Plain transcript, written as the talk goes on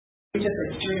richest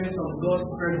experience of God's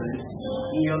presence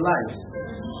in your life.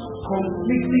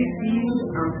 Completely filled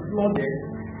and flooded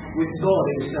with God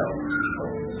Himself.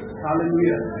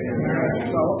 Hallelujah.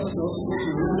 So I want us to also go to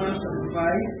Romans chapter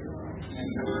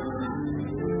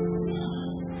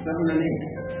 5, 7 and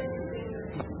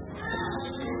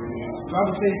 8. The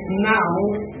Bible says, now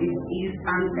it is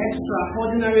an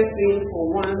extraordinary thing for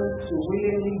one to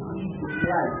willingly give his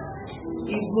life,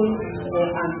 even for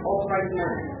an upright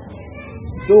man.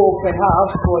 Though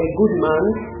perhaps for a good man,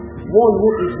 one who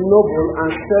is noble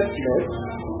and selfless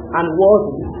and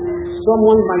worthy,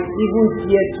 someone might even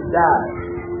dare to die.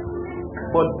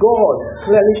 But God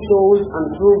clearly shows and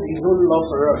proves His own love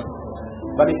for us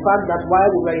by the fact that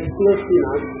while we were still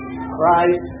sinners,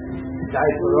 Christ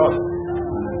died for us.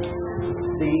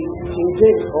 The King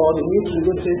James or the New King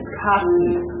James says,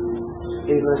 "Castly"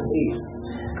 in verse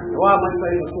 8. What am I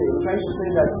trying to say? I'm trying to say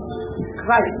that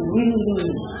Christ willingly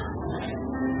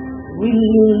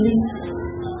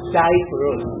died for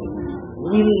us.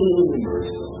 Willingly.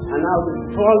 And now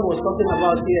Paul was talking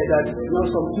about here that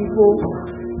some people,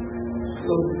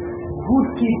 some good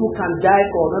people can die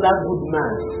for another good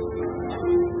man.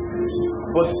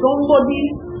 But somebody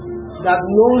that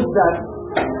knows that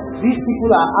these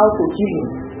people are out to kill him,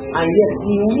 and yet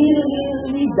he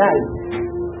willingly died.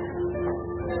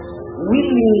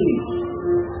 Willingly.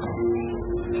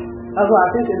 That's why I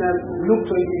think in Luke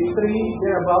 23,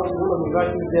 thereabout, one of the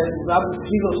verses there,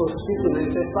 Jesus was speaking and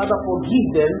he said, Father, forgive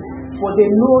them, for they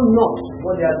know not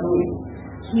what they are doing.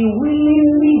 He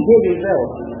willingly gave himself.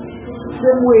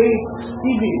 Same way,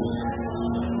 Stephen.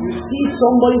 You see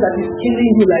somebody that is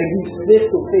killing you like this, face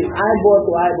to face, eyeball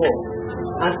to eyeball.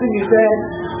 And Stephen said,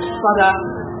 Father,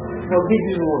 forgive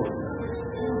this one.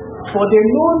 For they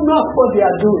know not what they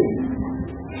are doing.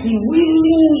 He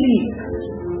willingly.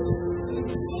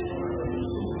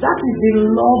 That is the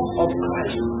love of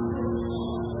Christ.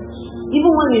 Even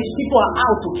when his people are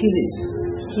out to kill him,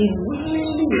 he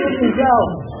willingly gave himself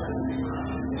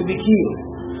to be killed.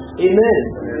 Amen.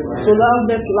 So now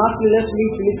lastly, let's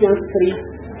read Philippians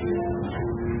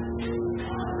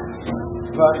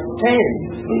 3, verse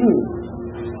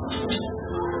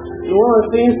 10. One of the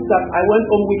things that I went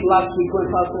on with last week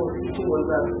when Pastor was teaching was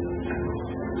that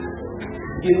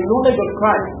the knowledge of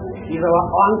Christ is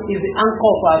the anchor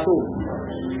of our soul.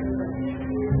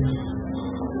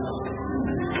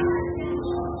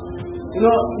 If you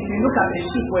look at a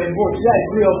ship or a boat,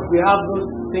 we have those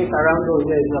things around us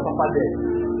there, in the papa there.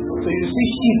 So you see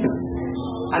ship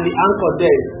and the anchor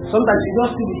there. Sometimes you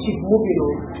just see the ship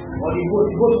moving or the boat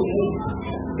will move.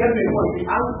 Get me one, the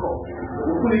anchor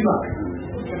will pull it back.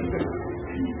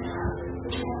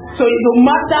 So no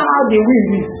matter how the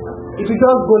wind is, if you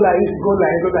just go like this,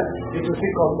 it will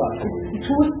still come back. It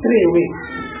will stray away.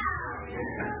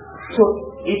 So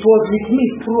it was with me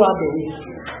throughout the week.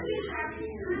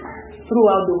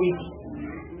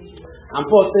 And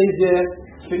Paul says there,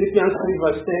 Philippians 3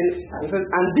 verse 10, he says,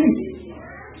 and this,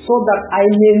 so that I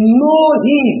may know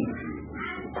him.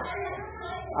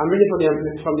 I'm reading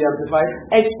from the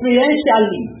Amplified.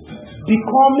 Experientially,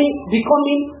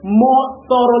 becoming more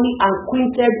thoroughly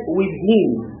acquainted with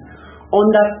him,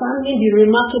 understanding the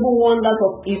remarkable wonders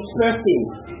of his person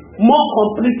more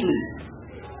completely,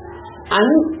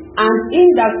 and in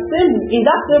that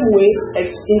same way,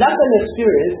 in that same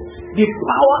experience, the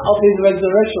power of his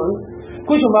resurrection,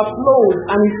 which overflows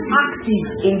and is active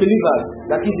in believers,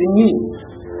 that is in me,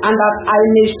 and that I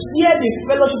may share the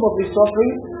fellowship of his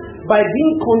suffering by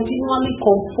being continually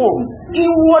conformed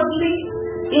inwardly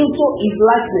into his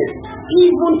likeness,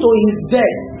 even to his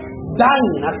death,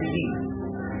 dying as he did.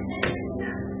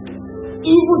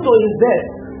 Even to his death,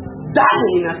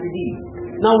 dying as he did.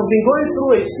 Now we've been going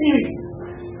through a series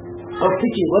of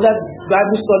teaching, whether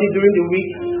Bible study during the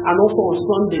week and also on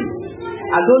Sunday.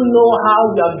 I don't know how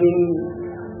you have been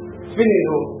feeling.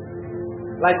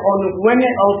 Like on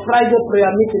Friday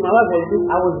prayer meeting,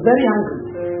 I was very angry.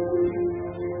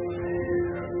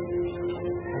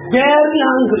 Very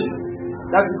angry.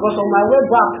 That's because on my way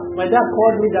back, my dad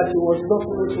called me that he was not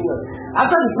feeling too well.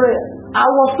 After the prayer, I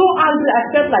was so angry, I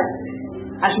felt like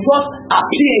I should just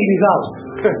appear in his house.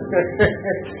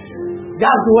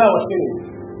 That's the way I was feeling.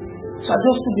 So I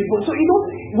just took the word. So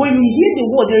when you hear the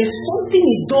word, there is something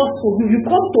it does for you. You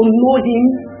come to know him.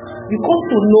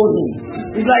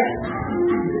 It's like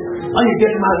when you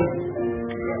get married,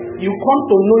 you come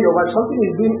to know your wife. Something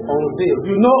is being unveiled.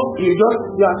 You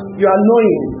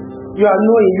are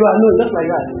knowing, just like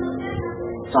that.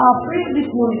 So I pray this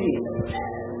morning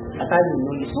that I will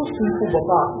know. It's so simple, but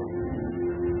powerful.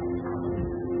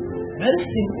 Very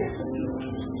simple.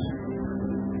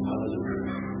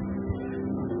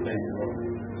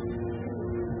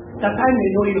 that I may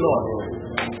know you, Lord.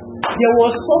 There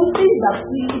was something that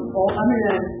Stephen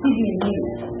knew.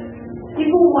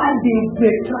 Even while they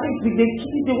were trying to,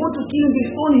 they want to kill him, they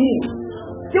stone him.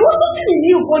 There was something he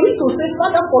knew for him to say,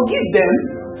 Father, forgive them,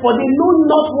 for they know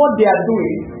not what they are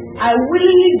doing. I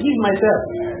willingly give myself.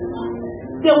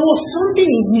 There was something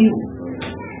he knew.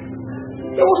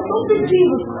 There was something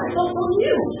Jesus Christ also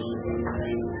knew.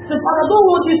 So, Father, don't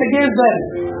hold this against them.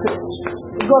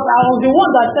 Because I was the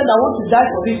one that said I want to die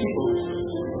for these people.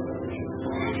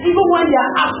 Even when they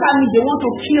are after me, they want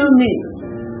to kill me.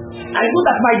 I know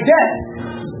that my death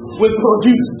will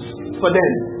produce for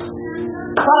them.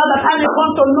 Father, that I may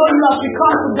come to know you as we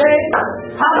come today,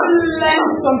 having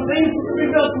learned some things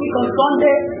previous week on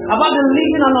Sunday about the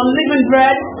living and unliving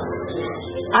bread,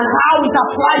 and how it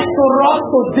applies to us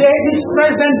today, this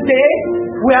present day.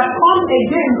 We have come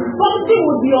again. Something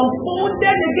will be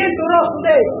unfolded again to us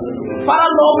today.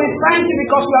 Father, Lord, we thank you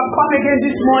because we have come again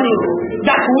this morning,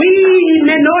 that we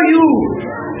may know you.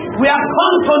 We have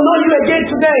come to know you again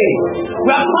today. We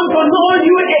have come to know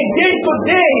you again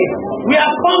today. We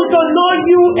have come to know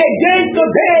you again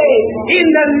today. In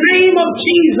the name of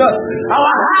Jesus,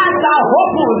 our hearts are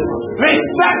open,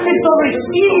 receptive to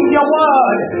receive your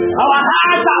word. Our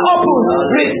hearts are open,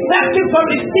 receptive to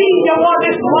receive your word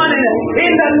this morning.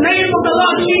 In the name of the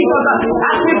Lord Jesus,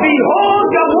 as we behold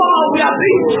your word, we are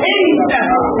being changed.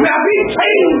 We are being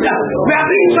changed. We are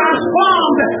being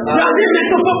transformed. We are being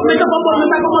metamorphosed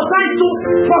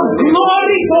from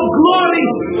glory to glory,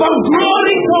 from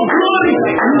glory to glory,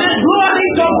 and then glory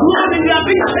to glory. We are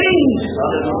being changed.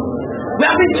 We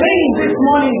have been changed this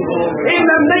morning in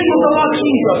the name of the Lord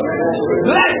Jesus.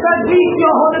 Blessed be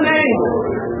your holy name.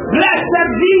 Blessed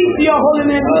be your holy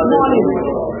name this morning.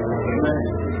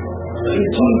 In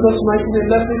Jesus' mighty name,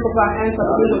 let's lift up our hands and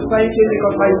begin to thank him,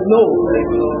 because I know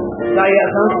that he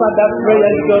has answered that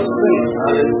prayer you just prayed.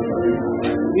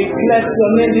 We bless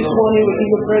your name this morning. We give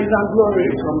you praise and glory.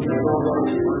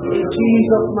 In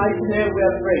Jesus' mighty name we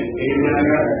are praying. Amen.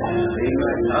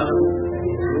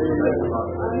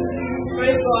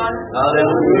 Praise God.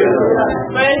 Hallelujah.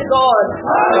 Praise God.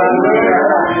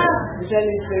 Hallelujah. It's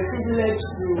a privilege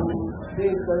to be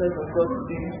in the presence of God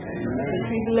today. It's a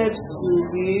privilege to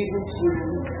be able to,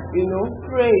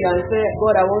 pray and say,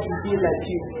 God, I want to be like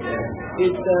you.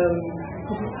 It's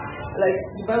like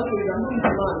the Bible says, I'm not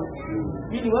a man.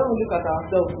 Really, when we look at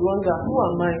ourselves, we wonder, who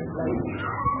am I? Like,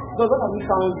 God, what have we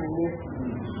found in me?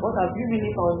 What have you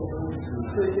really found in me?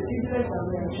 So it's a privilege that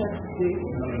we're in church today.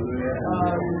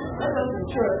 Not just in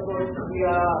church, but we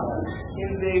are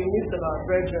in the midst of our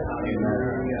brethren,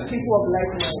 people of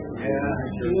like mind.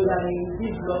 That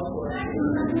indeed love for us.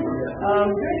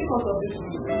 During the course of this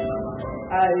week,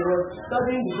 I was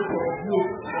studying the book of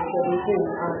Luke and 17,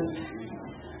 and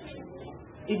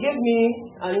it gave me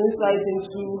an insight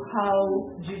into how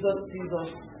Jesus sees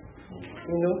us.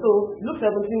 So Luke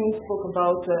 17 spoke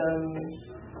about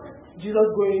Jesus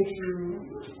going through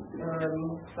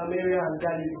Samaria and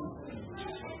Galilee.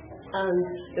 And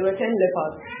there were 10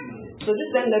 lepers. So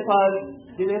these 10 lepers,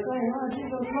 they were crying,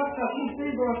 Jesus, Master, please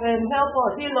save us and help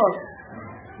us, heal us.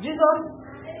 Jesus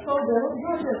told them,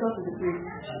 go yourself to the priest.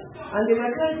 And they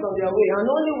were crying on their way, and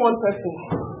only one person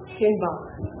came back.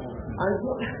 And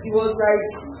it was like,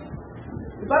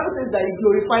 the Bible says that he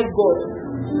glorified God.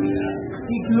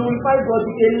 He glorified God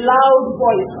with a loud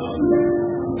voice.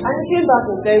 And he came back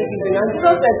in thanksgiving. And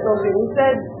Jesus said something. He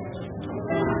said,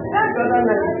 that's the other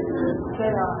night. He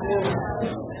said, no.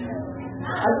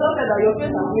 I just said that your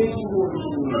faith has made you whole.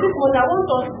 So this morning I want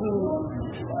us to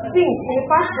think in a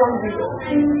past 1 week.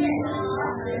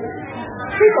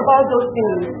 Think about those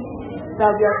things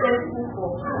that we are thankful for.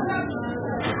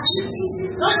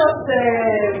 Not just,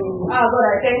 God,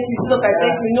 I thank you, look, I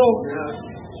thank you. No.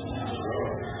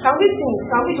 Can we think?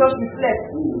 Can we just reflect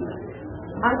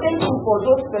and thank him for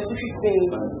those specific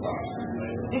things?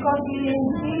 Because he is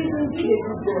indeed a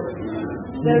good God.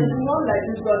 There is none like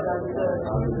this God that we serve.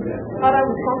 Father,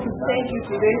 we come to thank you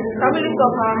today. Can we lift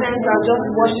up our hands and just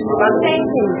worship him and thank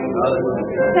him?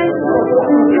 Thank you for those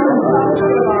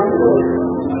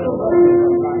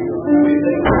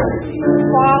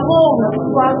for our home,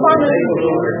 for our family.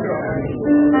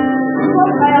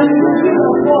 Because I am looking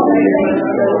for God, I thank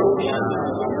you.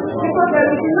 Because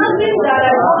there is nothing that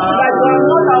I want that you are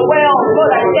not aware of.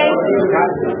 God, I thank you.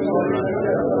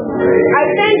 I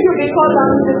thank you because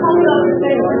I'm the coming of the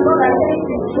day. God, I thank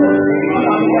you.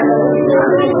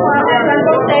 I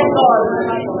don't thank God.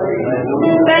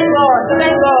 Thank God,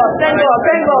 thank God, thank God,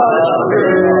 thank God.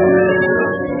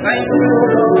 Thank you.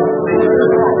 Thank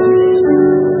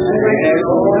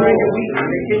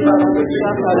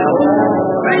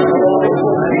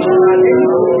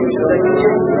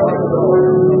you.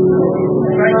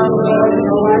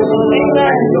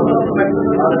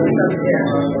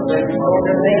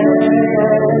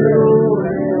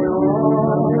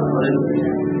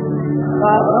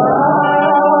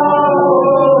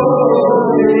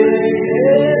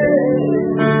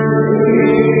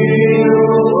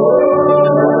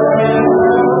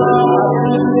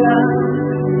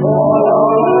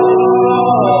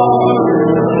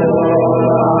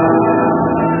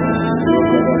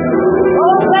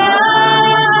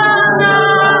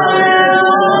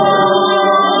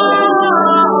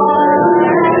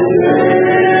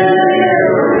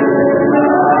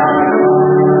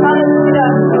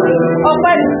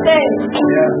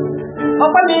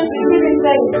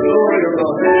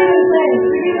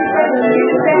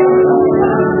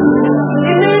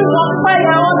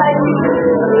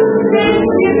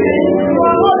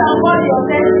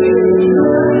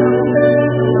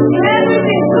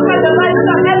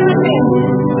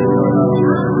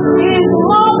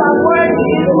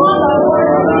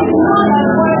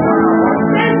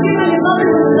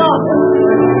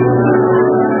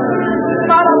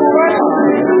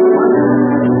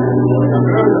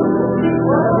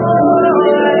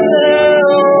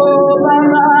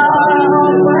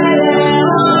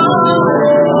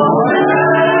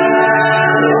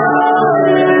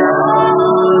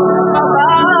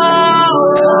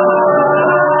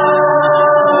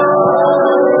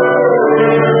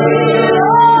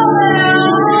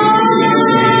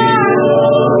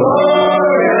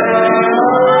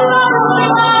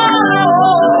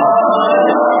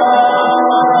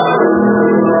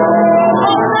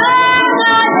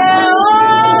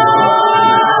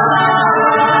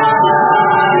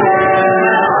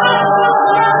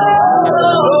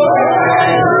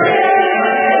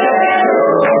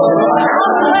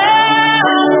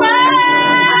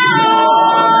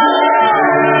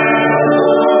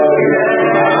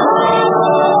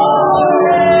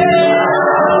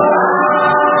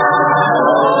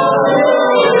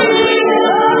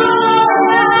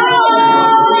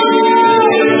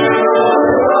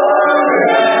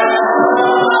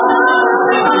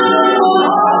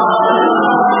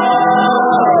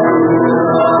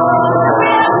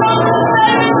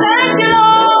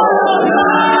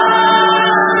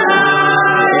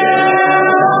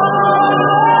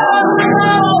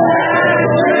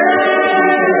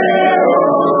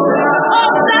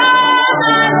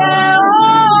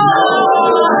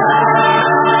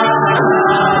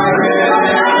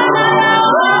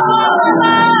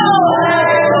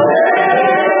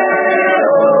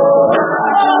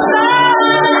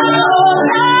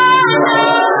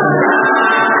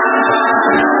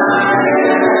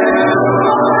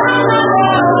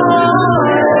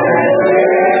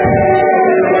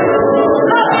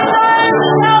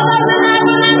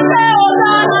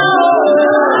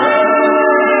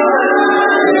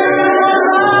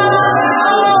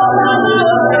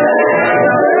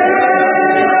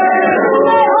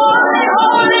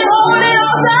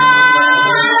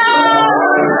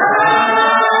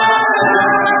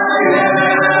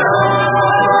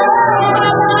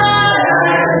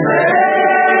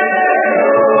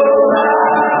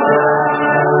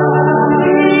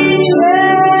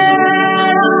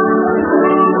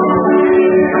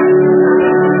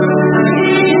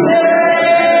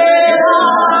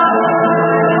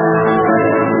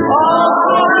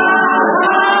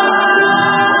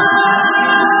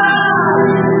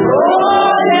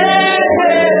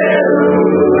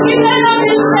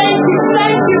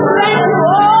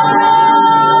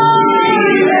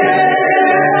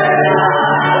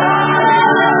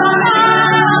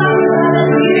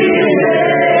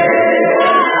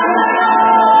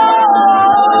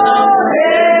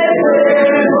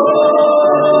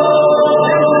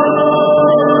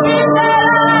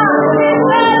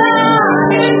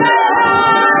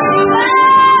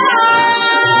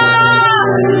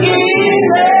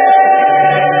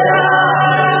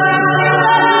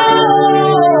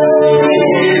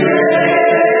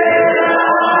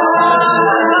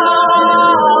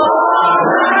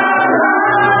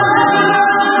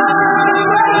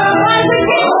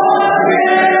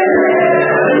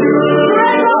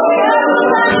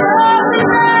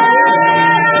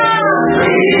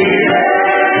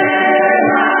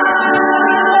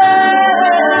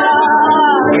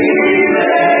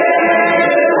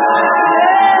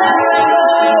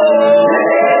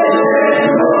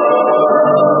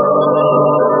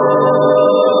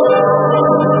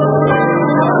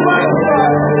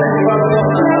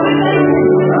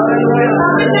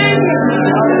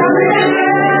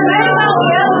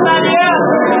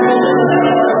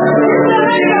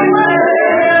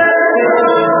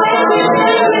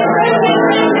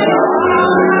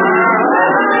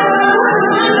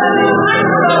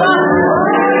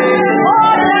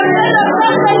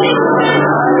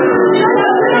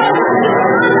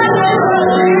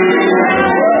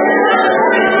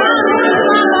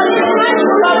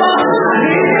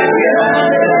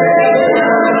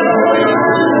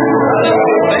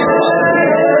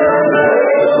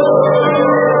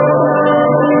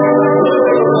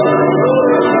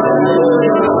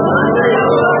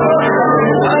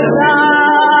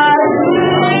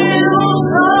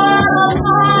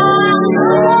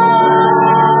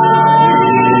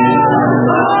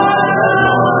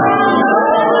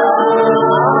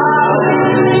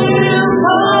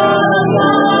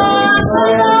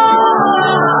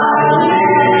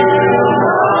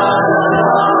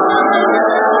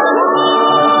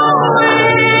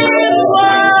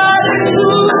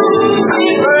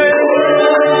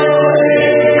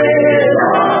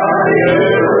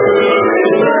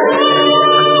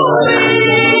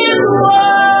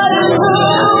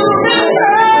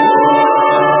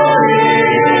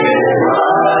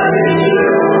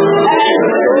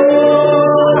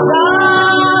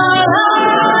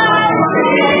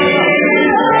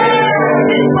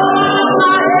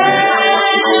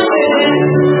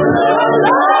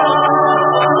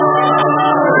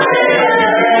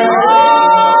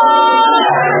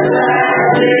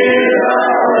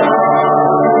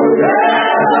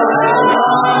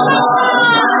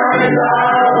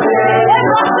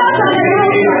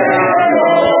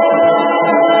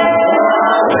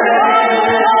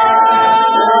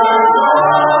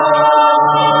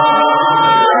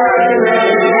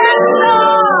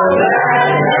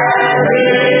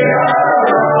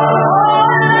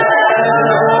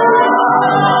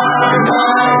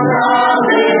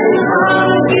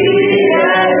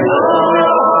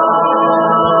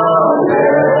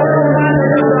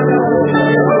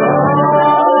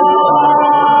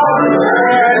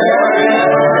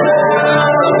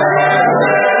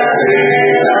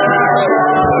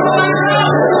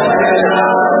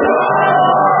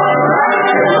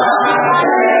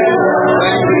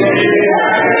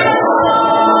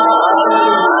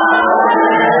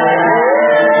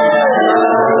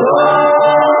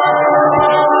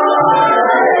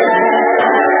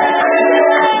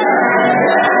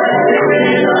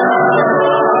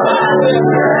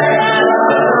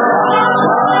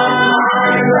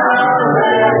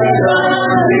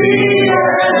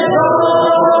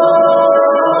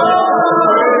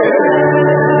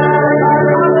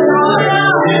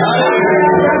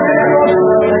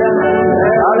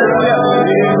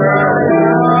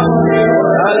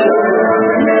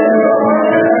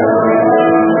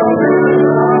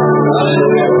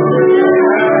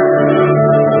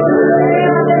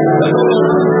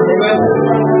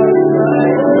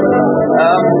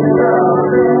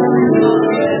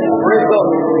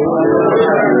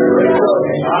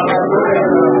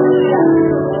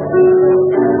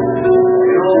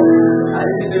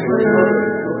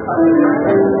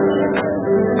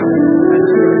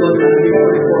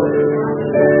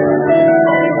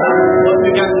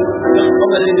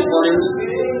 morning.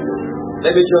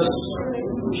 Let me just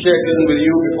share this with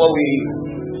you before we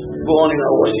go on in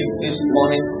our worship this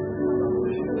morning.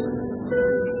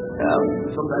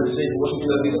 Sometimes they say worship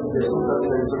service, sometimes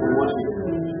there is worship.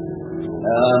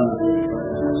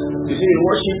 You see, in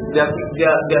worship, there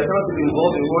are several people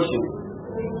involved in worship.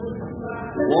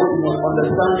 One must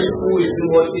understand who is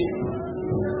doing worship,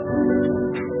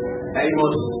 and you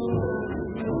must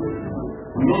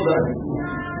know that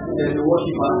there is a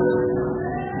worshiper,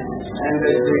 and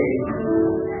there is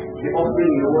the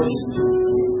offering in the worship.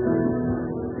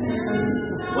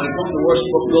 When it comes to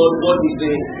worship of God, God is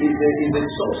the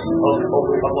source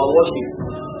of our worship.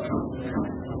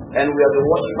 And we are the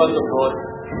worshippers of God.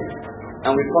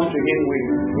 And we come to Him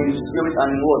in spirit and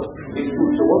in word. It's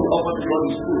good. So what we offer to God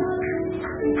is good.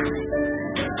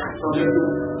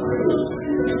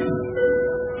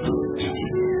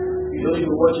 You don't need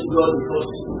to worship God because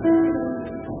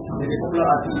there's a popular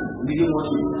artist leading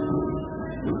worship.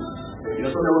 You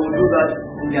know, sometimes when we do that,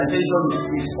 the attention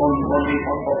is on the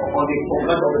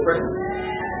focus of the person.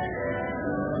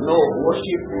 No,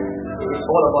 worship is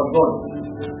all about God.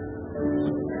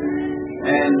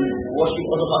 And worship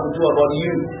also has to do about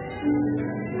you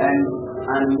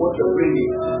and what you're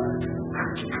bringing.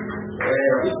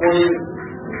 This morning,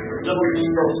 just want to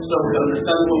discuss so we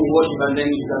understand when we worship and then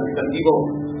you can give up.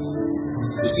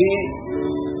 You see,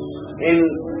 in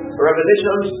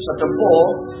Revelation chapter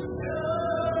 4,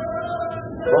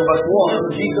 from verse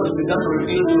 1, Jesus began to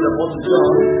reveal to the Apostle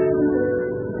John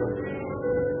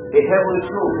a heavenly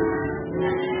throne.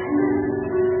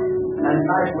 And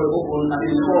eyes were opened and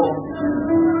he saw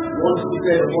one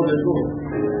seated upon the throne.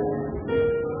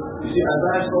 You see,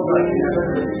 Isaiah saw that in heaven.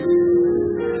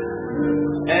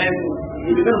 And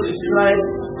he began to describe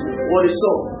what he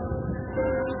saw.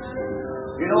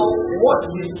 You know, what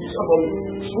we speak about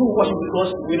true worship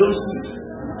because we don't see it.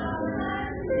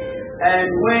 And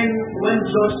when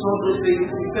John saw those things,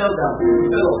 he fell down. He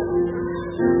fell off.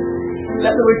 Let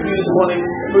me read to you this morning.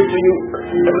 Let me read to you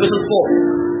Revelation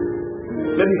 4.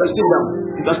 Maybe you can sit down.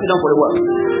 You can sit down for a while.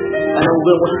 And then we're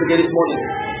going to worship again this morning.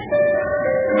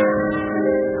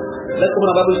 Let's open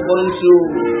our Bible this morning to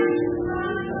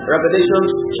Revelation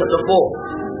chapter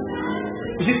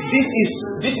 4. This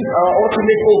is our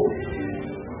ultimate hope.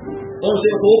 Don't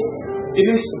say hope. It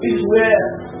means this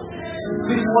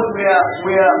is what we are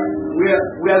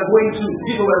going to.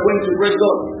 People are going to praise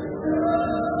God.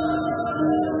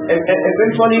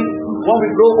 Eventually, when we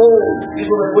grow old, this is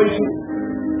what we're going to.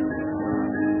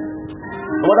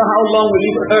 No matter how long we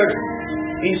live on earth,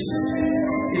 is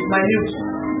minute.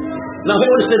 Now, he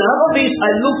said, after this I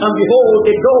looked and behold,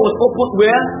 a door was opened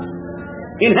where?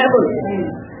 In heaven.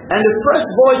 And the first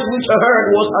voice which I heard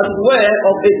was as it were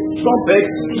of a trumpet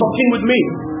talking with me,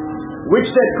 which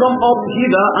said, come up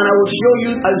hither, and I will show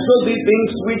thee things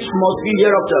which must be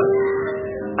hereafter.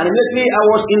 And immediately I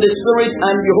was in the spirit,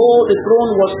 and behold, the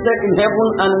throne was set in heaven,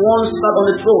 and one sat on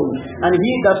the throne. And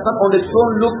he that sat on the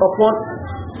throne looked upon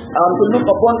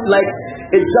like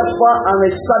a jasper and a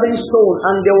sardine stone,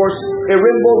 and there was a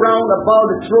rainbow round about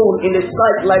the throne in the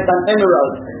sight like an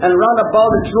emerald, and round about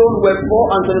the throne were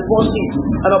 24 seats,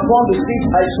 and upon the seats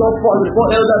I saw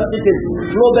 24 elders seated,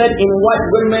 clothed in white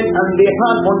raiment, and they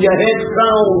had on their heads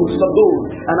crowns of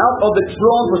gold. And out of the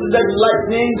throne proceeded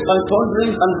lightnings and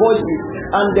thunderings and voices,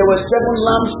 and there were 7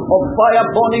 lamps of fire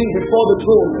burning before the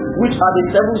throne, which are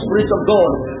the 7 spirits of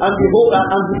God. And behold,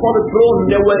 and before the throne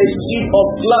there were a sheet of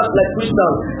glass like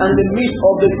crystal, and in the midst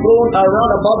of the throne,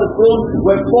 around about the throne,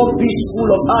 were 4 beasts full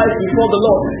of eyes before the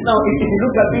Lord. Now, if you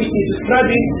look at this, it's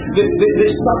describing the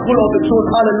circle of the throne.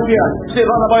 Hallelujah. Say,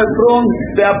 round about the throne,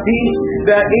 there are beasts,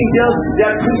 there are angels, there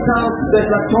are crystals, there's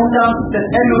like thunder, there's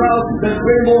emerald, there's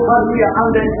rainbow. Hallelujah. And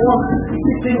there's one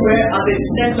sitting where at the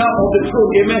center of the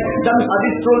throne. Amen. That means at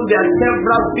this throne, there are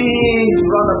several beings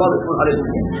round about the throne.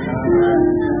 Hallelujah.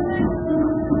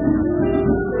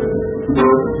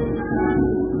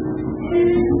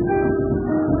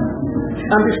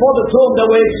 And before the throne there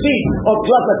were a sea of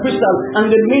glass and crystal, and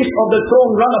in the midst of the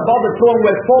throne, round about the throne,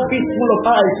 were 4 beasts full of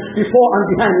eyes before and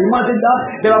behind. Imagine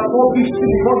that. There are 4 beasts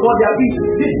before God. Their beasts.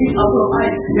 These beasts are full of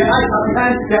eyes. Their eyes are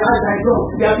behind. Their eyes are in front.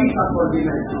 Their beasts are for the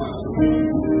night.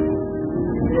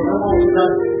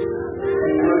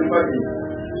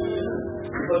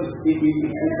 Because it is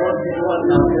God who was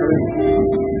now there.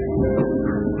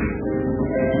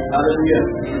 Hallelujah.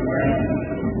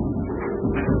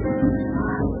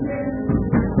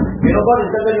 of God is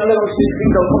better than your things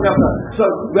that come after. So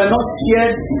we are not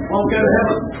scared of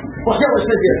heaven. But here it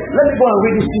says here, let me go and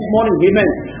read this morning. Amen.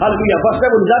 Hallelujah. Verse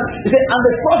 7 is that it said, and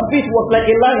the first beast was like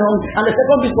a lion, and the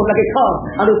second beast was like a calf,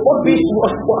 and the fourth beast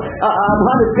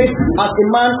had a face as a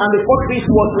man, and the fourth beast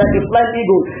was like a flying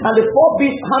eagle, and the four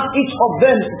beasts had each of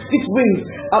them 6 wings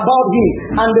about him,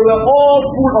 and they were all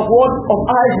full of what? Of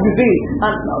eyes within.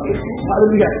 And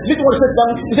hallelujah. This is what it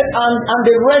says. And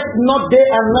they rest not day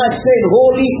and night, saying,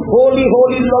 Holy, holy,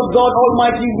 holy, Lord God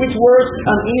Almighty, which was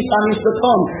and is to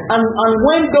come. And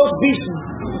when those beasts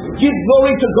give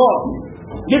glory to God,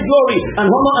 give glory and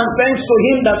honor and thanks to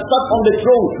him that sat on the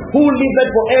throne, who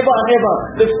liveth forever and ever.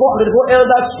 The four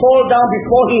elders fall down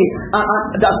before him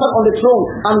that sat on the throne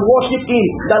and worship him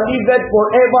that liveth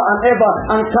forever and ever,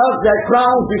 and cast their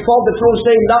crowns before the throne,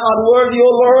 saying, Thou art worthy,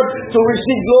 O Lord, to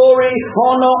receive glory,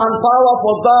 honor, and power,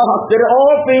 for thou hast created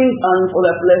all things, and for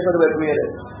thy pleasure they were created.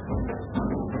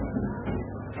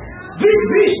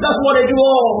 This, that's what they do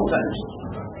all the time.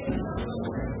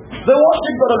 They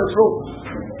worship God on the throne.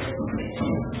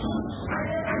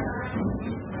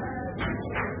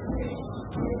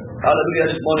 Hallelujah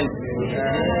this morning.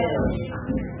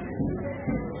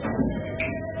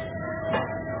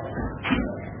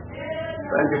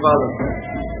 Thank you, Father.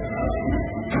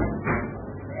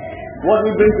 What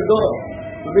we bring to God?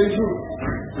 We bring truth.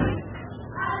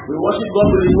 We worship God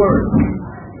with His word.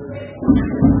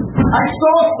 I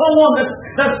saw someone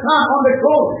that sat on the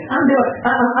throne, and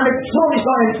the throne is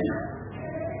not empty.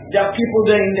 There are people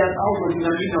there in their houses, in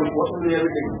their meetings, watching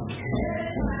everything.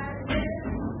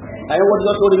 I know what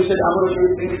God told him. He said, I'm going to show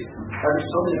you things that is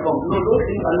not to come. No, those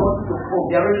things are not to come.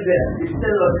 They are already there. It's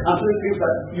still absolute things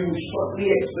that you will shortly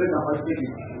explain and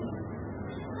speaking.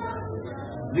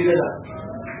 Bigger than.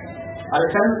 At the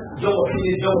time Job was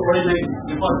finished, Job was already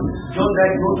because John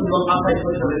died not too long after his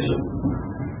first revelation.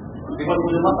 Because it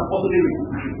was a matter of possibility.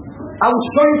 I will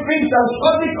show you things that will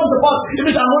shortly come to pass. It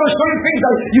means I'm going to show you things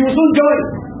that you will soon join.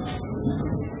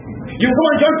 You go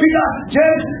and join Peter,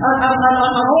 James,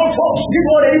 and all folks. This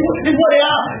is what they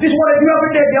are. This is what they do every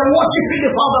day. They are worshiping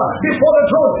the Father before the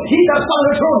throne. He that sat on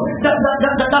the throne,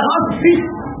 that has feet.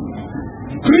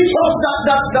 Creatures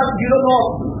that you don't know.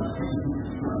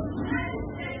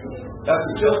 That's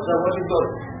just that worship God.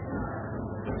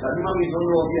 That human beings don't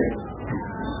know yet.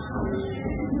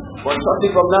 But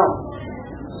something from now,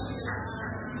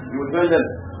 you will join them.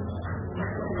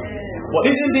 But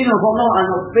isn't it from now and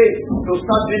of faith to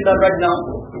start doing that right now?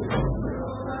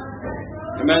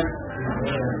 Amen.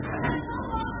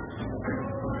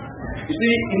 You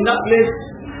see, in that place,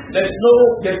 there's no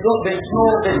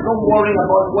worrying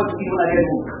about what's even ahead.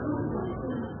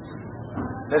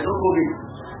 There's no COVID.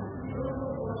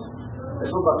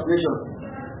 There's no vaccination.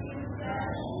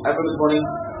 I heard this morning.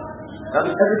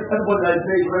 That is everybody that is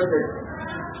very interested.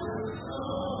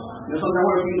 You know, sometimes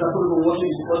one of the things that people are watching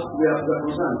is because we are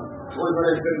concerned. One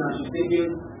brother is pregnant, she's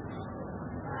thinking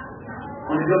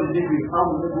on the job is different, how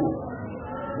will we go?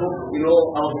 So, you know,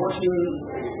 I was watching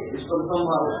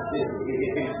sometimes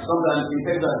in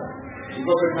Texas, she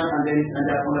got pregnant and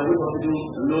then on the way to hospital,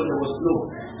 the road was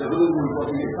slow. The road was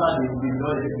in the car, it was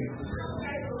very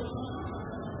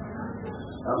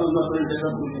I was not very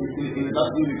Texas in the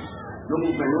last few weeks. No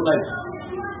movement, no life.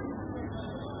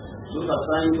 Those are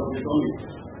signs of the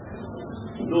coming.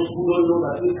 Those who don't know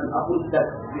that things can happen, that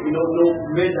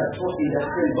men that trust in their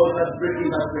strength, God that's breaking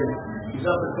that strength. It's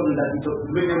not the coming that it will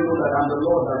make them know that I'm the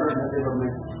Lord that knows the state of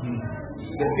men.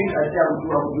 The things I say I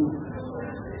will do.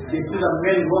 They feel that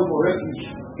men run for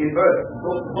refuge in earth.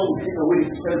 God will take away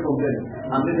his strength from them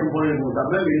and make them vulnerable. That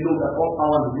men will know that all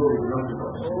power and glory belong to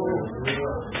God.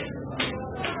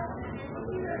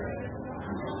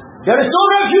 There is no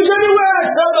refuge anywhere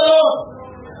except the Lord.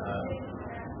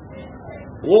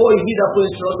 Woe is he that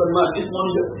puts trust on man. This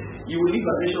morning, you will leave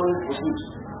a nation for good.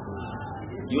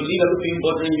 You will leave everything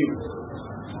bothering you.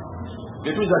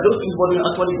 The truth is that those things bothering you,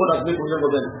 actually God has made provision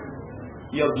for them.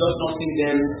 You have just not seen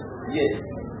them yet.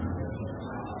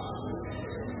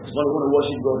 So I want to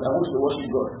worship God. I want you to worship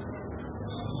God.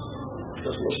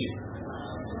 Just worship.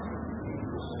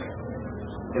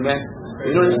 Amen.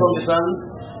 You know this from the Son?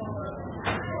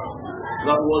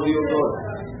 God worthy of God.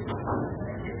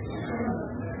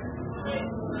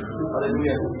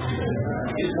 Hallelujah.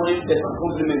 This morning there's a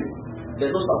compliment.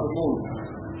 There's no saxophone.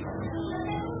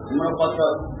 My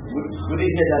pastor, we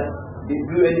didn't hear that. They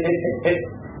do any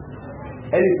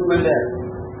instrument there.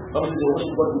 Obviously they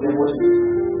worship God with their worship.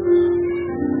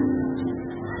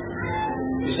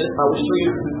 He said, I will show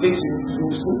you the things you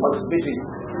will soon participate in.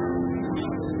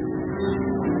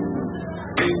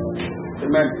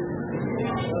 Amen.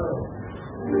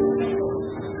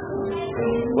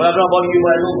 Well, I don't know about you,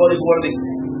 but I know God is worthy.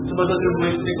 Somebody doesn't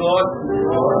believe in God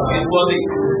is worthy.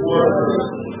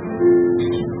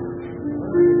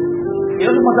 It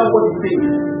doesn't matter what you think.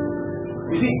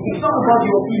 You see, it's not about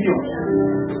your opinion.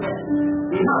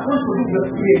 It has something to do with your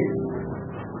experience.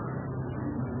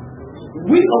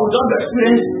 With or without the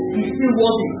experience, he's still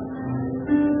worthy.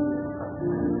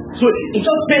 So it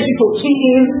just pays you to key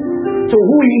in to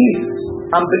who he is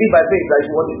and believe by faith that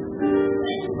he's worthy.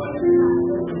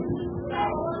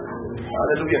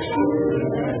 Hallelujah.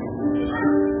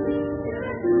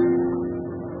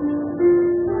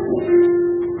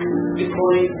 This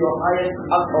morning, your highest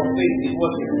act of faith is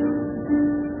worship.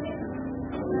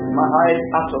 My highest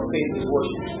act of faith is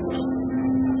worship.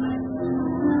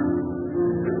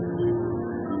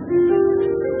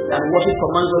 And worship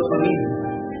commands us to live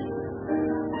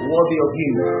worthy of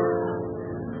him.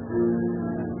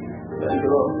 Thank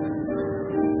you, Lord.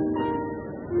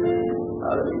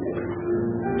 Hallelujah.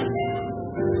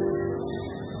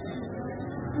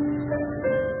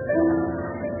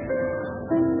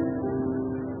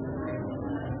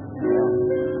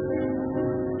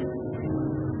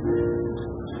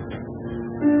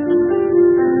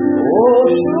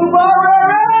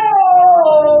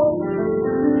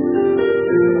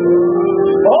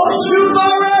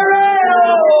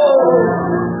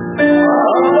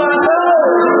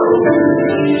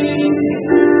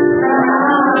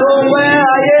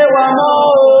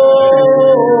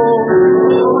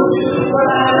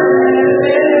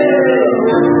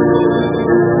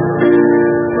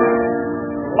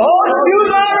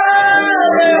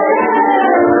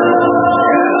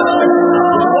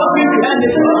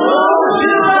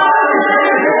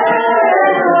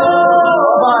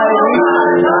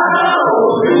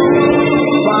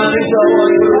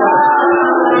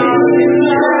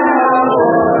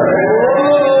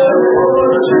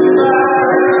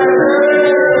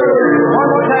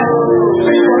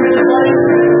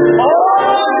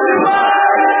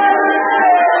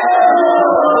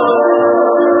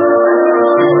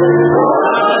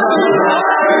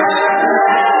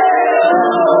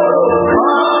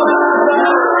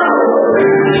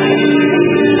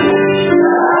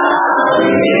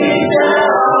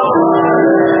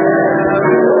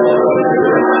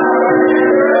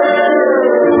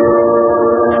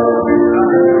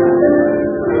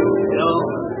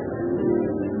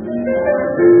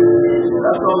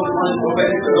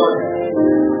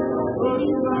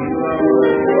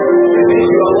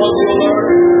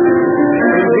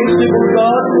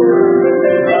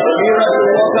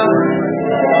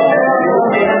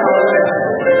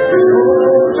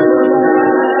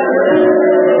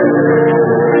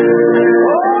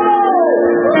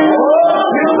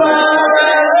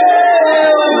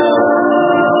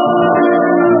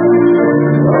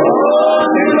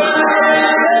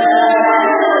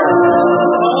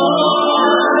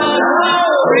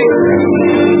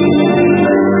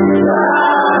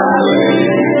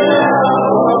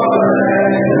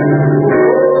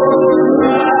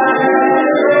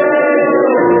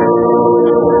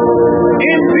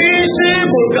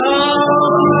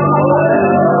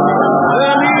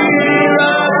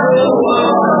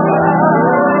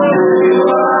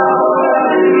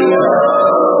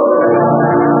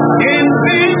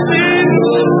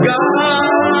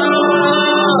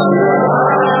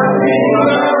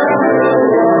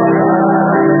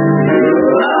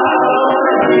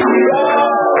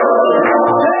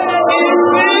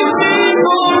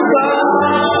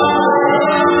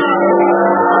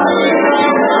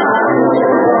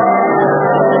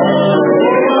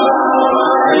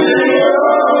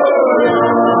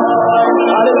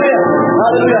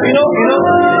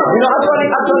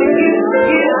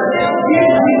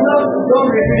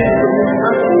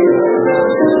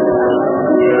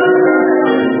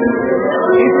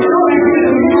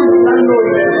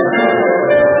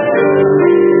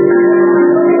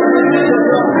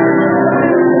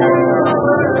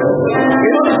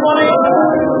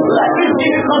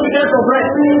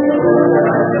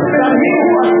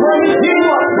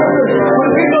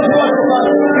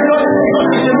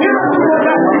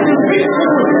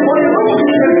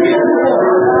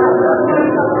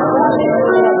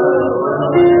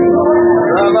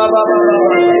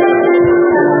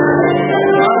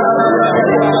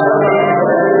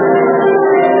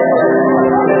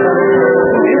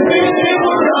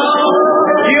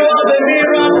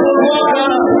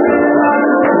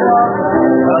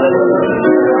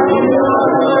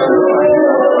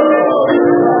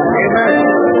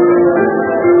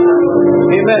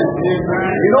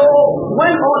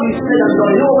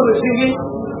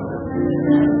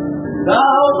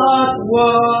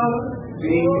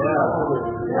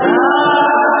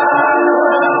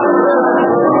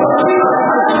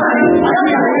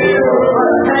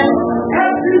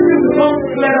 Everything becomes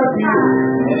clear to you.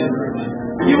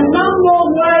 You now know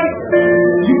why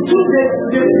you took the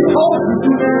thought you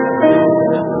took.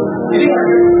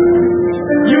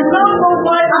 You now know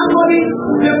why actually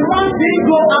the plan didn't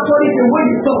go actually the way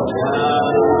you thought.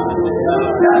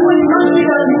 That's when you can see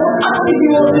that you actually he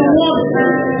was the one.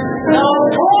 Now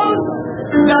all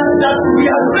that we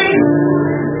are doing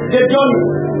the journey.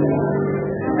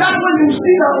 That's when you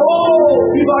see that, oh,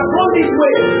 if I go this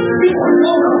way, people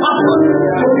know what happened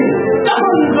to me. That's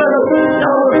when you develop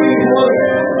that was his word.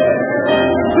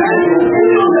 When you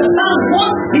fully understand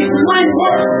what his mind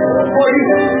was for you,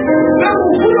 when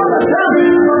you fully understand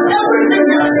everything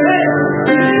he has said,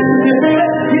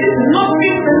 he is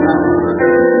nothing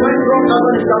when wrong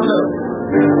happens comes up.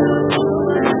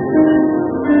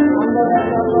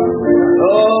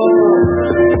 Oh,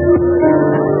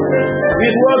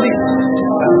 he's worthy.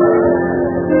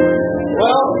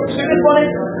 Well, see this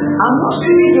morning, I'm not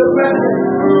speaking to a president.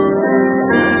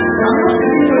 I'm not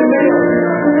speaking to a mayor.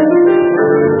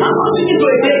 I'm not speaking to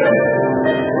a deity.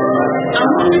 I'm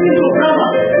not speaking to a grandma.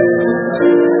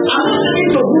 I'm not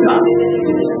speaking to Buddha.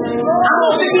 I'm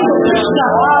not speaking to Krishna.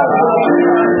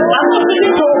 I'm not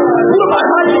speaking to Guru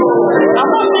Maharaj. I'm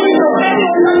not speaking to any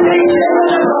of the deities.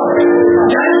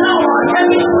 Jana or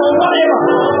Kemi or whatever.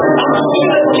 I'm not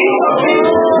speaking to King or King.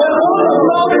 We're all the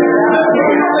Lord.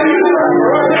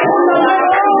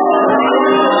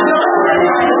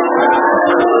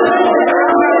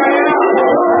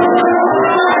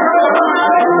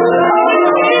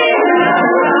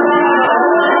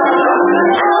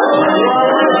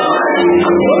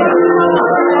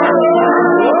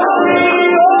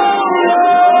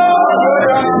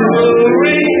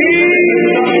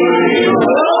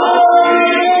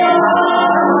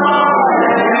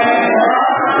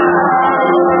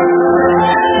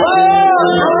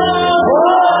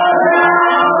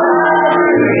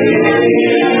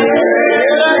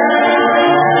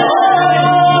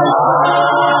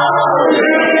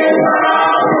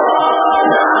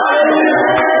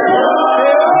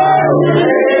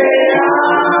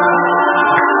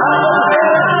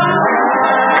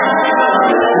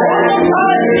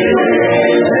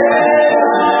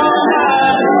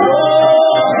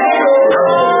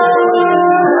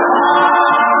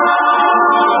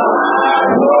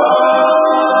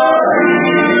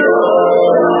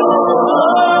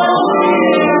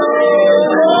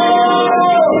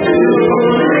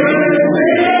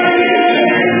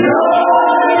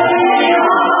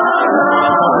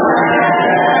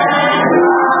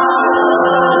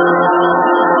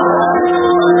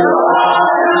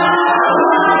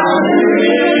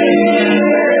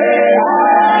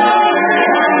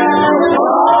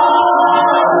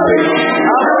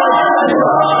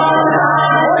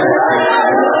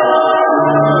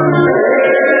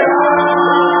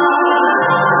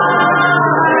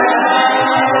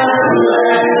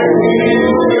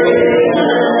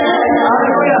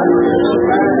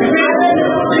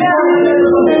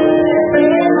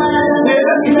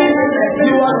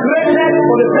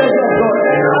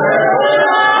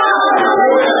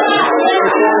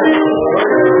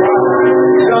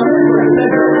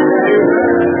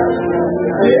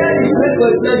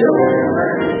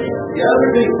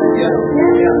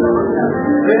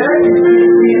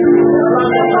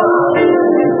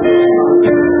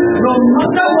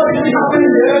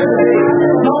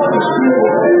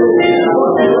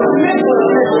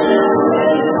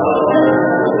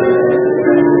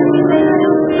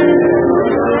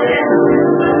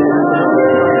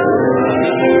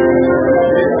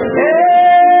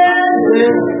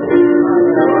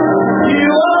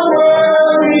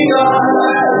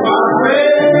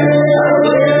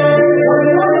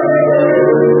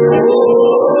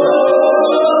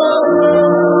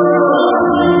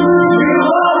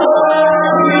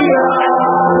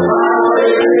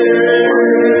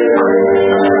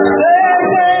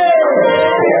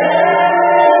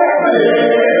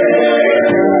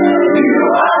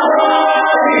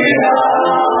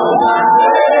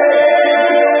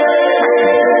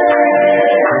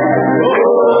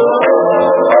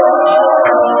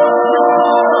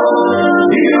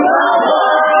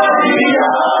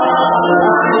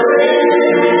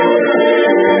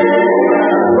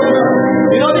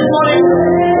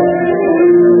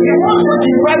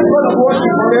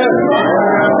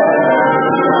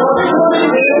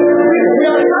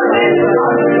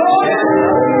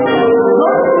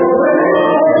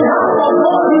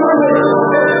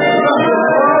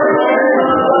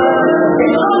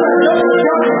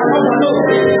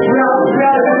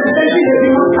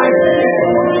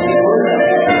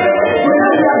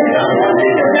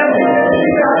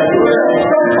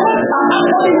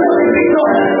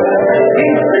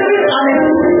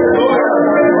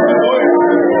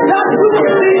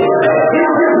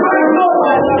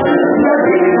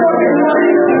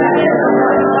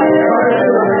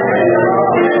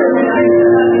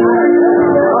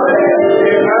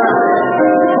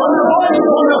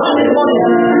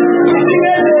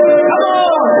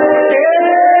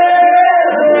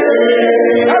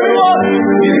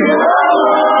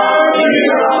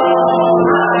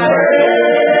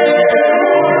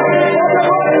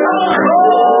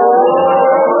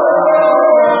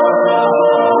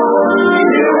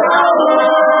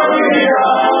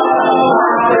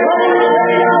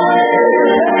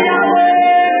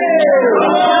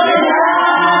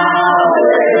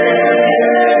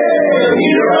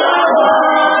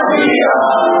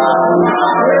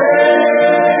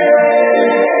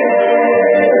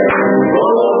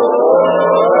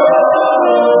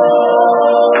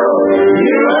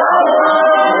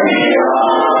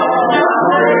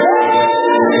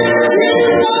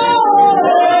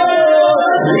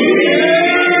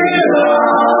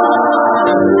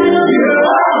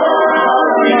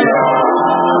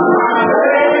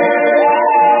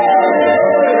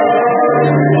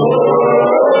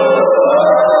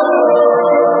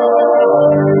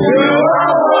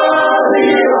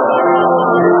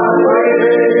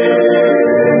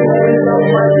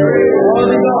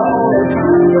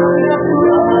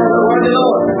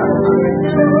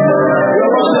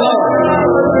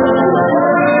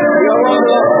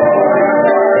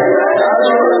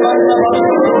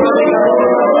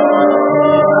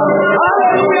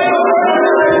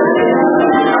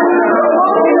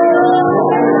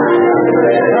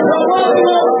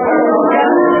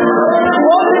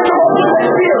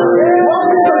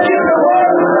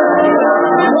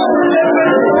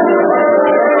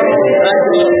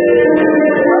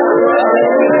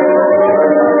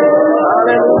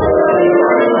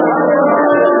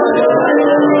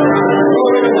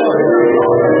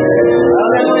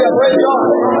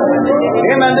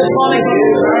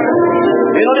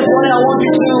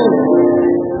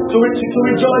 to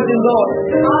rejoice in God.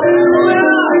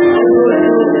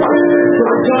 To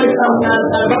rejoice and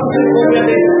about to go when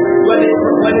they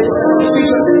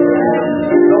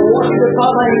the worship the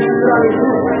Father is Israel.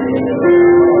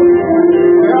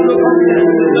 We have no confidence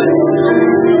in this life.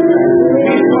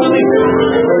 He's running.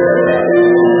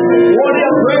 Worthy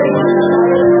of praise.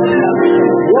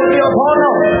 Worthy of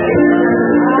honor.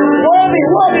 Worthy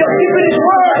of keeping His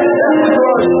word.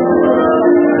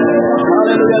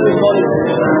 Hallelujah this morning.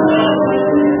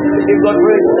 Give God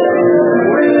praise.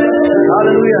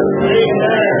 Hallelujah.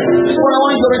 This is what I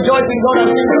want you to rejoice in God and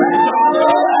sing.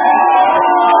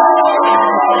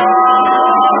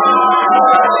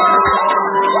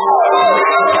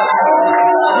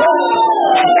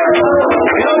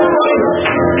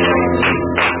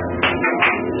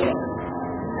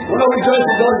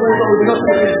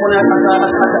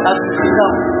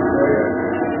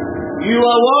 You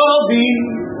are worthy.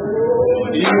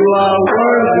 You are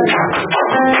worthy.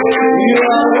 You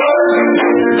are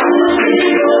worthy.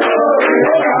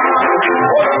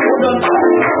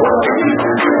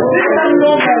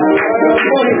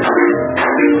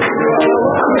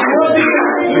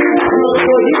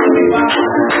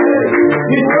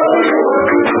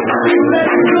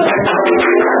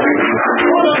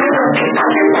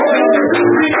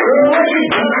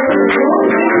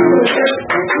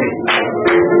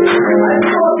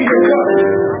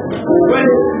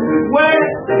 When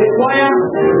the choir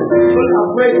was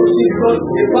afraid to sing because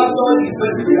the pastor is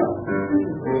very clear.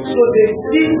 So they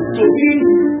sing to him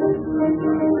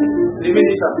the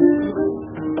minister.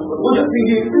 But when you're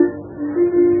singing,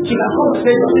 she can come and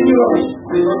say you're singing rubbish.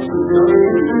 It's not true.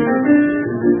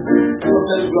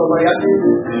 Sometimes you are variety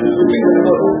to sing the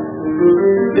Lord.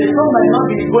 The song might not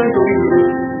be going to win you.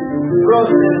 Because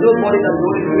there's nobody that's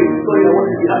going to win. So you are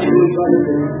wanting to be happy to enjoy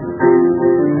yourself.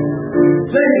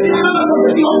 Say, I'm not going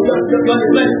to sing on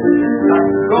your place.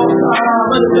 God,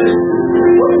 I'm not the place.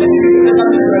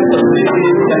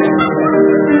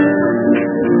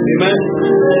 Amen.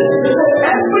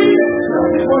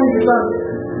 Every morning you start.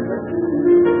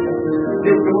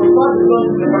 The most part is not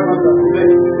the part of the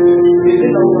place. It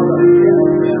is the one that is there.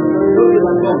 Those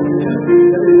that come.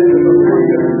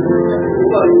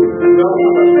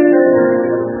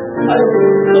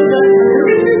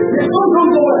 It's not wrong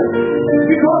to work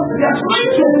because they are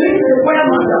trying to make the choir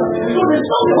master. So the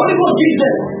song the Holy Ghost gives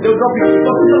them, they'll drop it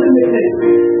because it doesn't make sense.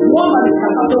 One man is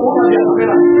after one man is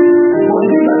acapella. But the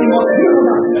thing that he must do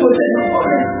that. So he said,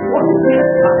 what is this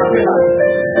acapella?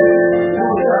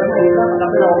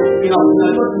 In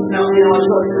our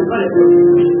church,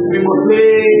 we must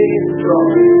play drum.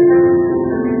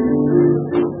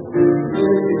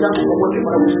 That's what the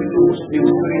Father was speaking to the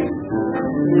Spirit.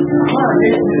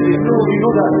 You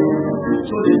know that.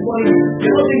 So this morning,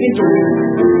 you're not thinking to me.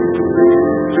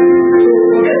 So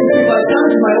forget it. If I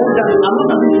dance my own dance, I'm not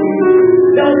dancing to you.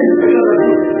 That's the Spirit of the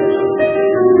Lord.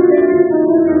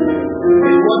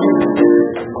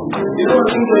 You know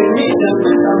what I'm doing? Me, I'm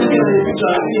looking at the picture,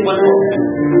 I'm seeing one more.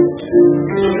 So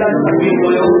that's what I'm doing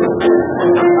for you.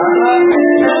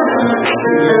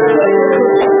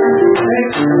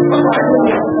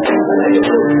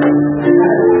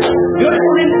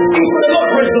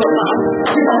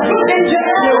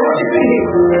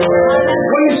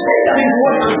 When you say that is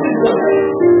what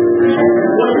I'm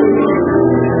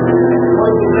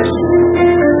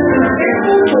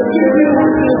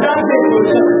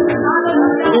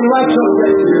in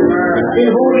righteousness, in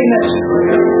holiness,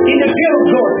 in the fear of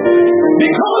God.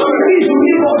 Because of this, you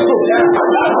live also.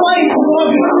 That's why it's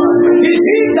worthy. He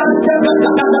sees that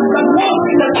walk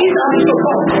in the east and east of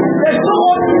God. There's no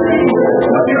one to see.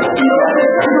 But the only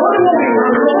one we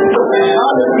will belong to.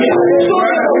 Hallelujah. So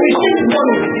we see this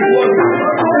morning.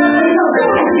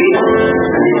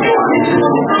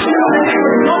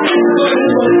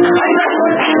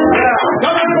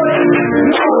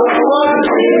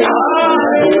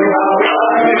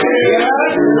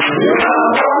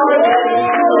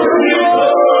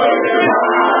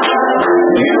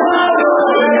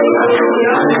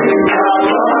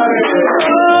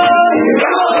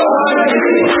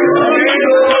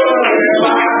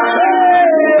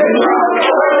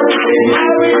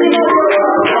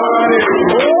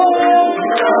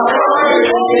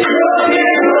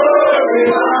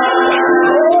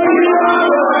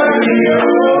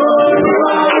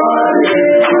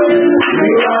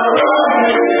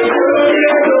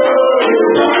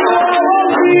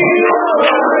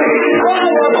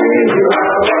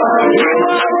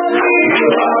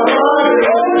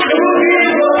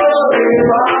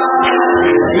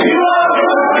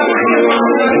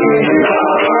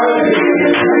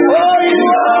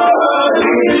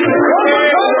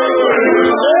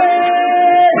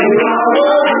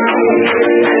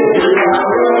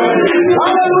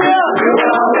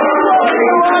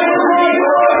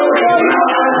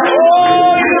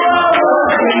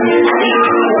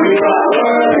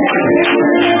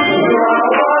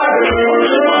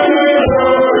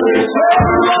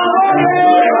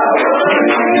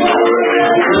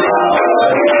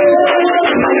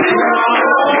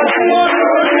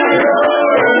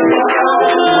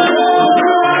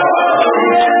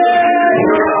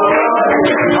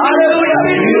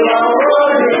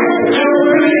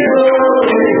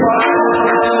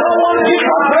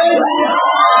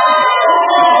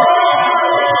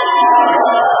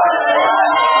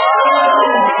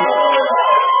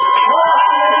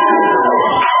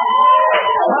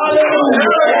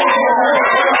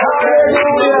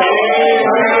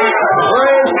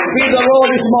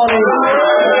 morning.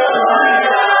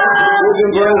 Put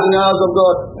him praise in the house of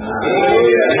God.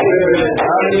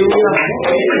 Hallelujah.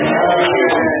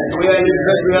 We are in His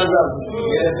best rehearsal.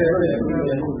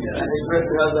 His best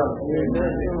rehearsal.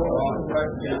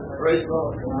 Praise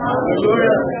God.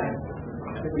 Hallelujah.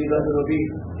 We got to be.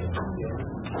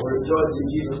 We rejoice in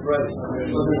Jesus Christ. We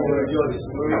rejoice.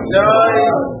 We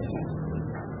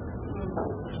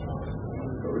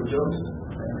rejoice.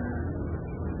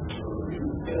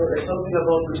 There's something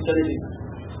about Christianity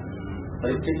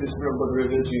that it takes the Spirit of God to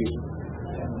reveal to you.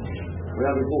 We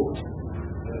have a hope.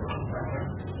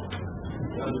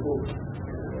 We have a hope.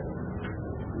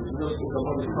 We just talk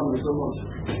about this family so much.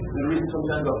 The reason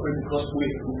sometimes we are afraid because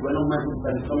we're not mindful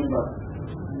that it's coming back.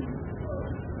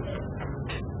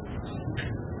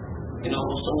 You know,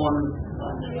 one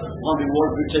of the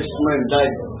world's richest men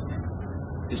died.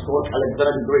 It's called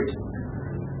Alexander the Great.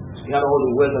 He had all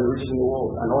the wealth and riches in the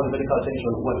world and all the medical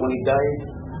attention. When he died,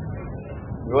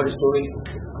 you heard the story?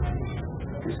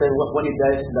 He said when he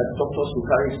dies, that doctors will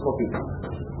carry his coffin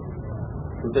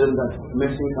to tell him that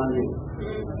mercy can't heal.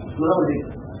 So that was it.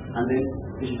 And then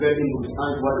he's buried with his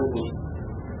hands wide open.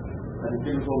 And he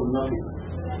came from nothing.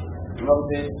 You know what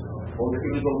I'm saying? Or he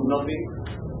came from nothing.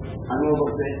 And all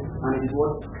of that. And it is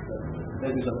what? That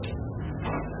is all.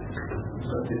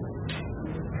 So that's it.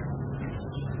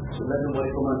 So let nobody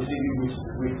come and see you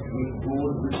with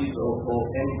gold, riches, or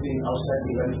anything outside the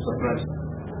reality of Christ.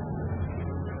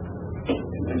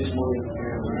 And this morning,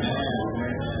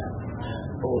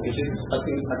 it is I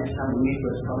think at this time we need to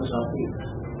establish our faith.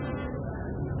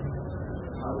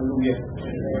 Hallelujah.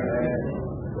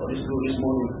 God is good this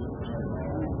morning.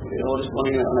 You know, this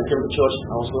morning when I came to church,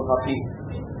 I was so happy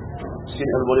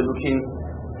seeing everybody looking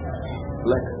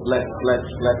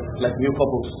like new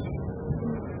couples.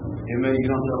 Amen. You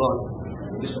know what I'm about.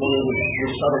 This morning we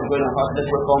started going and let's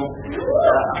welcome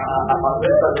our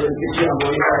sister in the kitchen and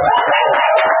going.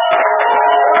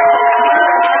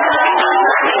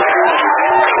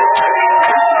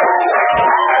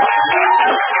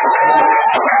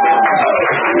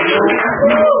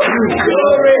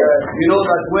 You know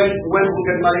that when we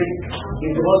get married,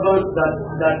 it's the husband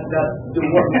that the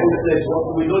work takes place.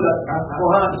 We know that for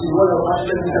her, she's one of our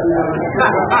blessings that we have.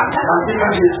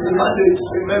 And this is marriage.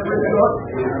 Remember God.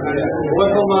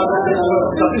 Welcome,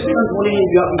 so this morning, if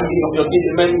you have the meeting of your kids,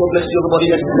 amen. God bless you, everybody.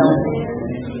 Let's sit down.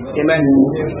 Amen.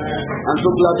 I'm so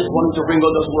glad this morning to bring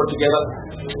all those words together.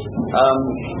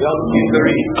 We have been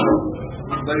very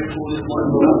cool this morning.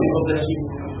 God bless you.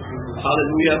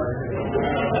 Hallelujah.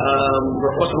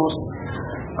 Cosmos,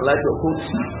 I like your quotes.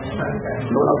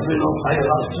 Lord, I've been on high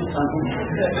last week and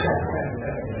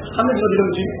how many of you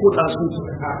don't see quote as good?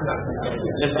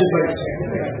 There's difference.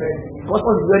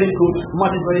 Cosmos is very good,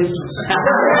 Matt is very good.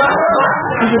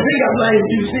 If you think I'm lying,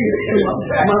 you see it.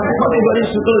 Matt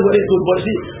is very good, but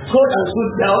see, quote and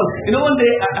good down. You know, one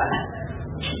day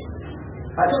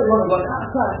I told one about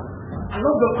I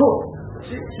love the quote.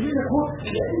 But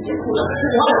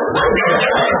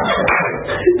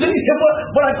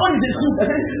I found it good. I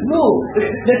said, no,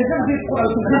 there's a kind of thing called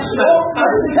I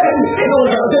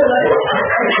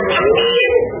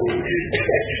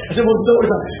said, well,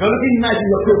 you're looking nice in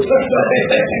your coat.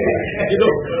 You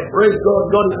know, praise God.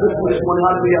 God is good for this morning.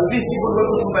 Hallelujah. Please keep on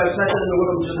welcome by your side and the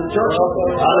welcome to the church.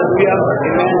 Hallelujah.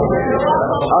 Amen.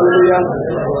 Hallelujah.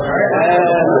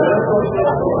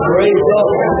 Praise God.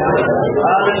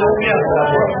 Hallelujah.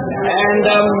 And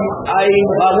I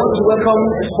want to welcome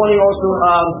this morning also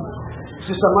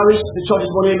Sister Maris, the church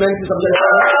this morning. Amen. Sister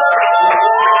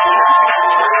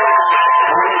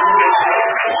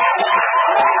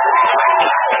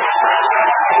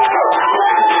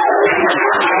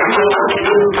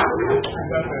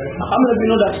how many of you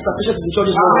know that Sister Bishop is the church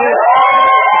this morning?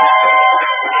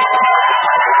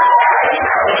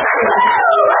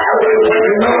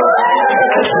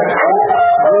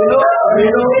 We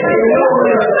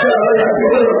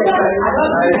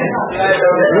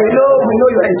know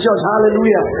you are in church.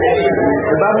 Hallelujah.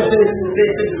 The Bible says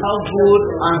how good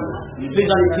and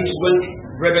pleasant it is when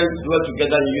brethren dwell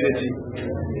together in unity,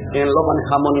 in love and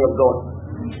harmony of God.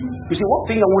 You see, one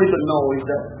thing I want you to know is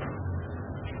that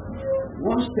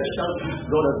one special gift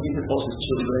God has given us as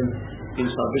children in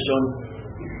salvation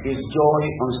is joy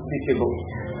unspeakable.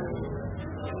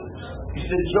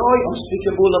 The joy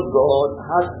unspeakable of God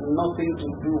has nothing to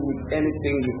do with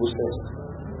anything you possess.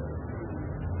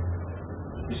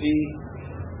 You see,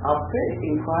 our faith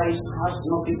in Christ has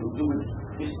nothing to do with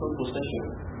physical possession.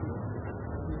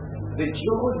 The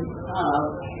joy you have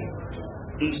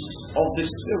is of the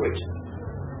Spirit.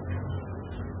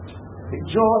 The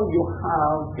joy you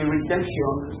have in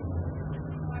redemption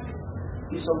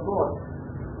is of God.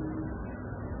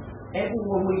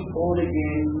 everyone who is born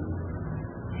again,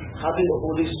 having the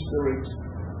Holy Spirit,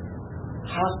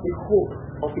 has the hope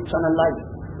of eternal life.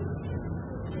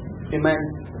 Amen.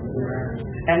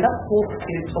 And that hope of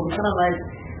eternal life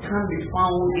can be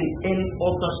found in any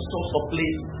other source or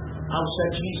place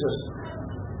outside Jesus.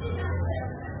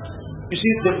 You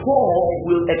see, the poor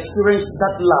will experience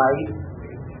that life,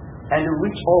 and the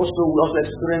rich also will also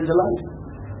experience the life.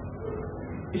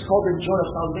 It's called the joy of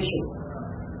salvation.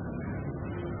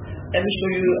 Let me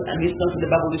show you an instance in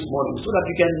the Bible this morning, so that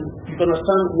you can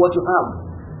understand what you have.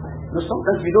 Now,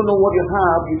 sometimes you don't know what you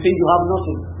have, you think you have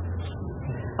nothing.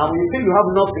 And when you think you have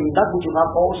nothing, that which you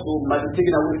have also might be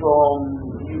taken away from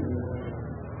you.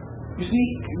 You see,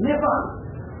 never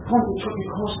come to church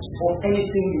because of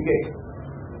anything you get.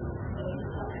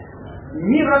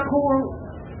 Miracle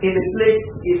in a place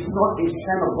is not a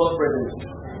sign of God's presence.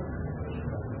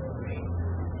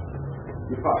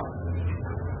 In fact,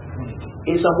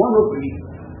 in Psalm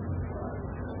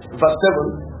 103, verse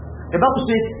 7, the Bible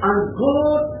says, and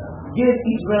God gave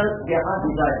Israel their heart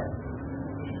desire.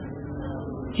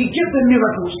 He gave them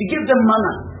miracles, He gave them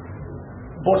manna,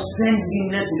 but sent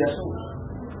weakness to their souls.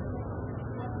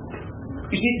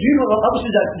 You see, do you know obviously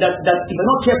that if you're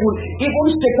not careful, even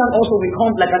Satan also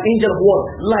becomes like an angel of war,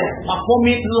 life,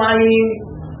 performing, lying.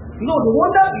 No, the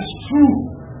wonder is true,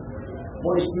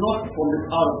 but it's not from the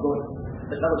power of God.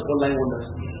 That was called lying wonders.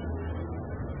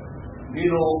 Do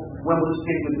you know when Moses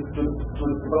came to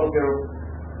the Pharaoh,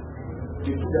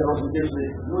 he put their hands in their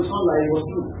face? No, it's not lying, it was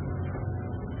true.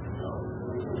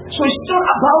 So it's not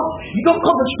about, you don't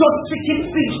come to church seeking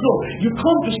things, no. You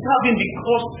come to serve Him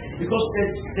because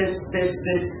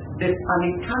there's an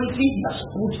eternity He has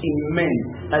put in men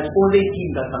that only Him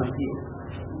that can feel.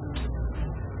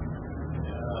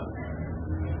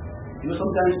 You know,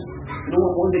 sometimes,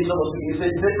 one day someone was speaking, he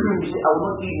said, I will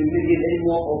not eat any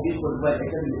more of this for the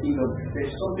except in the kingdom.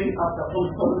 There's something after,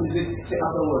 say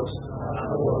afterwards.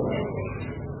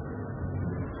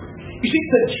 You see,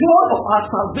 the joy of our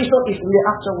salvation is in the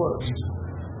afterwards.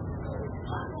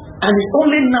 And it's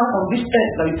only now on this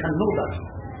earth that we can know that.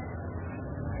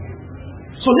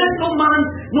 So let no man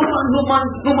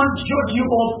judge you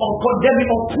or condemn you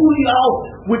or pull you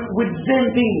out with vain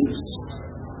things.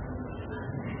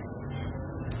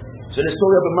 So the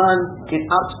story of a man in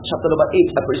Acts chapter number 8,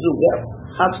 I presume,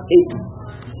 yeah. Acts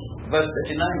 8, verse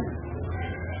 39.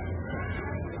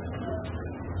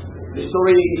 The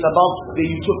story is about the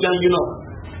Ethiopian eunuch.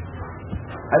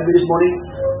 I read this morning.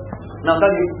 Now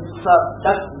that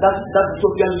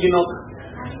Ethiopian eunuch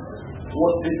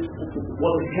was the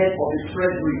head of the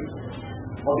treasury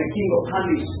of the king of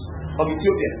Candace of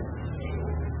Ethiopia.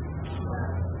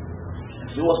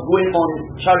 He was going on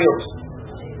chariots.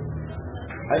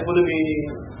 I put him in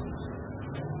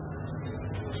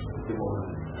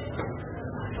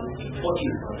 14.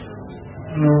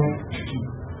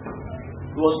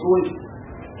 He was going.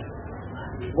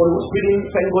 What he was reading,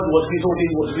 thank God was his own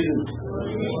thing he was reading.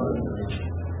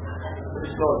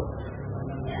 Praise God.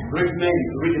 Great men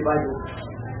read the Bible.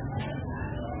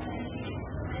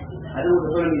 I don't know what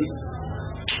the problem is.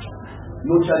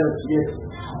 No challenge yet.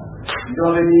 You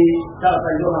don't have any challenge,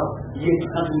 you don't have yet to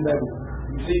come to the Bible.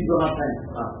 You say you don't have time.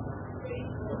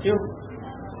 Okay.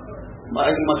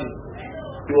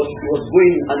 He was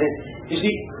going, and then you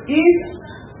see, if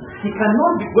he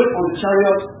cannot be going on the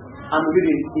chariot and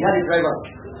reading, he had a driver.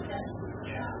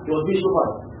 He was being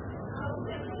chauffeured.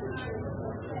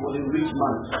 He was a rich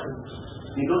man.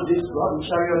 You know this, to have a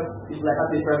chariot is like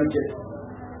having a private jet.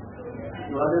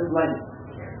 You are just blind.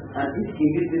 And if he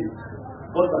did this,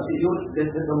 God can say, there's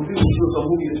some people show, some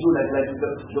movies show like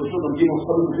they'll show some demons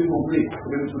coming to people and play.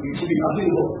 To be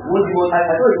available. One demon,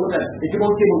 I thought it was that the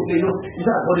demon came and play, is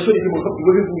that for the show the demon come to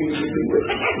waiting for me.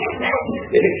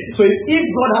 So if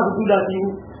God has to do that,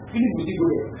 you Philip will still go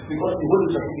there because the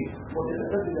whole certificate. I'm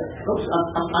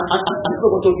not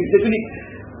going to say, Philip,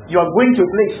 you are going to a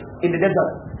place in the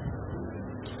desert.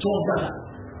 Told Gaza.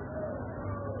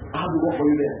 I have to work for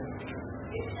you there.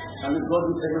 And God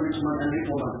will every rich man and rich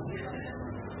woman.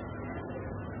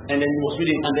 And then he was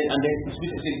reading, and then his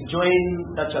spirit says, join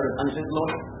that chariot. And he says,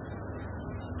 Lord,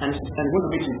 and he went to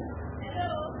meet him.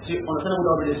 See, understand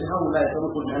what they say, how will I ever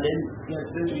put me? And then he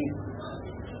explained to him.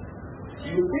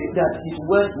 You think that his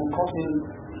words will cause him.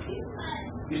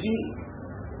 You see,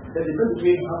 there's a difference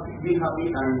between being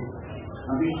happy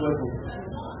and being joyful.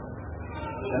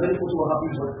 There are many people who are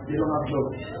happy, but they don't have joy.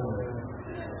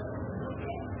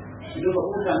 You know, the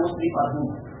people cannot sleep at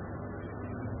home.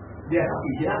 They are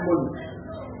happy, they have money.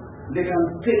 They can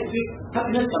take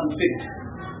happiness can be faked.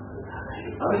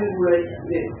 How many people were,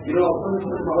 you know, I was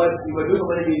talking to my wife, we were doing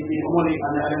something in the morning,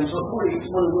 and I was so sorry, this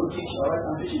morning we're going to teach, alright,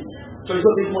 I'm teaching. So it's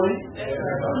not this morning?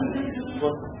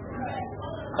 But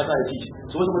that's how I teach.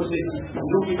 So when somebody says, you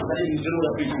don't teach, I think you don't know what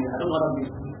I'm preaching. I don't know what I'm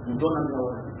doing. You don't know what I'm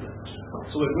doing.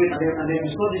 So we're going, and then we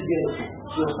saw this girl,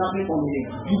 she was starting on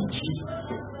a big jeep,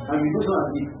 and we don't know what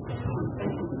I'm doing.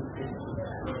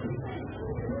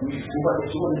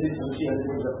 She wanted this and she had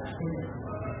this.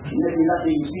 That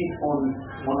day you see it on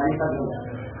Instagram.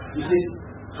 You see,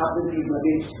 happen to my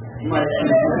days,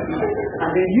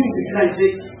 and then you can say,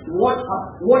 what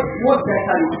that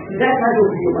time? That time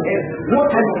will be over there.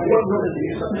 What time of what not is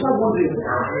it? I'm not wondering.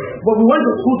 But we went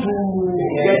to school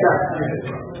together.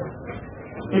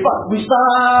 In fact, we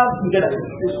start together.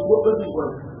 This what this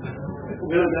was.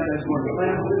 We don't get this one.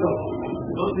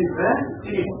 Those things, eh?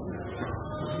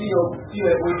 See your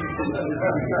way to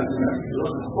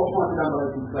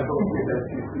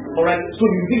alright, so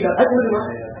you think that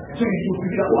so you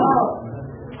think that wow,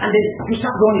 and then you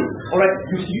start running, alright,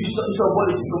 you saw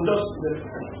body from just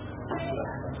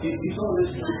it's all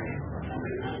this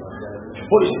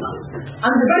body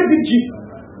and the very big jeep.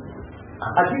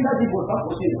 I think that jeep was not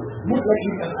for sale. Most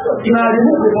likely in our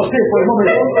remote they were sale for a moment.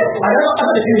 I never after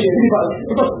the finish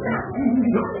because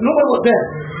nobody was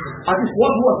there. At least what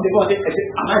was the body? I said,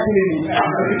 I'm actually in the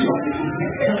picture.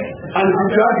 And if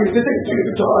you are going to take a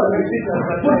picture,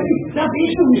 but that's the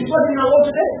issue we're struggling a lot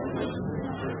today.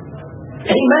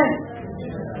 Amen.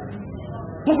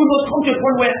 But we must come to a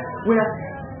point where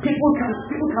people can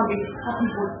be happy,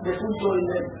 but there's no joy in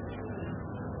them.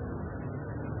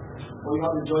 Or you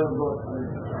have the joy of God.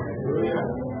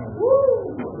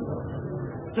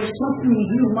 There's something in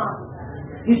you, man.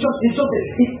 It's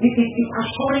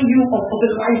assuring you of the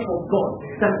life of God,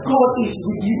 that God is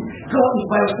with you, God is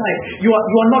by your side. You are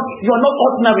not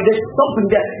ordinary. There's something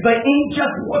there. The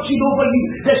angels watching over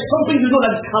you. There's something you know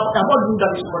that about you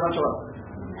that is supernatural.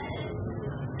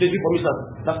 Please read for me, sir.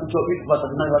 That's the verse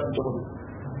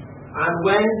 39. And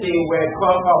when they were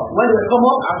come up,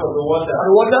 out of the water,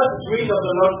 the Spirit of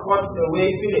the Lord caught away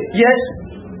Philip. Yes.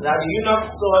 That the eunuch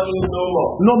saw him no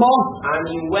more. No more. And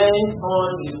he went on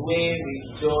his way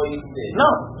rejoicing. Now,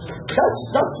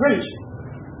 that's strange.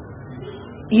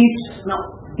 If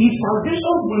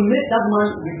salvation will make that man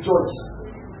rejoice,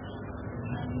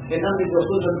 then that means your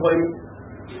children for him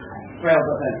prayer of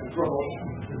the time.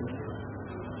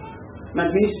 That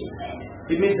means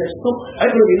it means there's no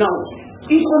everybody now.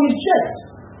 He's on his chest,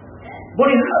 but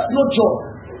he has no joy.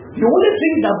 The only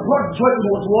thing that brought joy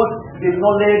was what? The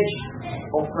knowledge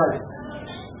of Christ.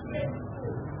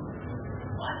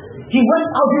 He went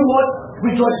out doing what?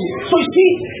 Rejoicing. So you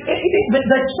see,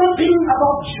 there's something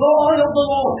about joy of the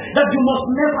Lord that you must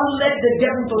never let the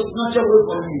devil to snatch away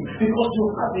from you, because you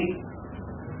have it.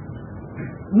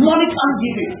 Money can't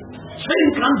give it.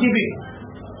 Fame can't give it.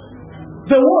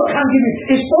 The world can't give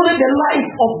it. It's only the life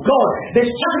of God, the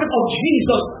sacrament of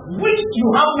Jesus, which you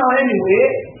have now anyway,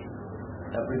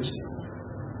 that brings you.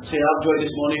 Say, I have joy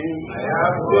this morning. I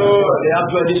have joy. They have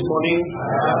joy this morning.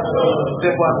 I have joy.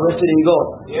 Therefore, I'm resting in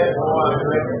God. Yes, I'm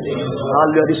resting in God.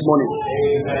 Hallelujah this morning.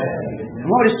 Amen.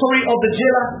 Remember the story of the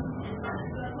jailer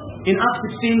in Acts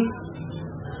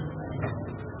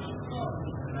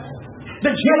 16?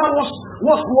 The jailer was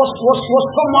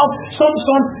come out. Some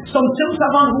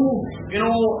servant who, you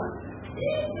know,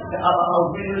 I was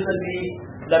reading recently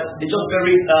that they just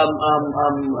buried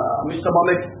Mr.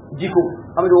 Mohammed Diko.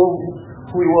 I mean,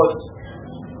 who he was.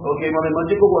 Okay,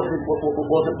 Mohammed Diko was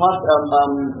the past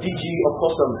DG of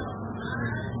Customs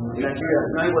in Nigeria.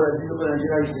 Now he was a DG of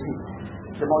Nigeria.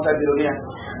 He's a multi-billionaire.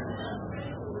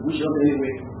 We should not believe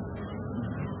it.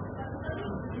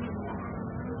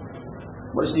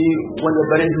 But see, when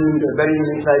they're burying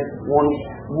him inside one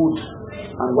wood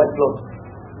and white cloth.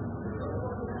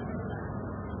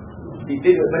 If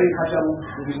they were burying Hasham,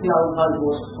 you see how hard it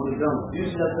was on the ground. Do you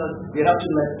see that? They're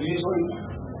actually like, do you saw it?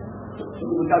 So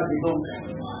we can't be done.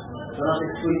 So now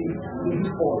so he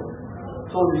fall.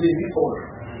 So he fall.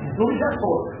 No, that's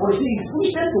all. But you see, if we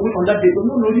said to wait on that day,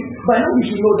 no, by now we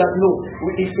should know that no,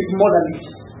 it's more than this.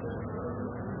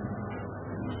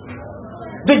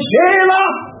 The jailer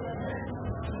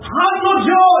had no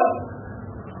joy.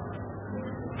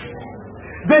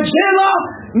 The jailer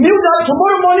knew that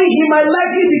tomorrow morning he might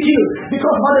likely be killed,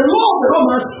 because by the law of the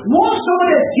Romans, once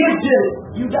somebody escapes jail,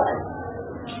 you die.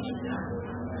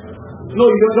 No,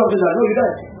 you don't do that. No, you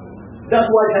die. That's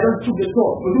why I don't took the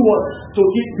sword to do what? To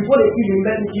keep before they kill you,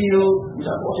 let me kill. It's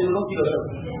unfortunate, don't kill yourself.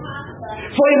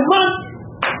 For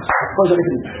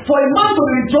a man to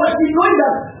rejoice in knowing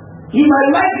that he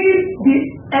might likely be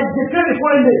executed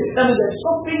before him, that means there's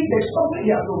something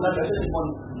he has to do that this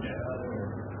morning.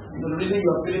 The reason you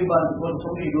are feeling bad because of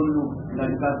something you don't know.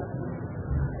 Like that.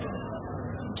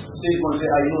 Say one, say,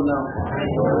 I know now.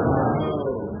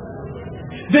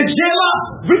 The jailer,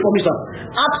 read for me, sir.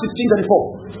 Acts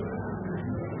 16:34.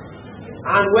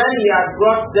 And when he had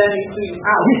brought them into his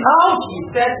house,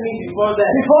 he set me before them,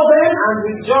 and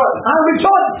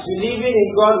rejoiced, believing in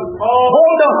God with all.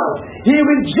 Hold on. He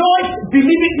rejoiced,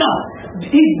 believing now.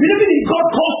 He believing in God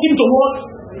caused him to what?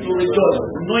 To rejoice,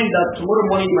 knowing that tomorrow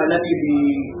morning he might likely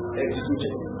be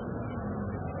executed.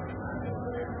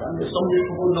 And some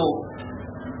people know.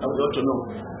 I would ought to know.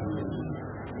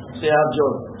 Say, I have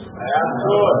joy. I have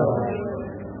joy.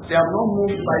 Say, I'm not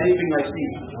moved by anything I see.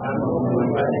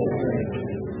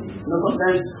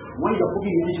 Sometimes when you're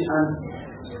cooking in this and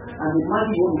the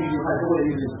money you want to use, I don't want to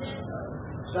use it.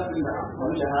 Something that I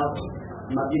wish I have,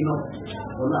 Maggi no,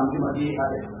 or no, I'm going Maggi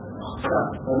added.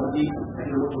 Or Maggi, I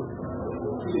don't know.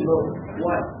 You know,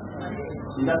 why?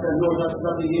 In that time, no, that's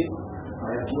nothing here.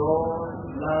 I have joy,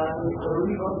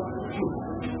 truth.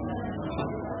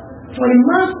 For a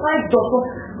man's life, doctor,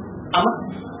 am I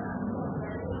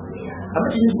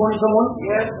teaching this morning someone?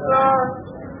 Yes, sir.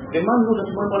 The man knows that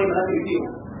tomorrow morning will be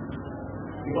healed.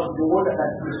 Because the one that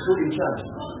is so in charge.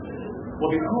 But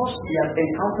because he has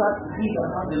encountered he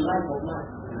that has the life of man,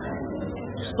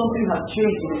 something has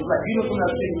changed in his life. You know something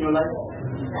has changed in your life?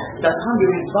 That can be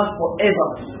reversed forever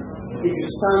if you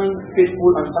stand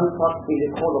faithful and stand fast in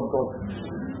the call of God.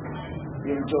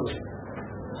 You rejoice.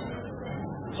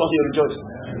 So you rejoice.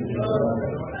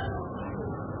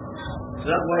 So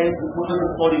that's why Moses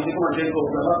called you, come and tell God,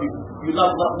 I love you. You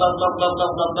love. Why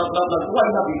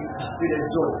love you? There's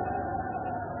joy.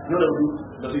 You know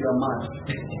that you are mad.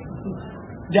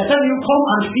 They are telling you, come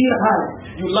and feel high.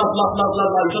 You love.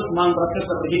 You just man, but just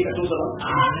like the heat at 2 seconds.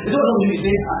 It's not when you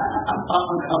say, I'm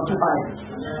too high.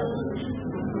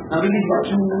 I really got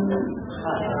too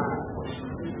high.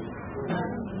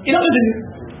 You know what I mean?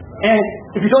 And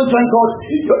if you don't thank God,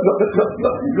 you're a big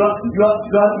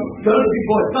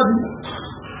boy.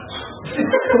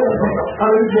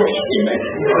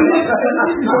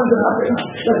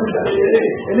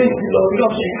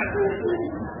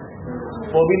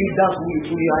 For really, that's who we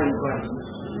truly are in Christ.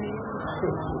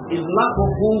 It's lack of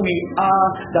who we are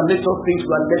that makes us think we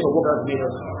are less of what has made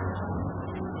us.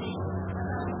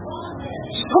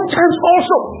 Sometimes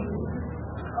also,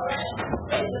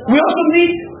 we also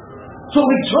need to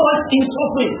rejoice in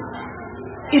suffering.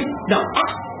 Now,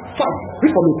 Acts 5,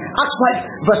 read for me. Acts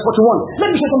 5, verse 41. Let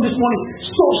me say something this morning.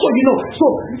 So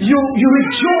you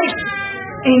rejoice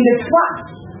in the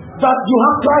fact that you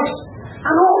have Christ,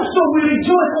 and also we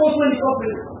rejoice also in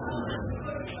suffering.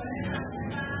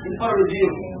 It's not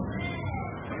revealed.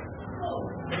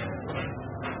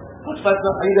 Acts 5,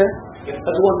 are you there? Yes.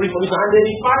 That's what read for me. And they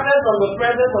departed from the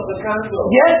presence of the council.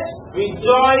 Yes.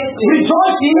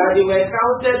 Rejoicing that they were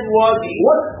counted worthy.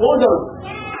 What? Hold on.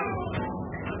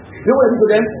 You know what I do to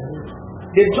them?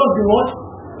 They just do what?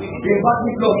 They back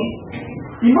me blood.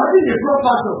 Imagine the blood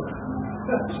pastor.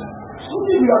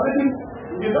 Something we are taking,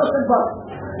 you just send back.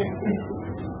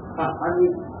 And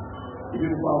if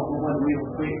you go out for 1 week,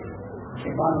 pray. A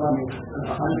bad one is,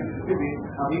 I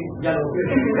mean, yellow.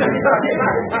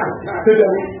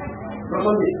 For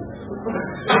Sunday.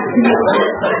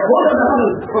 What does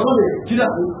happen for Sunday? Jesus,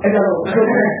 and then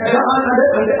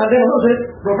also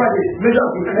for Friday, major,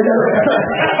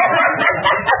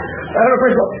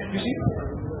 you see,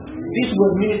 these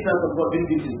were ministers of God being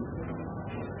busy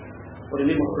for the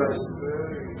name of Christ.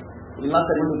 The last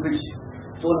time when we preach,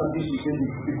 so that this is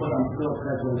because I'm still of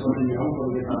Christ or something, I won't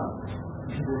forget that.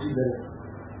 This is what is there.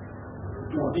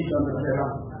 No, this is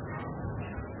understand.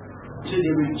 So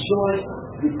they rejoice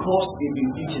because they've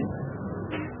been beaten.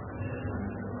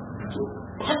 So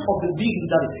part of the deal is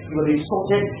that you are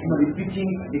insulted, you are beaten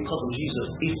because of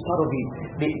Jesus. It's part of it.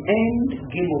 The end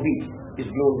game of it is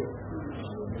glory.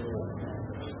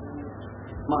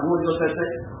 Man, what does that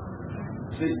say?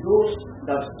 It says, those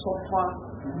that suffer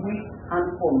with and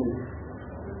for me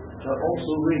shall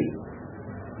also reign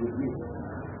with me.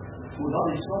 Without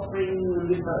the suffering in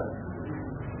this earth,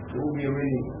 there will be a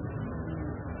reign.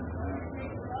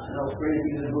 And I was praying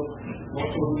in this book, God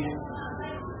told me,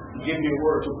 He gave me a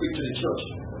word to preach to the church.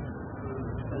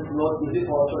 I said, Lord, is this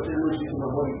for our church? I don't speak to my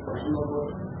body. I said,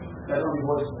 Lord, I don't have a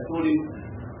voice. I told him,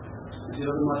 it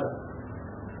doesn't matter.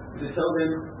 He said, tell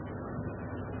them,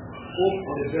 hope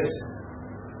for the best,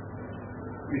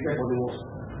 prepare for the worst.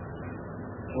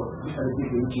 For these are the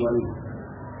people which you are in.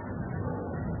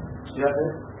 See that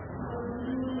there?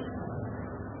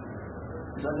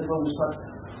 Is that the when we start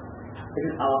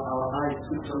taking our eyes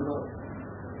fixed on God?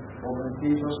 Or when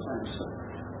dangerous times.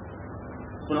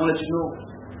 So now let you know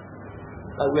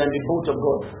that we are in the boat of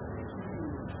God.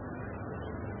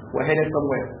 We're headed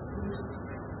somewhere.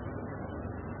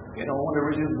 You know, one of the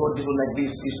reasons God did it like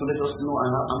this is to let us know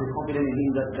and be confident in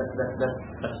Him that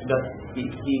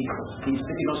He's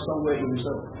taking us somewhere in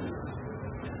Himself.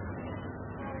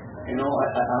 You know, I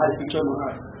had a picture in my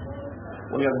heart.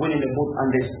 When you are going in the boat and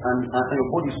your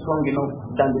boat is strong enough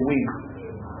than the wind.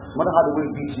 No matter how the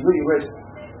wind beats, you know you rest.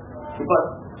 But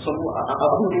some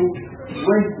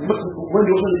when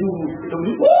the ocean is moving,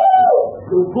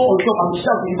 they'll go on top and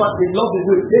shout. In fact, they love the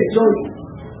wind. They enjoy it.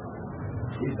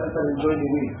 They start enjoying the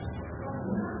wind.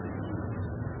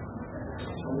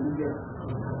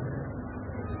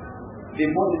 The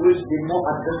more the waves, the more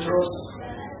adventurous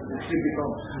the trip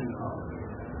becomes.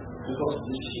 Because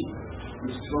the ship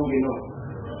is strong enough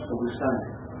to withstand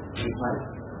the fight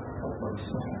of God.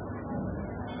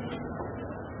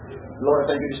 Lord, I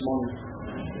thank you this morning.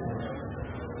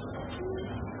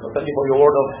 Lord, thank you for your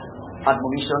word of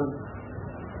admonition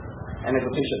and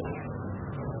exhortation.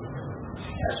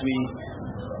 As we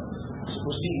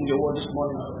proceed in your word this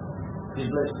morning, be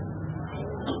blessed,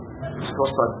 be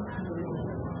prospered,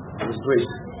 and His grace.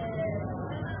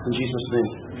 In Jesus' name.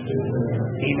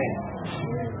 Amen.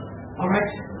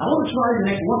 Alright, I want to try the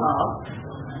next 1 hour.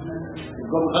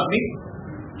 God will help me.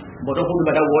 But don't hold me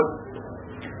by that word.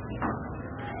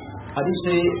 I didn't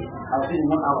say I'll say in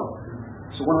 1 hour.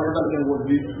 So 1 hour after what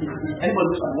we anybody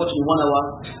who's watching 1 hour,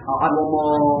 I'll add 1 more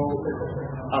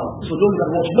hour. So don't be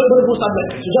watching. Nobody goes start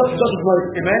like so just ignore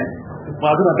it. Amen. But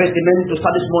I'll do my best, amen, to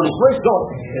start this morning. Praise God.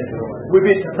 We've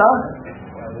been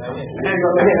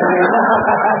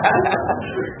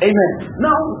amen.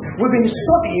 Now we've been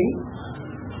studying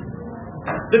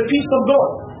the peace of God.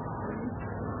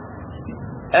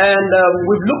 And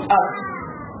we've looked at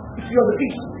the few of the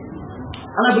peace.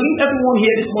 And I believe everyone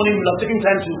here this morning will have taken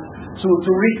time to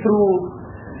read through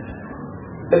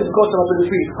Leviticus chapter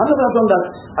 23. How many have done that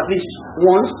at least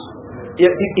once?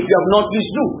 If you have not, please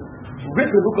do.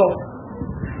 Read the book of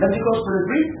Leviticus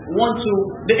 23, 1 to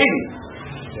the end.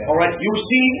 Alright, you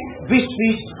see this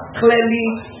feast clearly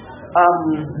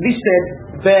listed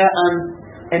there and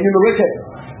enumerated.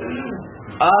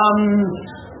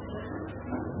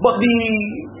 But the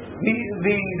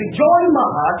joy in my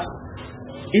heart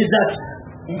is that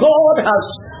God has,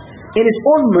 in His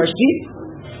own mercy,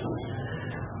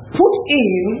 put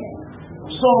in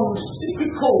some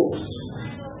secret codes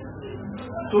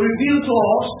to reveal to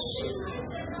us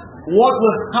what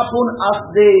will happen as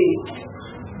the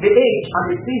age and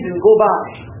the season go by.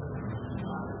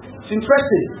 It's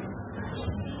interesting.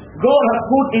 God has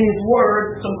put in His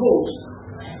word some codes.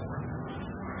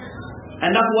 And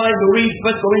that's why we read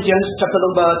 1 Corinthians chapter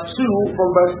number 2 from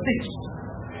verse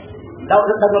 6. That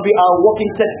will be our walking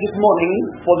text this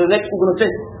morning for the next we're going to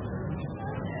take.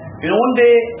 You know, one day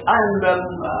I and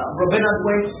Robena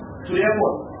went to the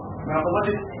airport.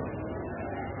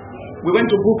 We went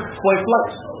to book for a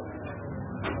flight.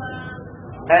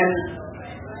 And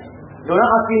they were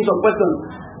asking some questions.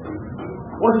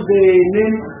 What is the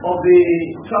name of the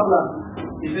traveler?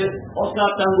 He said, Oscar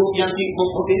Tango Yankee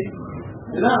Kokote.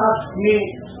 They now asked me,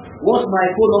 what's my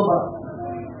phone number?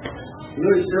 You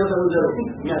know, it's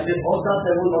 070. Yeah, I said, Oscar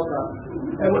 7 Oscar.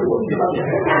 Everybody was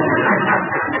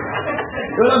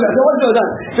so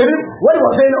when he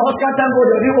was saying Oscar Tango,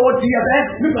 the new OT, I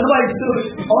said, look at what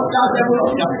it's Oscar 7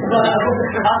 Oscar.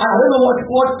 I don't know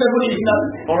what 7 is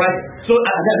now. Alright. So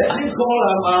I think it's called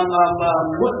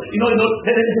you know,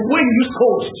 there's a way you use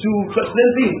codes to explain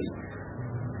things.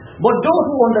 But those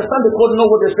who understand the code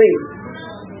know what they say.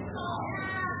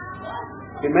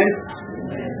 Amen.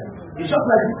 It's just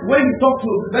like when you talk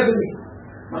to Beverly.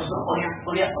 But you don't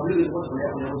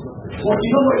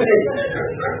know what it is.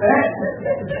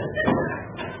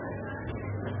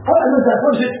 All I know is that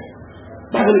what is it?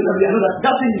 Beverly, I know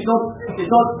that thing is not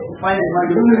fine in my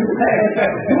mind. The way you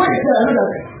say I know that.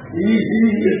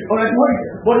 Alright,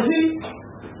 but you see,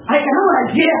 I can have an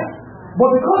idea, but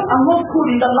because I'm not good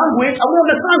in that language, I won't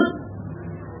understand.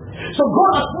 So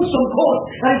God has put some code,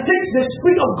 and it takes the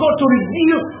Spirit of God to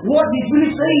reveal what He's really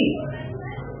saying.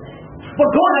 But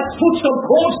God has put some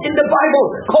codes in the Bible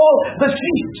called the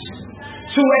feasts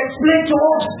to explain to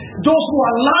us, those who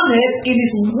are learned in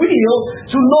His will,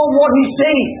 to know what He's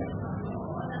saying.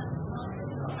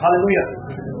 Hallelujah.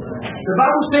 The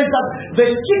Bible says that the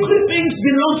secret things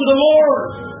belong to the Lord,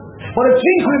 but the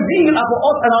things revealed are for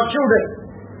us and our children.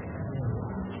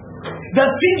 The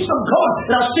things of God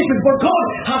that are secret, but God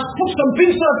has put some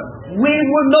things that we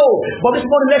will know. But this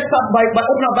morning, let's start by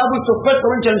opening our Bible to 1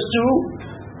 Corinthians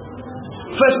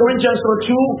 2. 1 Corinthians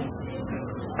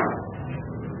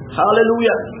 2.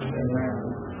 Hallelujah.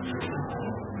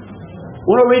 I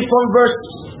want to read from verse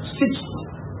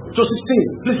 6 to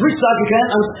 16. Please read that again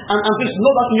and please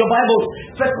note that in your Bible.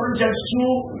 1 Corinthians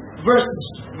 2 verse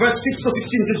 6 to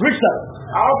 16. Please read that.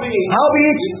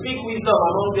 Howbeit, we speak wisdom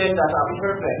among them that are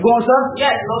perfect. Go on, sir.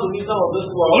 Yes, not the wisdom of this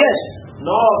world. Yes.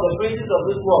 Nor of the princes of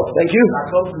this world. Thank you. That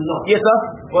comes not. Yes, sir.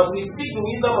 But we speak the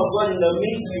wisdom of God in the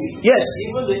mystery. Yes.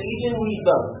 Even the hidden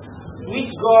wisdom, which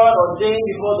God ordained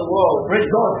before the world. Praise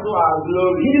God. To our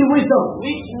glory. Hidden wisdom.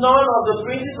 Which none of the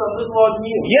princes of this world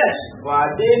knew. Yes. For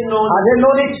had they known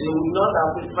it, they would not have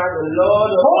crucified the Lord.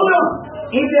 Hold on.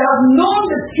 If they have known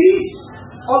the peace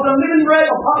of the living bread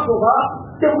of Passover,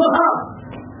 they will not have.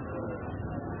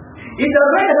 If they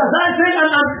read it as I said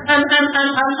and as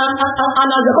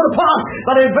they're going to pass,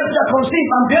 but they better conceive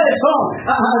and bear a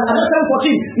son at the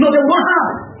 7:14. No, they will not have.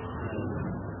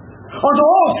 Unto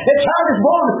us a child is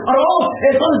born, unto us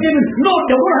a son is given. No,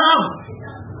 they will not have.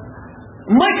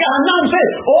 Micah and now said,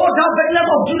 oh, thou Bethlehem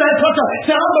of Judah,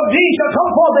 shall out of thee shall come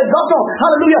forth a doctor.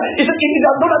 Hallelujah. He said, if you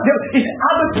have known that, he said,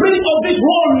 as the prince of this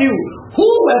world knew, who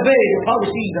were they? The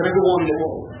Pharisees and everyone in the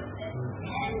world.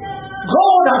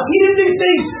 God has hidden these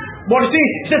things. But you see,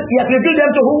 he says, he has revealed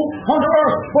them to who? On the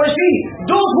earth. But you see,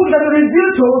 those who have been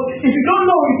revealed to, if you don't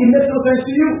know it, it makes no sense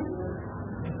to you.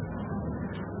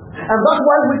 And that's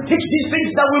why we teach these things,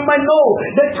 that we might know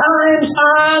the times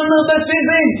and the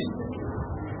seasons.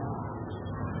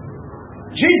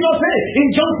 Jesus said in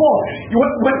John 4,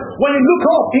 when you look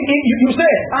up, you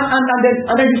say, and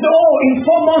then you say, oh, in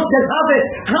 4 months there's harvest.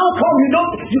 How come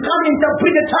you can't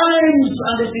interpret the times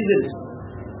and the seasons?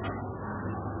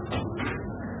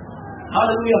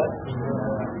 Hallelujah.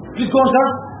 Please go on, sir.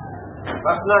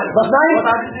 Verse 9. Verse 9. But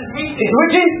as it is written, it's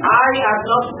written. I have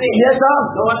not seen. Yes, sir.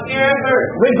 Nor ear heard.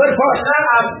 Wait very fast. And I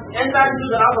have entered into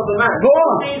the house of the man. Go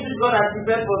on. Things which God has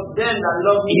prepared for them that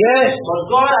love me. Yes. But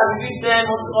God has revealed them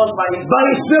unto us by His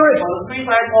Spirit. For the Spirit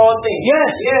finds all things. Yes.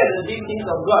 Here the deep things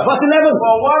of God. Verse 11.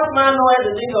 For what man knoweth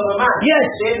the things of a man? Yes.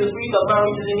 Save the Spirit of man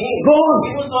which is in him. Go on.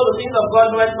 Even so the things of God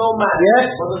knoweth no man. Yes.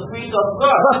 But the Spirit of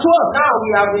God. Verse 12. Now we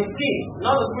have received,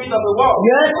 not the Spirit of the world.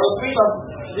 Yes. But the Spirit of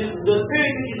the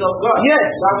Spirit which is of God. Yes.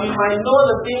 That we might know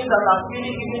the things that are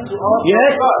freely given to us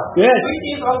Yes. from God. Yes. Which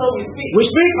things also we speak. We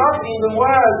speak. Not in the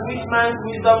words which man's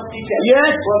wisdom teacheth.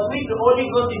 Yes. But which the Holy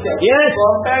Ghost teacheth. Yes.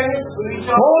 Comparing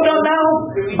spiritual. Hold on now.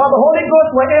 But the Holy Ghost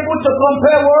were able to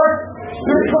compare what?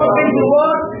 Spiritual things to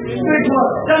what? Spiritual.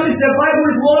 That means the Bible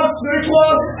is what?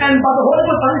 Spiritual. And by the Holy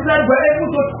Ghost and Israel were able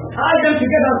to tie them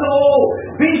together. So,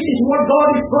 this is what God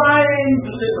is trying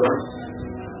to say to us.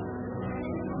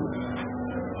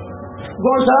 Go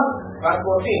on, sir. Verse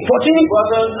 14. 14. But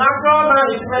the natural man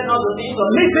is fed not the things of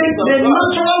the Listen, things of the God.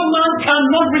 natural man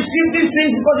cannot receive these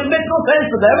things because it makes no sense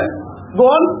to them. Go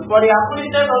on. For they are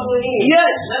foolishness unto him.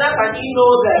 Yes. Neither can he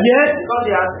know them. Yes. Because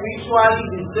they are spiritually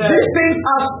discerned. These things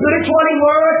are spiritually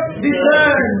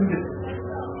discerned.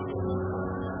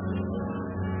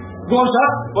 Go on, sir.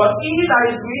 But he that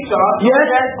is spiritual Yes.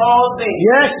 knows all things.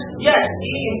 Yes. Yes,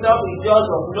 he himself is judge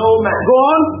of no man. Go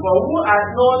on. For who has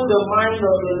known the mind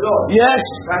of the Lord? Yes.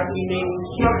 That he may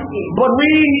instruct him. But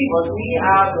we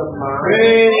have the mind.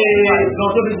 praise.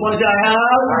 Not of this one I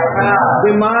have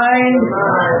the mind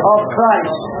of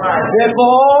Christ.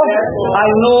 Therefore, I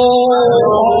know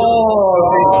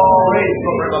all things.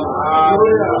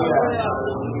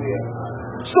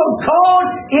 So God,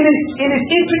 in His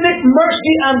infinite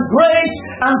mercy and grace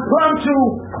and plan to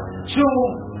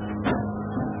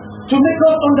make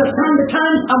us understand the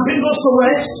times and bring us to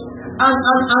rest and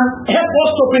help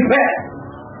us to prepare.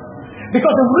 Because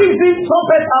the reason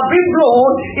trumpets are being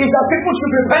blown is that people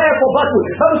should prepare for battle.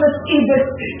 Bible says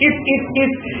if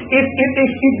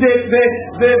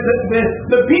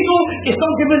the beagle is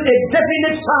not given a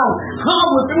definite sound, how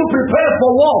will people prepare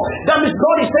for war? That means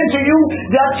God is saying to you,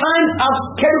 there are times I've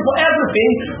scheduled for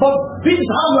everything, but this is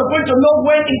how we're going to know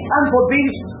when it's time for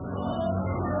this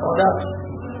or that.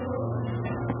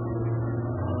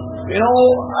 You know,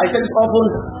 I said it often,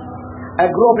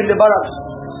 I grew up in the barracks.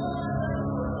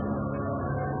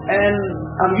 And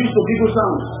I'm used to bugle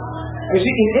sounds. You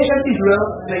see, in ancient Israel,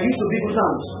 they're used to bugle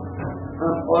sounds.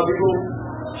 Or bugle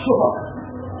shofar.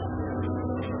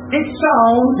 Each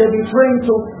sound they've been trained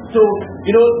to,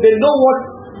 they know what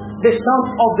the sound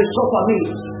of the shofar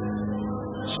means.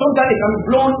 Sometimes it can be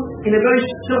blown in a very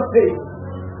short pace.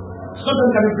 Sometimes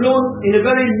it can be blown in a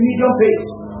very medium pace.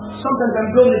 Sometimes it can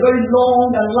be blown in a very long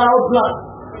and loud blast.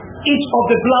 Each of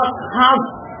the blasts has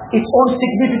its own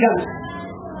significance.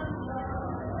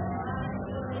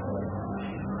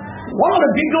 One of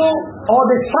the bugle or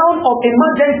the sound of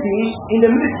emergency in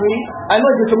the military, I know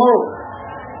it is tomorrow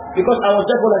because I was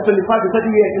there for like 25 to 30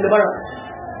 years in the barracks.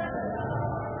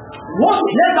 Once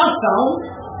you hear that sound,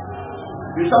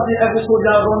 you start seeing every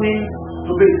soldier running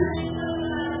to bathe.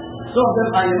 Some of them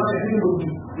are in the market drinking Bubu.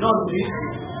 You know what it is?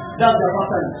 That's their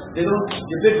pastime. They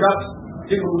play draft,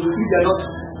 drink Bubu, if they are not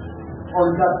on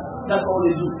that. That's all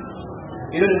they do.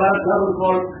 You know, the Bible what we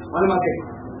call Mama Market.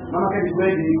 Mama Market is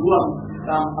where they go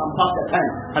and pass their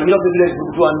time. And we love the village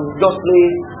to and just play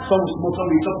some smoke,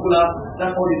 some chocolate.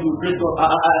 That's all they do. Praise God.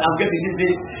 I'm getting this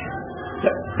day.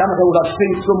 That matter would have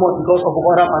changed so much because of Boko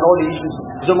Haram and all the issues.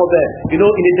 Some of them. You know,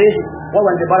 in the days when we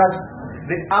were in the barracks,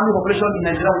 the army population in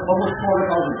Nigeria was almost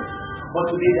 400,000. But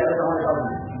today they are less than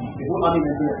 100,000. The whole army in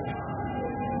Nigeria.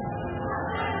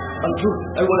 And truth,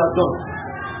 everyone has done.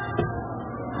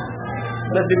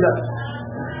 Let's do that.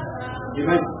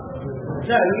 Amen.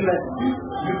 Yeah, look at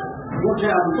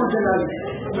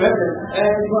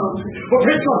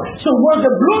so once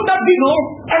the blood that we know,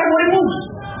 everybody moves.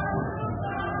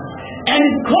 And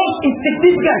it cause is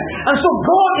significant. And so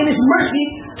God in His mercy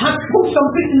has put some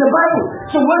things in the Bible.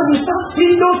 So when we start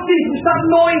seeing those things, we start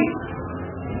knowing.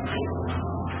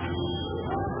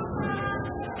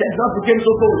 Texas became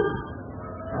so cold.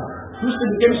 Houston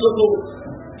became so cold.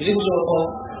 Is it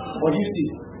or Houston?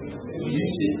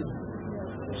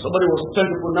 Somebody was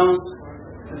trying to pronounce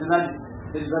Cincinnati.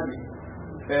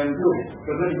 No,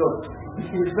 Connecticut. If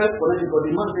you respect Connecticut,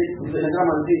 the man says it's a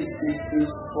grammar is Connecticut.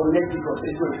 It's Connecticut.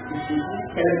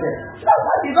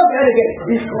 It's not Connecticut.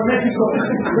 It's Connecticut.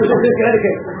 It's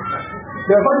Connecticut.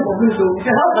 They are very confused. So he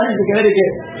said, how can it be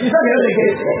Connecticut? It's not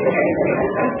Connecticut.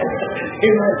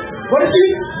 Amen. But you see,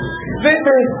 they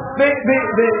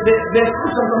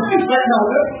put some things right now.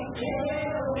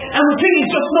 And we think it's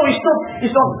just no,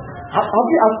 it's not. Have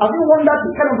you wondered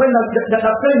the kind of rain that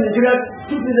fell in Nigeria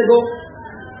 2 days ago?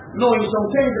 No, in some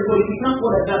days ago, if you can't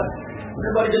go like that,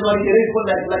 everybody just like the rain fall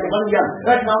like a bad yam.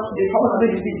 Right now, the farmers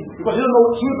are ready because you don't know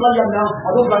who's bad yam now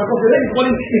or don't plant because the rain is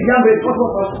falling, it's yam rain, what's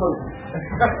wrong?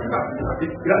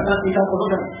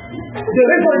 The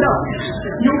rain falling now.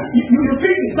 You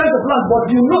think it's time to plant,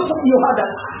 but you know something you had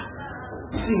that.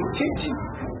 See, changing.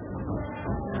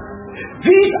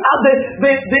 These are the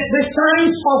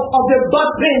signs of the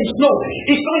birth pains. No,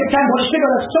 it's not a time for the Spirit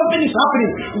that something is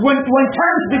happening. When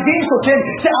times begins to change,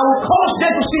 say, I will cause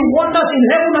them to see wonders in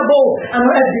heaven above and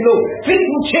earth below. Things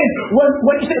will change.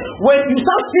 When you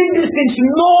start seeing these things,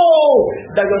 know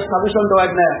that your salvation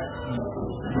right now.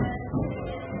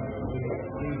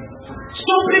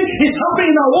 Something is happening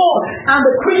in our world, and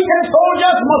the Christian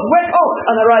soldiers must wake up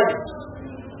and arise.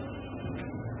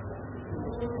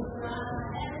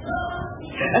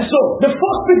 And so the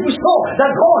first thing we saw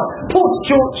that God put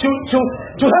to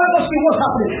help us see what's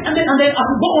happening. And then as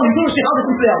we go on, you're going to see how this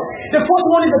will play out. The first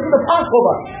one is the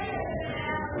Passover.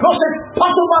 God said,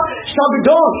 Passover shall be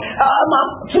done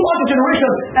throughout the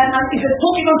generation. And he said,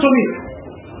 talking unto me.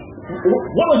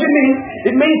 What does it mean?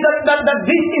 It means that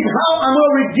this is how I'm going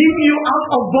to redeem you out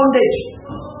of bondage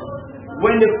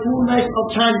when the fullness of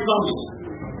time comes.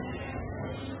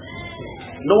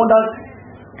 No wonder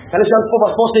Galatians 4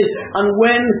 verse 4 says, and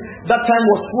when that time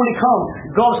was fully come,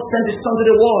 God sent His Son to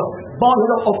the world, born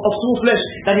of small flesh,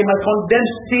 that He might condemn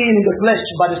sin in the flesh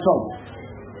by the Son.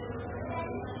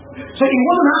 So it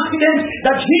wasn't an accident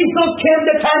that Jesus came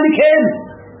the time He came.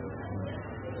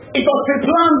 It was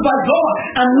planned by God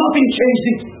and nothing changed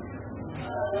it.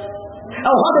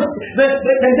 I'll have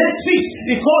the next feast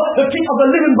is called the feast of the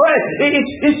living bread.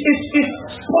 It's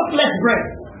spotless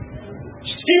bread.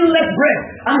 Skinless bread.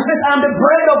 And He says, I am the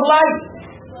bread of life.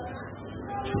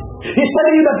 He's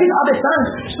telling you that these are the signs.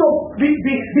 So be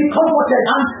comforted.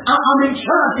 I'm in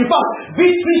charge. In fact,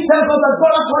 these three tells us that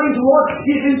God according to what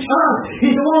He's in charge.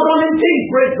 He's the one running things.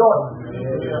 Praise God.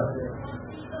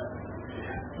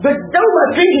 The devil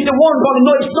might think he's the one running.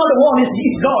 No, it's not the one.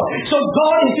 It's God. So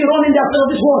God is still running the affairs of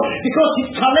this world because His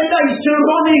calendar is still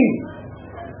running.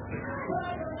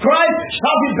 Christ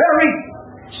shall be buried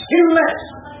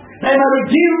skinless. And I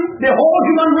redeem the whole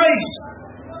human race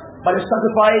by the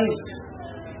sacrifice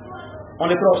on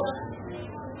the cross.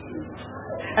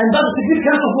 And that's the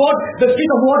significance of what? The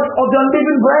feast of what? Of the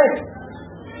living bread.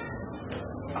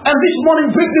 And this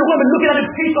morning, briefly, we're going to be looking at the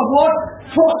feast of what?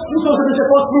 First fruits. Say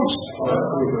first fruits.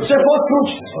 Say first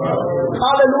fruits.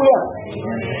 Hallelujah.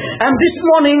 And this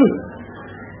morning,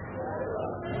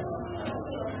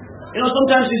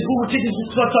 sometimes it's good to teach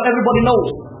this so everybody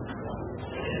knows.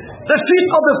 The feast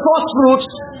of the first fruits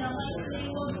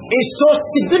is so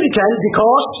significant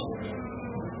because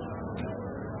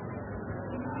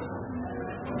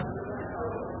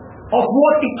of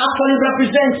what it actually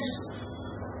represents.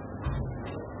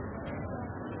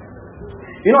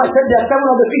 I said there are 7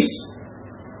 of the feasts.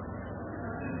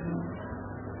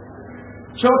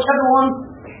 Church, everyone,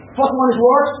 first one is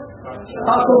what?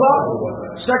 Passover.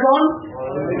 Second,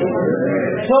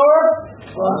 third,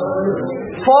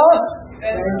 Fourth,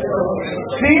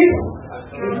 fifth,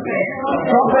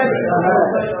 trumpet,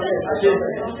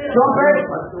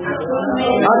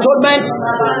 atonement.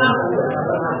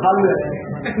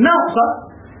 Now, sir,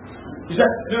 you said I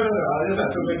just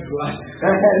atonement to us.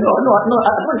 no.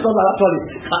 Atonement is not that actually.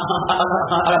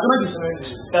 Atonement is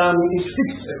six.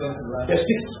 There's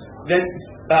six. Then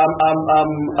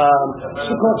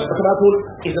Sukkot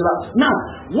is the last. Now,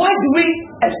 why do we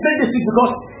expect this?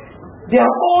 Because they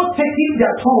are all taking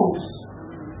their turns.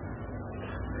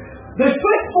 The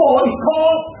first four is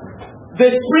called the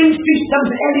spring feast, that is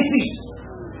the early feast.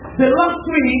 The last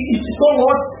three is called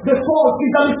what? The fall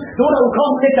feast, that is the one that will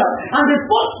come later. And the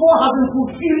first four have been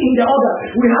fulfilled in the order.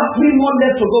 We have 3 more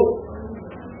left to go.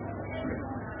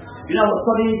 You know, I was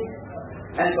studying,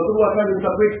 and some people are trying to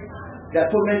interpret the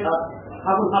atonement as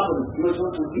haven't happened. You know, so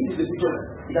to give this picture,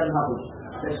 it doesn't happen.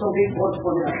 There's something God's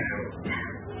calling us.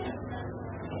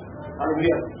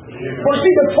 Hallelujah. But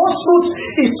see, the first fruit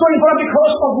is so important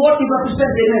because of what it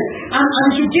represents, amen. And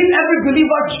it should give every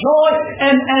believer joy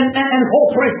and hope,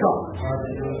 praise God.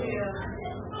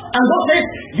 And God says,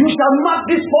 you shall mark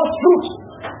this first fruit.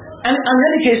 And in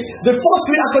any case, the first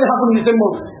three actually happen in the same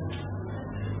month.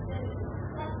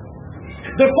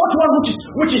 The fourth one, which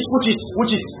is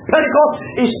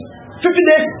Pentecost, is 50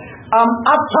 days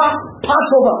after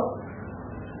Passover.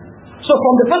 So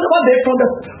from the festival day,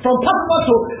 from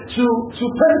Passover to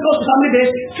Pentecost is how many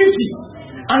days?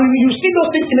 50. And you see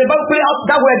those things in the Bible play out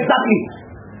that way exactly.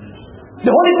 The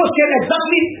Holy Ghost came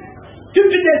exactly 50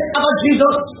 days after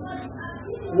Jesus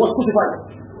was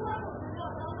crucified.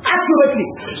 Accurately.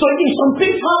 So if some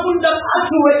things happen that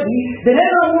accurately, the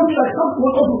other one that comes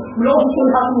will also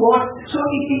happen what? So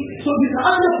the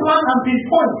other plan can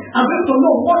pinpoint and be able to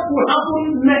know what will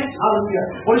happen next.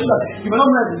 Hallelujah. For instance, you may not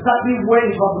know exactly where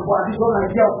it's going to go, and this one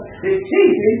idea of the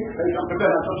season that you can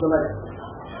prepare and touch your life.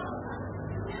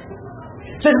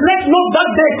 So let not that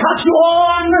day catch you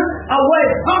on away,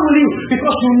 family,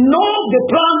 because you know the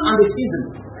plan and the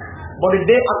season. But the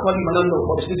day actually you may not know,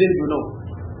 but the season you know.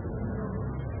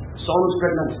 Someone's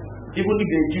pregnant. Even if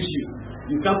they induce you,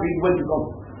 you can't predict when to come.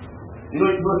 You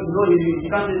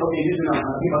can't say, okay, this is now,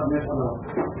 I'll give us the next 1 hour.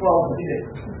 2 hours a day.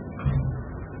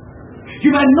 You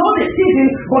might know the season,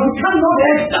 but you can't know the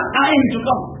exact time to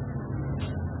come.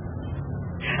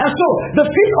 And so, the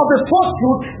feast of the first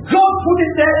fruit, God put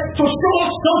it there to show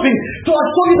us something, to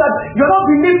show you that you're not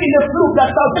believing in the fruit, that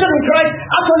salvation in Christ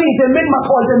actually is the main matter,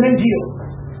 is the main deal.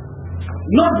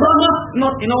 Not drama,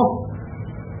 not,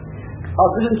 I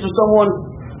was listening to someone,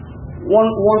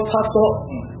 one pastor,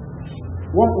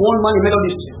 one man in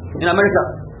Methodist in America.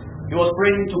 He was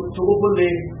praying to open the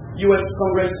U.S.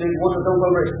 Congress, the Washington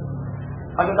Congress.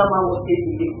 After that man was a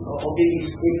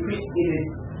priest in the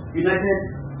United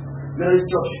Methodist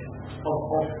Church of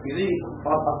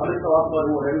America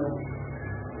or whatever.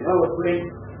 The man was praying,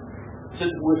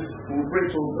 said we pray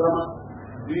to Brahma.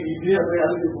 Do you have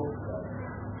prayer before?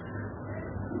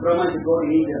 Brahma is God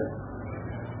in India.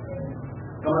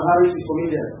 Kamala Harris is from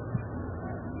India.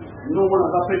 No one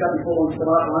has prayed that before on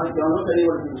Kamala Harris. I am not telling you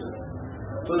what it is.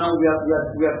 So now we are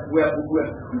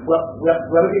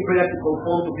making prayer to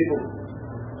conform to people.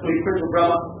 So you pray to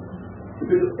Brahma, you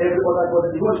pray to every other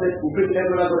God. The Lord says we pray to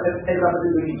every other God, every other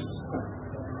person believes.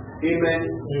 Amen.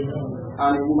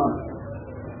 And a woman.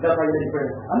 That's how you get the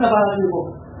prayer. I'm not asking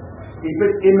you. He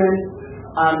prayed amen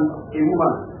and a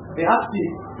woman. They asked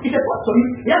him. He said, what? So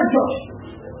he has a church.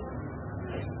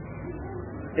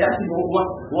 They asked him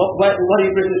why he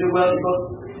prayed so well, because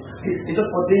he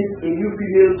just ordained a new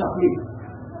female chaplain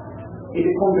in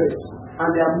the Congress, and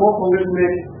there are more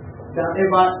congressmen than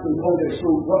ever in Congress. So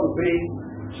God will pray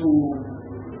to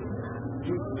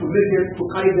make them, to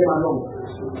carry them along.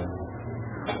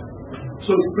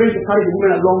 So he prayed to carry the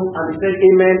women along, and he said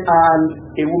amen and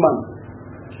a woman.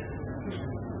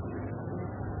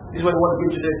 This is what we want to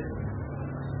do today.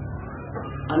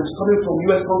 And it's coming from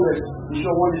U.S. Congress. You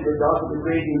sure one is the house of the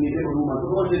praise in the name of woman. So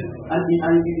what is it? And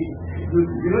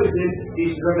you know his name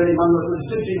is Reverend Emmanuel. So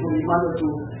the same thing from Emmanuel to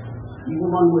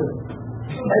Emmanuel.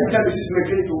 Every time you see him,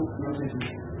 return to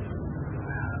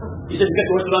he says, get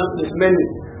to restaurant, there's menu.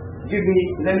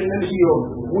 Let me see your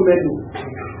full menu.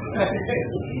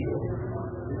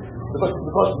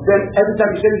 because then every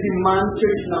time you say to man,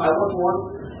 church now, I want one.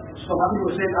 Some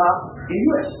people say, in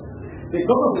U.S. The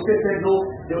government of the state said no,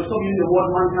 they will stop using the word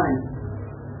mankind.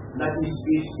 That is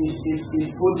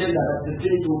project that is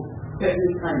changed to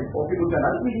person's kind or people can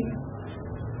ask me.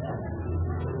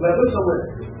 We are going somewhere.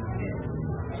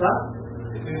 Sir?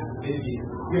 David.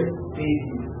 Yes,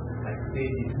 David. Like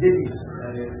David. David.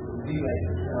 and it would be like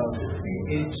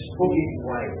 3H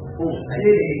wide.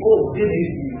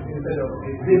 Instead of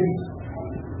baby.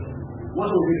 What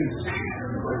will we do?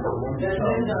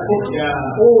 Yeah.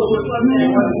 So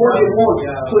what they want.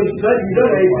 Yeah. So it's like you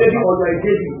don't like baby or like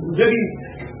baby. Baby,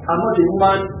 I'm not a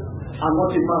woman, I'm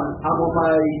not a man, I'm on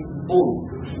my own.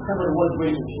 That's what the word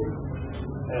brings.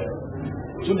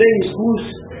 Today in schools,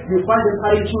 you find the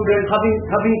married children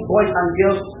having boys and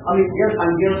girls, girls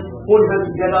and girls holding hands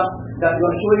together, that you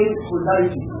are showing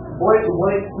solidarity. Boy to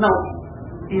boy. Now,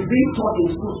 it's being taught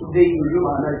in schools today in Europe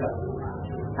and America.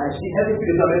 I see everything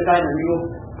in America and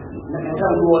Europe. I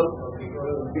tell you what,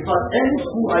 because any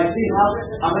school I see has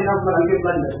American flag and gay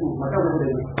flag in the school. My child will do.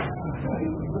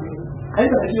 I think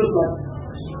that's just like,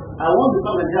 I want to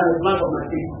become a flag of my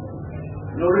state.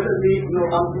 Recently, we're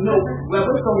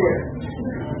going somewhere.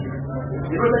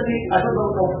 Recently, I don't know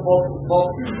of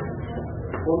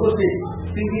Ondo State,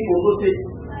 singing Ondo State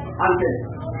anthem.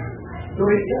 So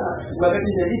we're getting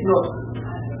the if not.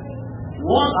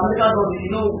 Once America does it,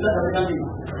 let American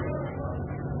people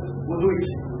will do it.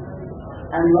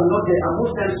 And you are not there. And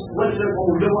most times, when children come,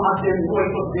 we don't ask them before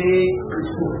it was day in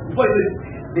school. Before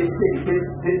they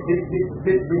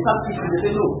start teaching, they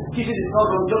say, no, teaching is not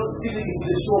wrong, just teaching is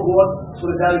a show of what?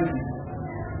 Solidarity.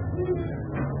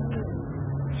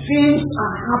 Things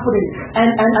are happening,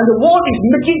 and the world is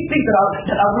making things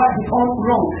that are right become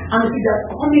wrong, and they're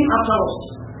coming after us.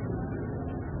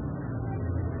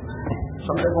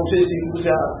 Sometimes I'm saying it's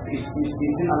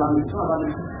alarming. It's not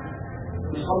alarming.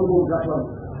 It's coming home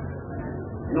gradually.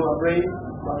 We're praying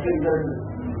very good.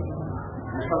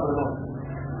 It's not the Lord.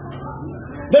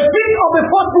 The thing of the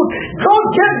first book, God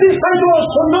gave this time to us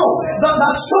to know that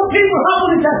something will happen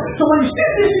in time. So when you see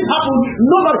this thing happen,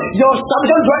 know that your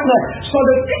salvation is right there. So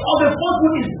the thing of the first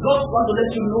book is God wants to let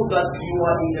you know that you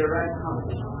are in the right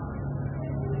hand.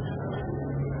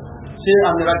 Say,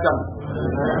 I'm the right hand.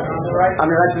 I'm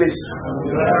the right place.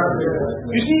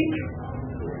 You see,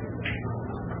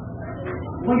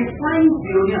 when you find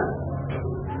billionaires,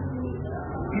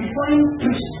 you find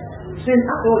priests saying,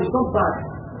 oh, it's not bad.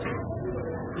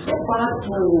 It's not bad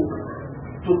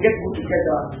to get people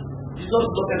together. Jesus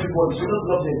loves everybody. Jesus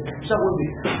loves them.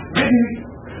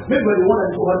 Maybe we're the one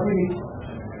that's overdoing it.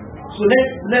 So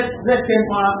let's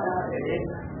temper.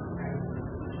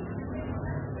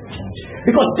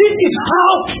 Because this is how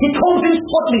he comes in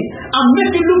subtly and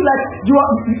makes it look like you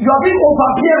are being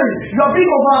overbearing. You are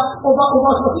being over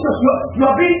you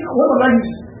are being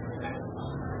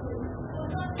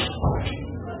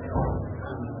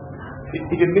If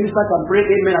a minister can pray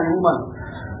amen and woman,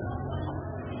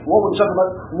 what would talk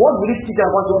about? What will it teach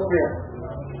about God's prayer?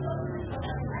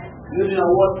 Using a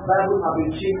word, Bible have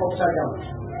been changed upside down.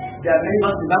 There are many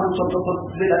verses in the Bible some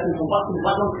say that in comparison to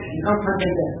Bible, you can't find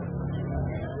them there.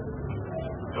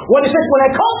 When he says, when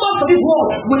I come back to this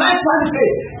world, will I find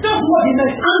faith? That's what he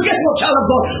meant. And guess what, child of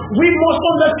God? We must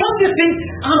understand these things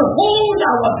and hold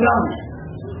our ground.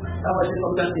 That's why I say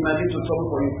sometimes it might be too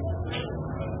trouble for you.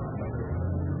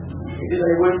 It is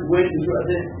like when you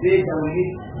say, they can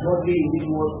live godly in this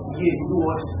world, give, do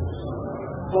what?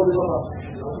 Solve this up.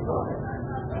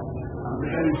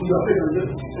 And you see your face and just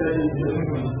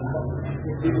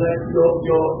it's like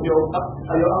your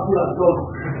apple has gone.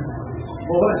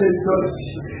 But what I say is God,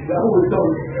 the apple will come.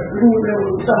 You will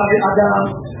never start having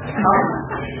Adam.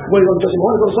 When you're just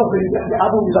want to go suffering, the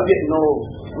apple will disappear. No,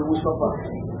 we will suffer.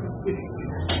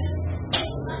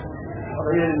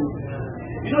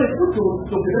 It's good to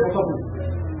prepare for something.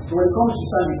 So when it comes to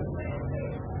standing,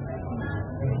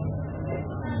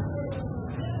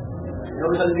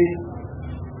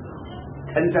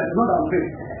 and it's not that I'm great.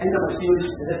 Anytime I see this,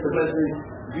 that's the person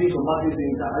doing some marketing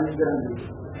things that I just get angry.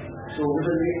 So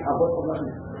recently I bought for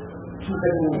nothing. 2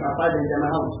 bedrooms are 5 in my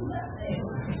house.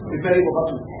 Preparing for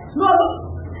battle. No,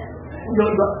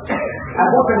 I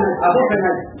bought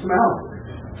pennies to my house.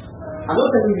 I'm not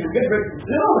telling you get ready.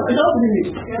 No, it's not telling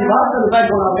me. If I have to buy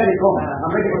one, I'm ready to come.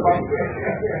 I'm ready for battle.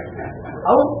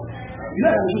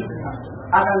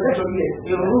 I can get your ear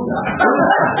in a room.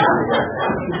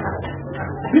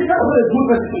 This guy was a good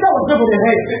person. This guy was good for the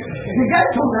head. The guy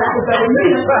told me that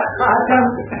I can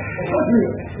trust me.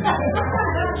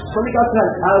 Something else,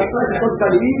 I was trying to talk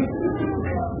to you.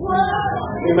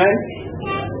 Amen.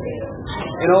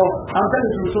 I'm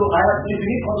telling you, so I have to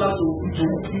need others to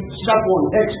sharp one,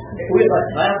 X,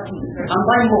 I have to. I'm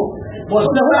buying more. But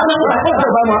the way I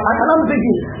cannot think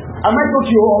it. I might go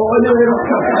to you or anywhere else.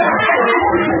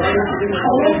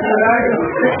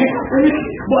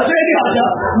 But anyhow,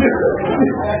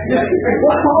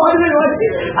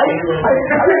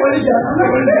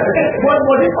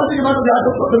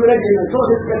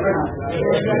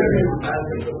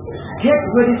 Get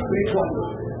ready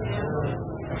spiritually.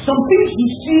 Some things you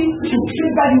see should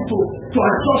trigger you to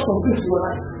adjust some things in your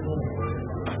life.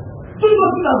 Do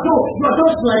not feel as though you are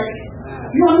just like,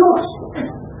 you are not.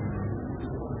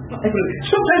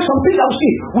 Sometimes some things I'll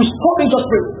see, we stop and just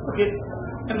pray. Okay,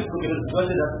 let me forget it. Why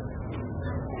say that?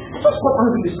 Just stop and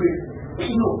read the spirit.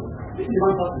 No, this is the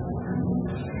one person.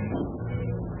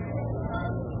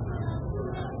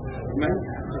 Amen.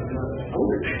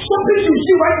 Some things you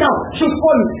see right now should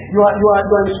fall you. You are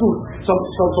in school. Some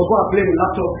people are playing with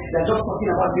laptop. They're just talking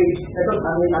about this. They're just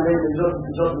and then they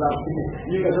just laugh.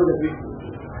 You guys know the way.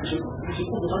 You should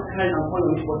put some kind and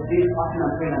follow it for days, fasting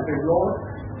and praying and pray. Lord,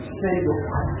 send your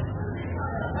fire.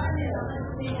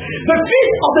 The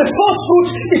feast of the first fruit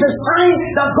is a sign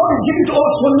that God is giving to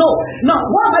us to know. Now,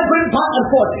 why am I going back and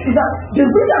forth? Is that the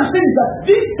reason I'm saying is that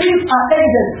these things are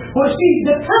evident. But see,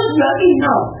 the time we are in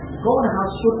now, God has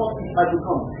shown us it has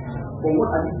become. But what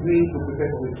are you doing to prepare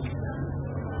for it?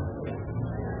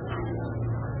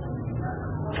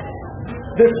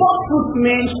 The first fruit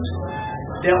means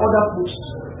there are other fruits.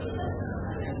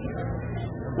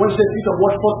 When you say feast of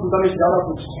what first fruit, that means there are other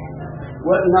fruits.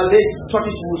 Well, in our late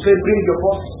churches, we will say, bring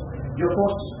your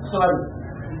first salary.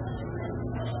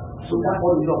 So that's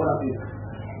what we do about that.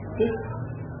 Okay?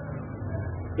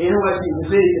 In NYC, we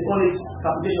say, they call it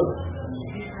capitation.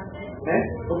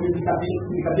 Okay, the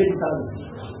capitation salary.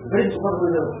 Very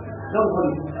important. That's what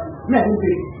it is. Me, I didn't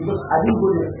pay because I didn't go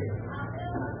there.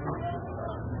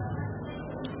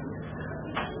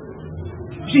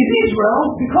 See, Israel,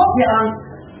 because they are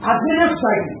at various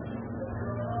sides,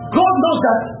 God knows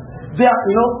that they are,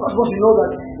 first of all, you know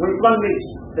that when you plant maize,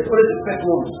 there's always the first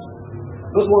ones.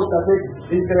 Those ones that say,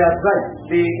 in their right,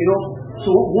 so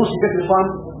once you get to the farm,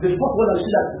 the first one that you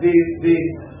see that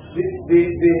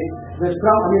the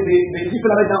sprout, the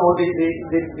filament or I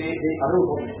don't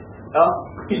know,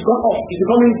 it's gone off, it's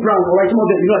becoming brown, or some of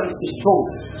them, it's strong.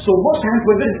 So most times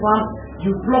when you get to the farm,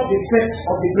 you pluck the first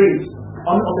of the grains,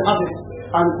 of the harvest,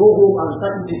 and go home and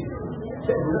start eating.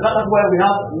 That's why we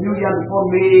have new yam before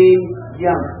May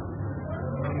yam.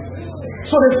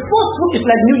 So the first fruit is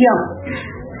like new yam.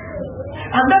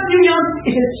 And that new yam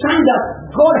is a sign that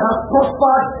God has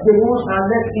prospered the ones that are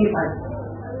left inside.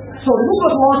 So remove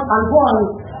those ones and go and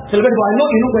celebrate. But I know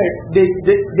where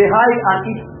they hide and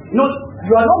eat.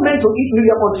 You are not meant to eat new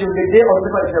yam until the day of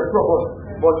the sacrifice is proper.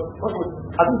 But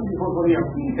I don't see for yam.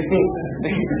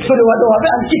 So they were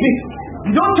and keep it.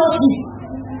 You don't touch it.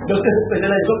 Just because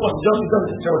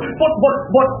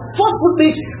but first fruit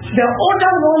means there are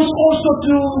other ones also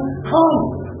to come.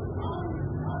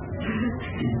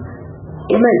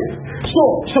 Amen.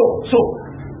 So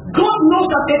God knows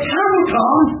that the time will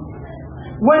come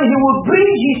when He will bring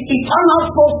His eternal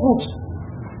first fruit.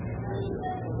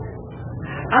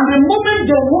 And the moment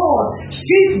the world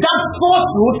sees that first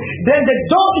fruit, then the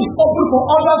door is open for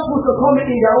other fruits to come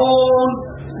in their own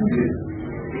season.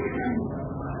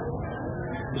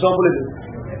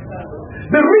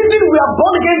 The reason we are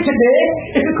born again today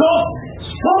is because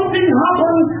something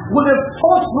happened with the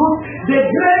first fruit. The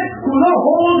bread could not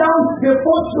hold down the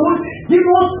first fruit.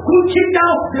 Demons could keep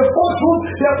down the first fruit.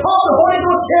 The power of the Holy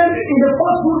Ghost came in the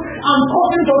first fruit and caused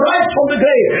him to rise from the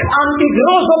grave. And it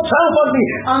rose up triumphantly.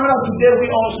 And today we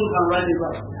also can rise it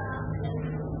up.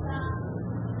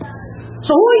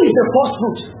 So who is the first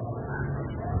fruit?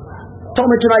 Tell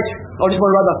me tonight, or this one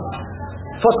rather.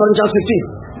 1 Corinthians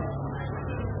 15.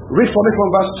 Read for me from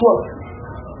verse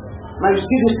 12. Now you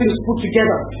see these things put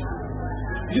together.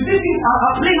 You see things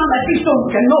are playing on like this so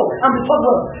we can know. And the third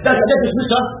one, that's the death is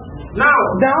Mr. Now,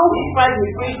 despite we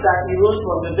preach that He rose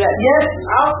from the dead. Yes.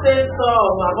 How say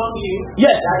some among you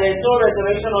that there is no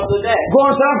resurrection of the dead? Go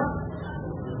on, sir.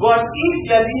 But if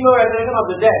there be no resurrection of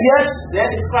the dead, then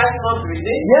is Christ not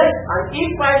risen? Yes. And if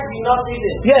Christ be not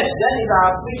risen, then is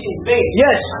our preaching vain?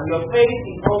 Yes. And your faith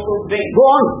is also vain. Go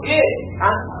on. Yes.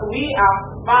 And we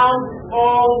are found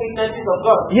all witnesses of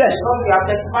God. Yes. Because we have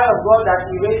testified of God that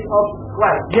He raised up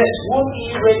Christ. Yes. Whom He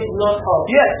raised not up.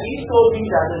 Yes. He so be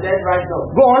that the dead rise up.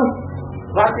 Go on.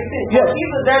 Verse 16. Yes. If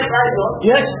the dead rise up,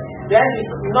 then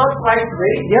is not Christ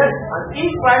raised? Yes. And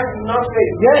if Christ is not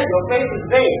raised, your faith is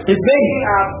vain. It's vain. We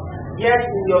are yet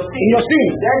in your sin.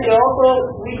 Then they also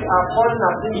which are fallen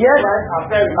asleep in Christ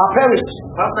are perished.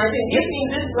 Verse 19. If in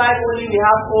this life only we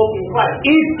have hope in Christ.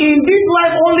 If in this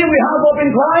life only we have hope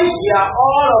in Christ, we are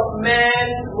all of men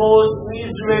most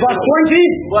miserable. Verse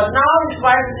 20. But now is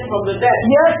Christ risen from the dead.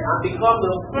 Yes. And become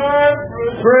the first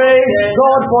fruits. Praise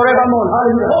God forevermore.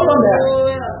 Hallelujah. Hold on there.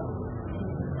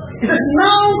 It says,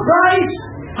 now Christ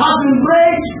has been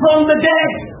raised from the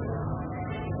dead.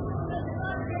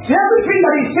 See, everything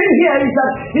that he's saying here is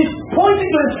that he's pointing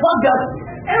to the fact that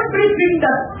everything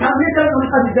that terminated on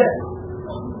earth is dead.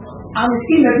 And it's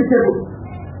inevitable.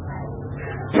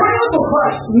 Prior to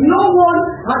Christ, no one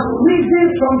has risen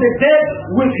from the dead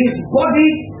with his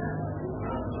body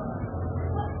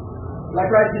like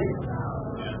Christ did.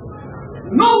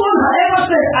 No one has ever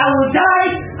said, I will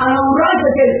die and I will rise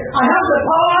again. I have the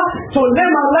power to lay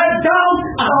my life down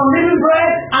as a living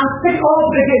bread and take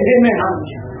off again. Amen.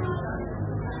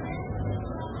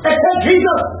 Except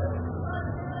Jesus.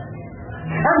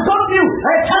 And God knew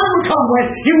a time will come when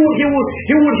He will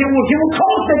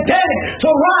cause the dead to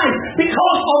rise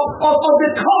because of the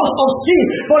cause of sin.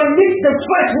 But it needs the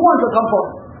first one to come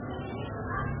forth.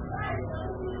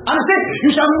 And I said,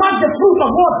 you shall mark the fruit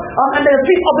of what? And the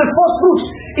feast of the first fruits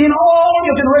in all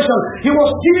your generations. He was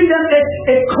giving them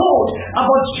a code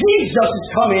about Jesus is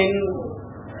coming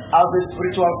as the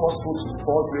spiritual first fruits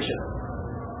for all creation.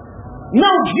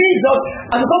 Now Jesus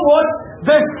has become what?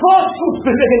 The first fruits,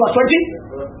 verse 20.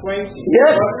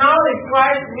 Yes. But now is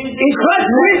Christ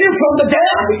risen from the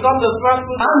dead and become the first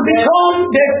fruits and become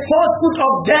the first fruit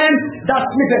of them that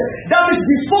sleepeth. That is,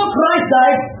 before Christ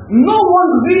died, no one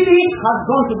really has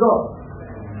gone to God.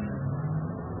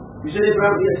 You said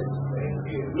Abraham, yes.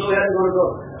 No, he hasn't gone to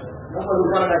God. That's why we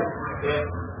got that.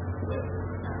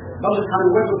 Bible can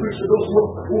wait to preach to those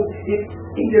who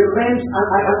in the realms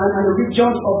and the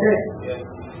regions of death.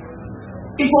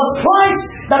 It was Christ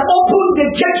that opened the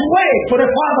gateway to the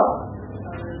Father.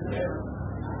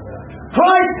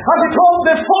 Christ has become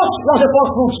the first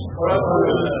fruits.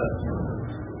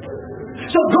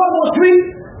 So God was doing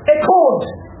a code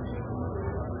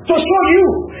to show you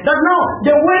that now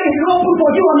the way is open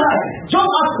for you and I. Just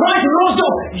as Christ rose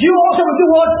up, you also will do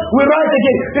what? Will rise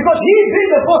again. Because He is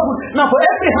the first fruit. Now for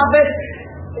every harvest,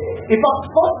 in fact,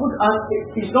 first fruit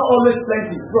is not always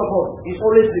plenty. It's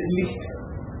always the least.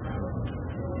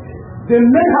 The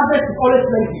main harvest is always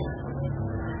plenty.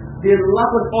 The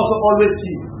last one is also always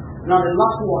few. Now the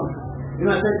last one,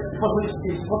 I said first one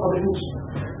is part of the fruits.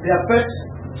 They are first,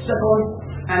 second,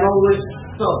 and always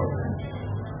third.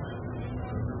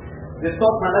 The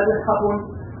third might always happen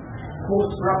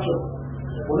post-rapture.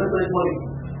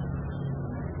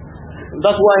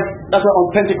 That's why on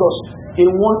Pentecost, in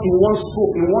one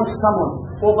sermon,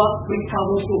 over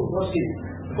 3,000 souls were saved.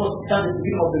 Because that is the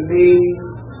beginning of the main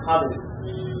harvest.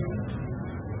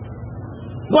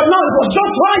 But now it was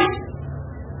just right.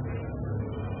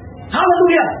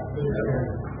 Hallelujah.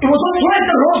 It was just right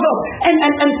that rose up.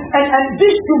 And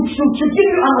this should give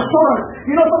you an assurance.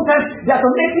 Sometimes there are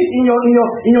some atheists in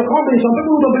your company, some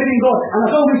people who don't believe in God, and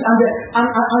some which and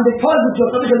they toil with your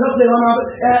salvation, just play around,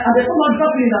 and there's someone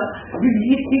suffering that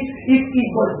if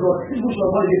God is God, this book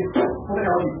shall body. Forget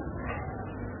about it.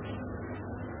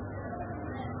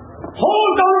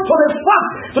 Hold on to the fact,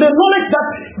 to the knowledge that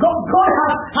God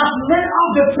has laid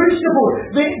out the principle,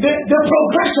 the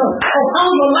progression of how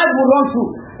your life will run through.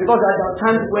 Because there are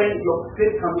times when your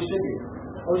faith can be shaken.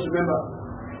 Always remember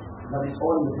that it's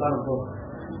all in the plan of God.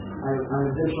 And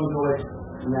redemption towards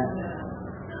man.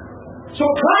 So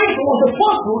Christ was the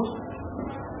first fruit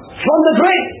from the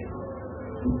grave.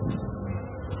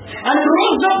 And it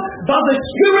rose up by the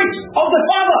Spirit of the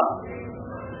Father.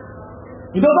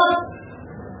 You know that?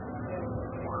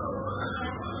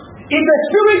 If the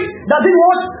Spirit that did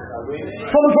what?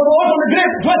 From the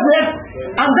grave dwelt there.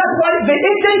 And that's why the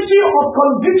agency of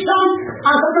conviction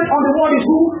and something on the word is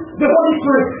who? The Holy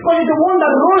Spirit. Because it's the one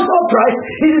that rose up Christ.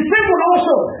 He's the same one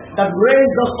also that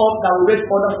raised us up, that will raise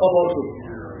others up also.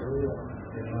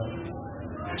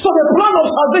 So the plan of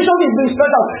salvation is being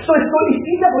spread out. So it's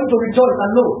easier for you to rejoice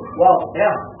and know, wow,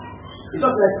 yeah. It's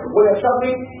not like when you're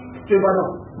traveling to Ibadan.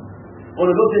 On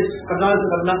the road is Kaduna to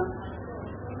Kaduna.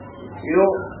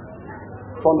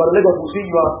 From Lagos to see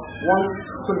you are 1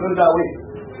 kilometer away.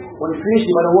 When you finish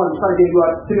Ibadan 1, you start again, you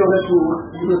are 300 to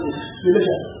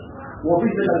Malaysia. One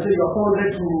visit and say you are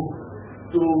 400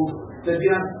 to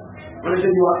Nigeria. When I say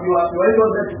you are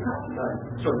 800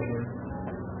 to sorry.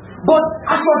 But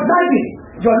as you are driving,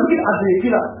 you are looking at the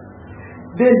killer.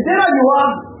 The nearer you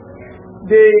are,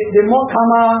 the more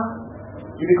calmer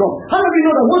you become. How do you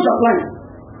know that once you are flying?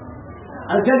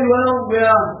 I'll tell you,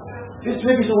 this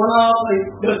trip is 1 hour.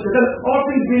 All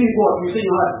things being equal, you say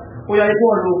you have. We are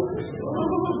equal, no.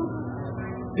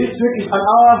 This trip is 1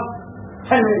 hour,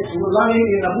 10 minutes. You will land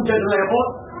in Abuja International Airport.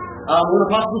 When the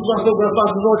pass through so going to pass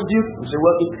through what to do. You say,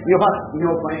 well, in your heart, in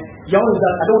your mind. You always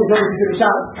that. I don't want to go to the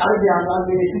shop. Carry the hand and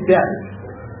sit there.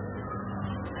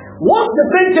 Once the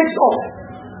plane takes off,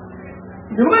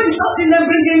 the moment you start seeing them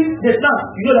bringing the stuff,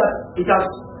 you know that it has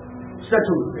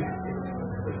settled.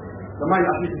 The mind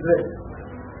at least is there.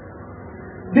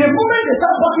 The moment they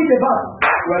start walking the bus,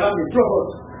 well, I'm in trouble.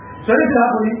 So anything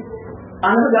happening,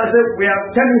 And then I said, we are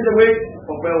 10 minutes away.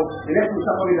 Oh, well, the next will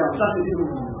start coming down. Start to do.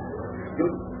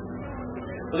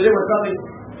 So they were traveling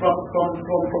from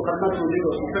Kathmandu to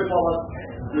Lagos for 12 hours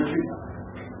in the trip.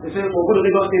 They said, we'll go to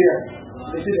Lagos area.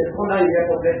 They said, there's thunder in the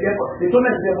airport. There's the airport. They told me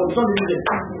the airport. It's not the region.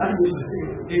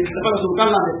 The fellows who can't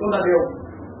land, there's thunder there.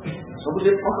 So we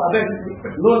said, okay, I beg,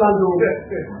 no land over.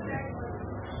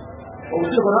 So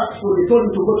they told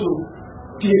him to go to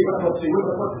TH Airport. So he went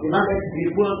to the airport. He landed, he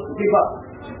gave up.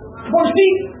 But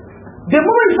see, the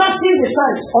moment you start seeing the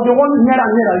signs of the one nearer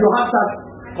and nearer, your heart starts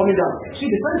coming down. See,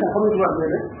 the signs are coming through and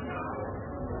nearer.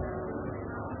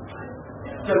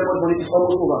 Tell everybody it's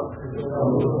almost over.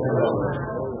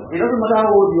 It doesn't matter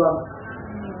how old you are.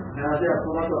 And I say,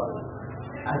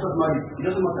 I just married. It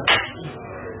doesn't matter.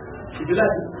 If you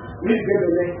like, you need to get the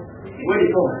leg. Where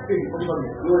you go? If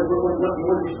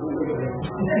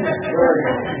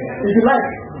you like,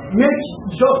 make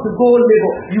just to go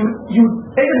labor. You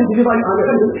able to deliver you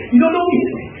and you don't know it.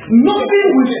 Nothing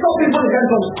will stop it when the time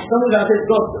comes. Someone that says,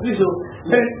 God, please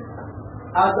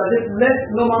let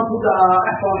no man put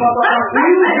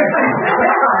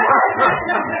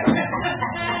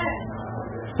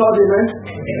sorry, man.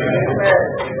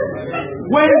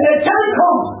 When the time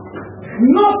comes,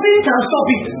 nothing can stop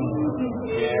it.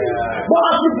 But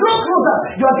as you draw closer,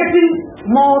 you are getting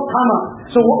more calmer.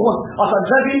 So as I'm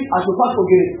driving, as you pass for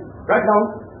Gary, right now,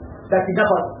 that is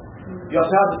happened. You have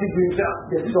to have the people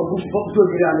there's some bush before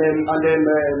Gary and then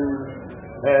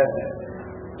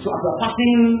so as you are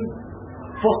passing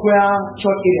Foursquare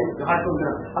Church area, the high school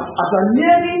now. As you are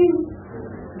nearing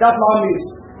that flower maze,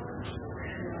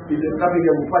 if there's traffic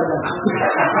there, we'll find that.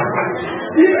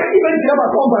 Even if you ever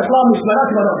come by flower maze, like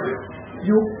that's not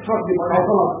you trust me, but I'll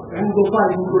come out. You go find,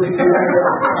 you go to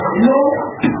you know,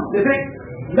 they say,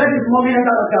 let his mommy enter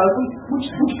the car. Which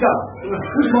car?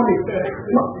 Which mommy?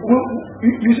 No,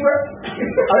 you swear?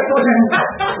 I thought you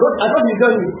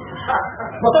told me.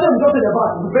 But when we go to the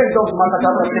bar, the brain comes to my car.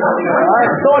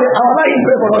 Sorry, I will not even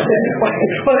pray for us.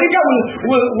 But India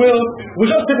will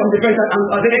just take on the fence and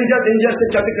the angels say,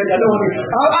 traffic, I don't want it.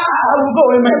 I will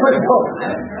go in my first call.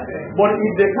 But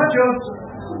if they catch us,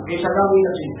 it shall not mean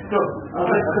nothing.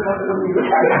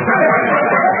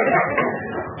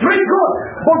 Praise God.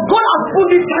 But God has put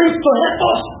these signs to help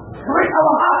us break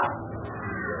our heart.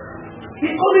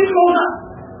 It's coming closer.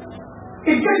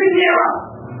 It's getting nearer.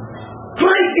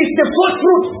 Christ is the first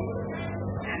fruit.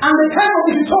 And the time of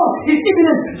his return is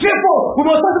imminent. Therefore, we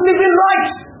must start living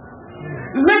right.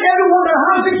 Let everyone that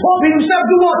has his hope in himself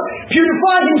do what?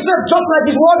 Purify himself just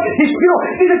like his word is pure.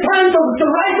 It's the time to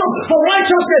rise up for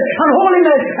righteousness and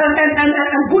holiness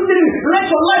and good living. Let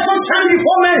your life not shine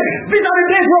before men. These are the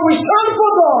days where we stand for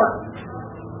God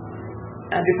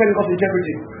and defend God's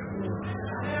integrity.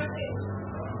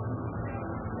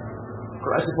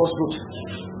 Christ the first fruit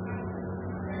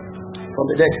from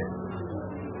the dead.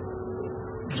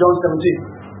 John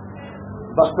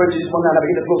 17, verse 20 is one that I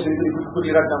begin to close, so you can put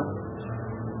it right down.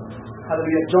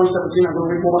 Hallelujah. John 17, I'm going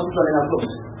to read more scripture and I'll close.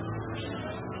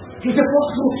 He's the first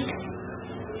fruit.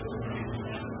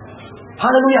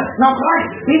 Hallelujah. Now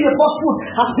Christ, being the first fruit,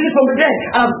 has risen from the dead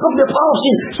and has broken the power of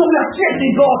sin. So we are saved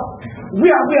in God.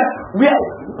 We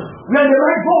are in the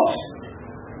right box.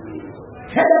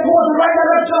 Headed towards the right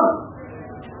direction.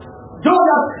 Though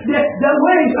that their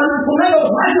waves and the tornadoes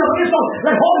rising up against us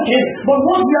like hurricanes, but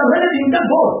once we are ready in that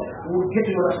boat, we will get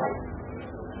to the other side.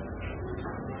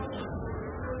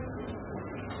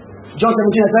 John 17,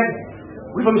 I said,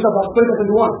 read from Mr. verse 20 to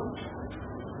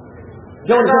 21.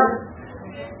 John said,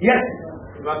 yes.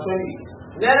 Verse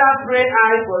 20. Let us pray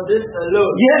I for this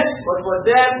alone. Yes. But for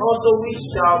them also which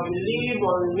shall believe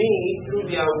on me through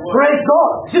their word. Praise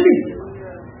God. See,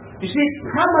 you see,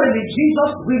 primarily Jesus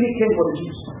really came for the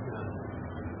Jews.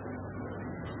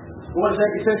 What is that?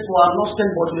 He says, for I am not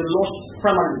sent but the lost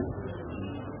primarily.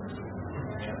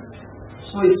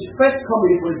 So his first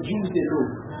coming was Jews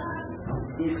alone.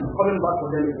 He's coming back for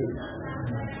them again.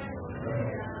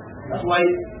 That's why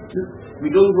we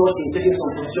don't rush in taking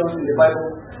some positions in the Bible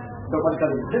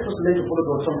dogmatically. Let us learn to follow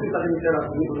God. Some people are tell us,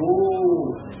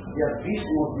 yeah, this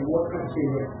must be what God says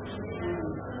here.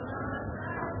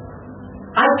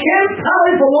 I came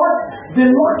carrying for what? The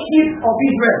Lordship of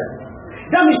Israel.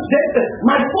 That means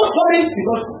my first coming,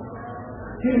 because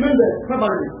you remember,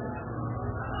 primarily,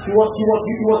 he was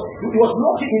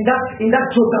looking in that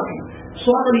geography. So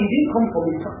actually he didn't come from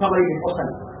his family the first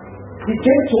time. He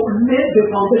came to lay the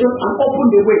foundation and open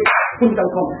the way so he can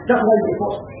come. That's why he's the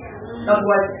first. That's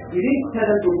why he didn't tell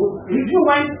them to go. If you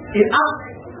mind, in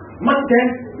Acts, Mark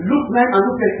 10, Luke 9, and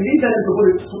Luke 10, he didn't tell them to go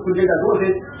to Judea.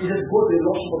 He said, go to the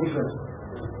Lordship of Israel.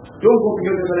 Don't go to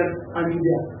Jerusalem and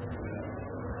Judea.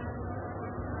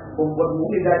 But we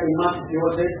see that in Matthew, he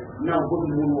will say, now go to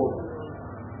the moon world.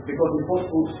 Because the first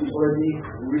fruit is already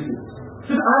risen.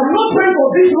 So I'm not praying for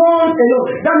this one alone.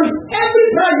 That means every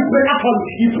prayer you pray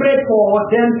actually, you pray for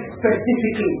them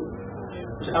specifically.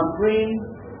 So I'm praying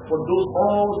for those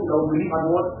all that will believe and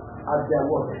what as their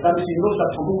word. That means he knows that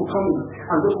some people come in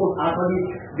and those ones actually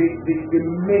the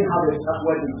main harvest. That's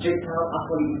why the Gentile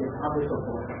actually is the harvest of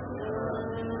God.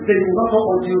 He said it will not come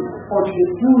until the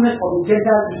fullness of the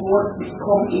Gentiles is what is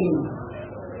come in.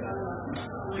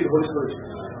 To the Holy Spirit.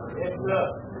 Yes, sir.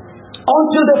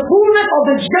 Until the fullness of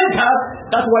the Gentiles,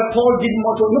 that's why Paul did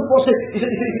much. No, Paul said, he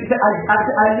said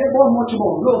I labor much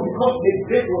more. No, because the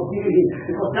grace was given him.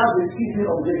 Because that's the season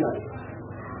of the Gentiles.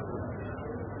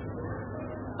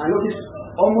 I notice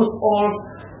almost all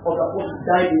of the apostles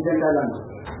died in Gentile land.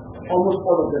 Almost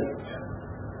all of them.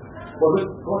 But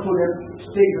God told them,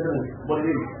 stay with them. But they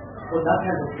didn't. Because that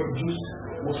kind of produce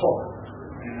was up.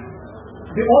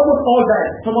 They almost all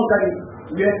died. Some of them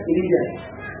died in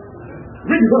India.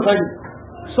 Read the Bible.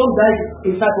 Some died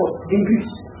in Cyprus, in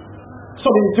Greece.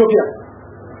 Some in Ethiopia.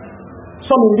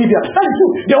 Some in Libya. That is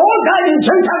true. They all died in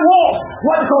Gentile wars.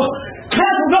 Why? Because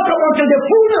Christ will not come until the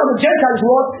fullness of the Gentiles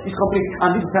war is complete. And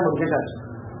this is the time of the Gentiles.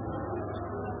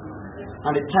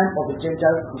 And the time of the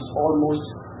Gentiles is almost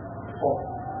up.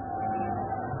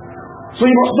 So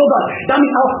you must know that. That means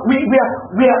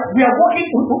we are working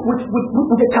with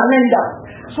the calendar.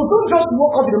 So don't just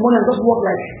walk up in the morning and just walk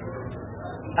like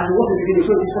and what is the beginning?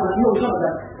 So it's not, no, it's not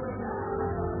that.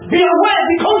 Be aware,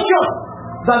 be conscious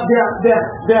that there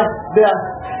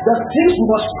are things we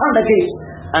must stand against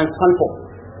and stand for.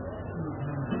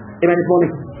 Amen this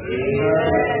morning.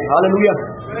 Hallelujah.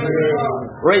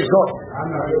 Praise God.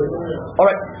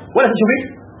 Alright, what else did you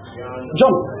read?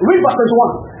 John, read verse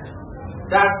 21.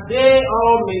 That they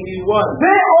all may be one.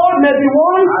 They all may be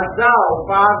one. As thou,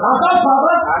 Father,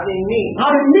 as in me, and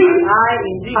I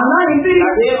in thee.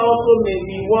 That they also may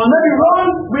be one. May be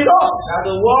one with us. That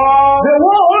the world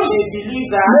may believe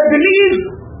that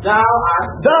thou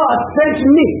hast sent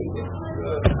me.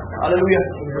 Hallelujah.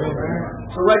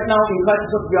 So right now in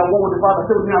Christ Jesus we are one with the Father.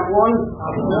 Say with me, I'm one.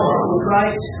 With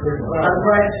Christ. And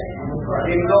Christ.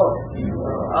 In God.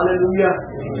 Hallelujah.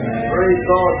 Praise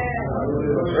God.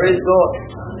 Praise God.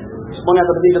 This morning at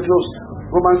the beginning of close.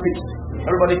 Romans 6.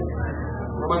 Everybody.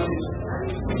 Romans 6.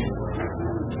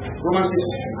 Romans 6.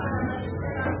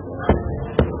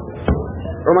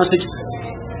 Romans 6.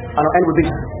 And I'll end with this.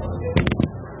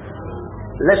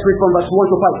 Let's read from verse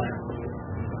 1 to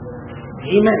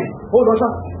 5. Amen. Hold on,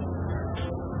 sir.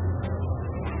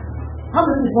 How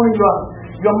many this morning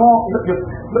you're more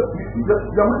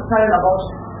silent about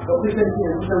the Christianity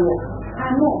and Christian work?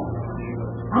 I'm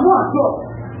not sure.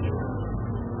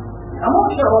 I'm not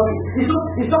sure about it.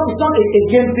 It's not a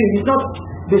game thing. It's not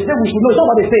they say we should know. It's not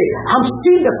what they say. I'm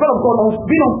seeing the Spirit of God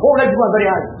being unfolded before my very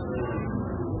eyes.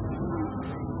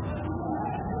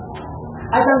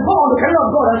 I can go on the calendar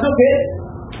of God and say, okay,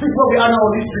 this is what we are now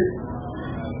on this street.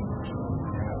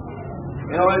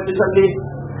 You know, recently,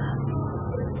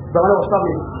 the man was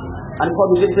coming and he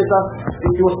called me and said,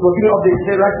 he was giving up the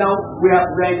say right now we are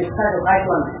in the side of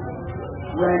Iceland.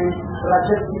 When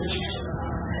Rajesh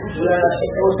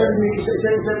was telling me, he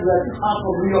said we are 6 hours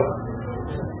from New York.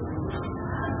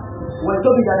 When he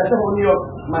told me that I said from New York,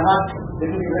 my heart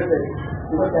didn't be rested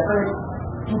because they're coming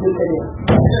 2 days earlier.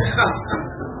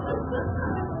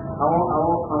 I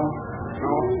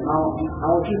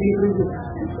want to be free.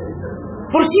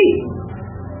 For see,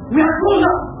 we are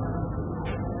closer.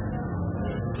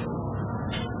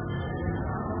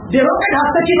 The rocket has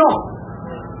taken off.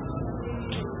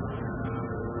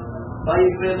 By you.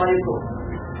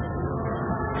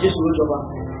 Just look over.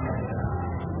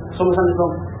 Some of them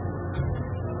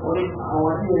only I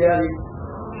want to hear it.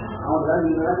 I want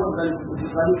to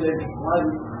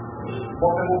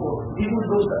even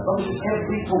those that come to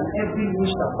every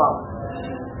niche that found.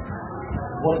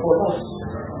 But for us,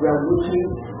 we are looking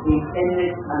in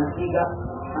endless and eager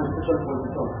and special for the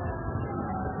Lord.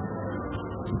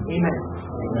 Amen.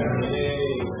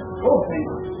 Oh, thank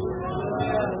God.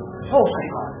 Oh, thank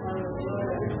God.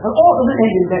 And all doesn't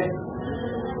end in death.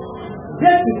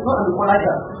 Death is not an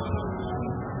equalizer.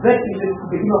 Death is the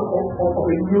beginning of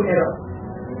a new era.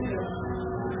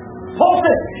 Paul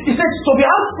said, he said, so be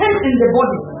absent in the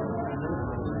body.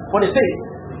 For the sake.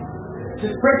 It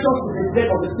is precious to the death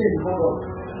of the sin before God.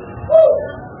 Woo!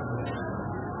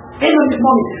 Amen this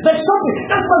morning. There's something.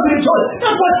 That's why we rejoice.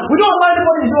 That's why we don't allow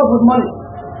anybody to do us with money.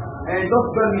 And just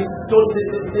when we told the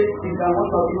things that want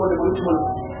to be what they want to money.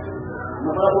 My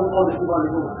brother won't call the people on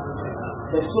the road.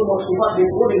 There's so much. In fact, the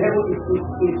road in heaven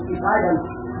is higher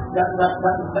than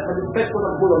the best one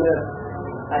of gold on earth.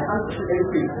 I can't do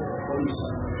anything for this.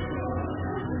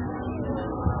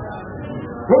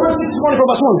 Romans 6:1 from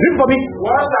verse 1. Read for me.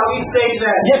 What shall we say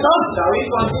then? Yes, sir. Shall we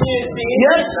continue in sin?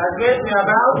 Yes. That grace may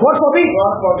abound? What for me?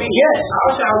 God forbid. Yes. How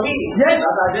shall we? Yes.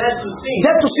 That are dead to sin.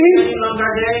 Dead to sin? Any longer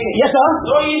therein? Yes, sir.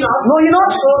 Know ye not? Know ye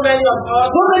not? So many of us.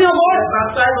 So many of us. Were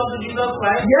baptized unto Jesus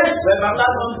Christ. Yes. Were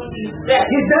baptized unto his death.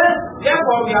 His death.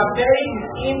 Therefore we are buried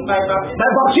with him by baptism. By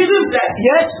baptism. Death.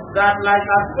 Yes. That like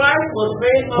as Christ was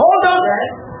raised from Hold the on.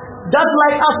 dead. That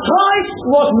like as Christ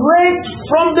was raised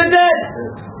from the dead.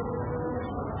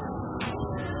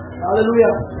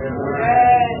 Hallelujah.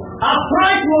 As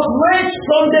Christ was raised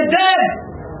from the dead.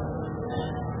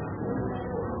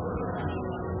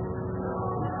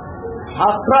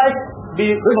 Has Christ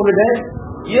been raised from the dead?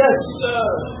 Yes.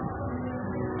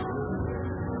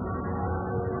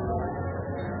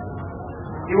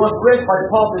 He was raised by the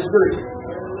power of the Spirit.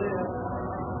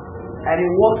 And he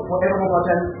walked forevermore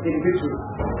in victory.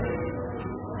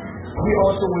 We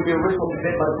also will be raised from the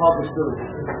dead by the power of the Spirit.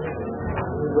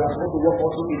 We are supposed to walk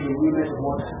also in the newness of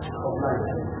life.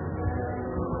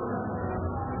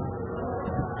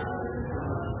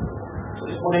 So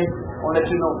this morning, I want to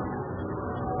let you know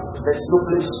there's no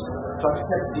place to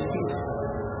accept defeat,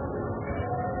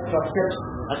 to accept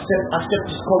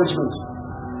discouragement,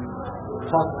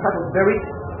 to accept of buried,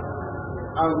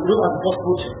 and look at the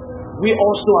gospel. We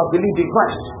also have believed in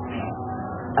Christ,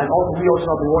 and also we also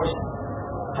have been what?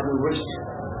 Have been raised.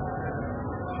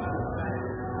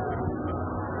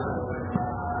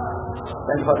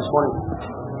 Thank you for this morning.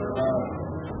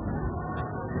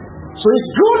 So it's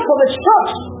good for the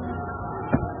church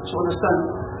to understand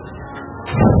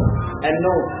and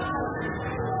know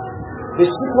the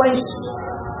sequence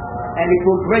and the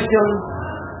progression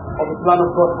of the plan of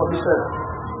God for this earth.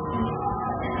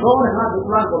 God has the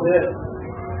plan for the earth.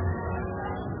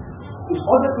 His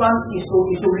other plan is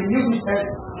to renew this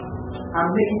earth and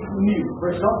make it new.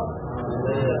 Praise God.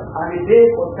 And the day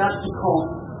for that to come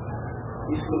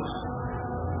is close.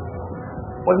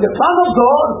 But in the plan of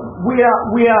God, we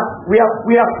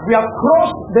have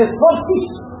crossed the first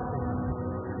feast.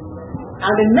 And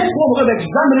the next one we're going to be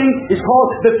examining is called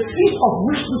the feast of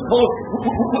which we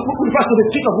refers to the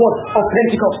feast of what? Of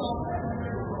Pentecost.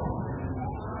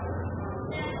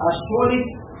 As surely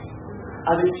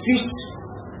as the feast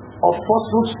of first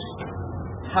fruits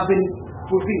have been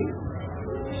fulfilled,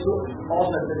 so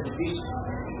also the feast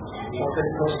of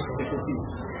Pentecost will be fulfilled.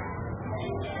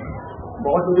 But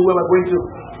what is the way we're going to?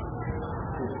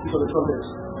 These are the trumpets.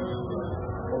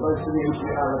 We're going to see which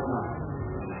we are right now.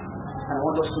 And I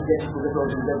want us to get to the Lord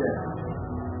and get there.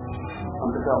 And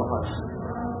prepare our hearts.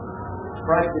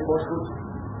 Christ the first fruit,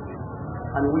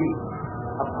 and we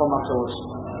have come afterwards.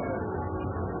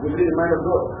 We believe the mind of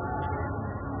God,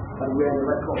 and we are in the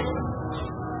right course.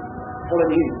 Follow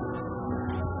Him,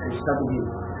 and stand with Him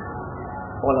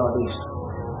all our days.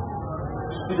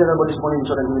 Please everybody this morning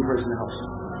ensure that you will praise in the house.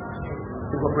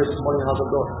 People praise this morning in the house of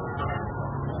God.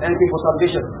 Anything for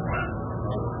salvation,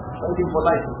 anything for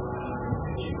life.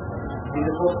 In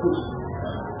the first fruits,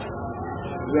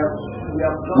 we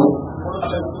have done what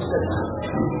the said.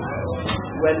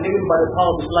 We are living by the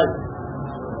power of His life.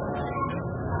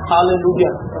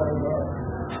 Hallelujah.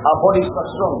 Our bodies are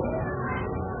strong.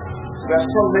 We are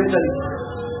strong mentally.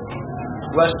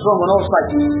 We are strong on all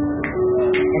sides.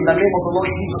 In the name of the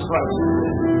Lord Jesus Christ.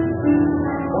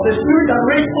 For the Spirit that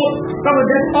raised up from the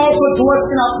dead also dwells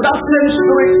in us. That same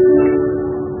Spirit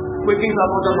quickens our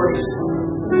mortal bodies.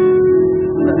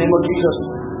 In the name of Jesus.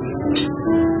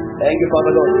 Thank you,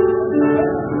 Father God.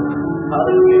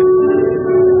 Hallelujah.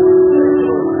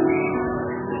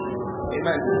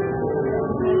 Amen.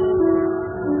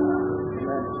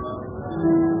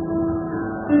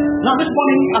 Now this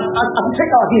morning, as we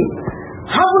take our hymn,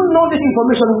 having known this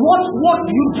information, what do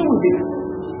you do with it?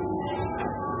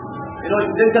 You know,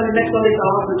 then tell me next Sunday is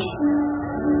our message.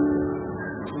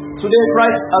 Today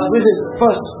Christ has risen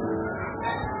first,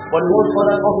 but the Lord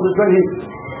Father also to join Him.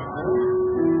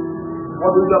 What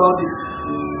do you do about it?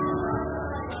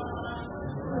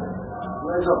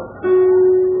 Rise up.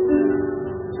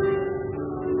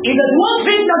 If there's one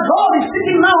thing that God is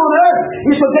seeking now on earth,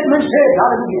 is to get men saved.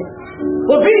 Hallelujah.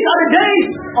 For these are the days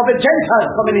of the Gentiles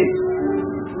coming in.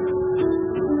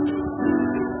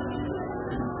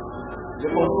 The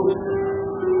first fruit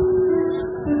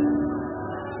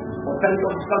of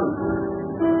Pentecost is coming.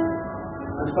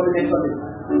 And it's coming next Sunday.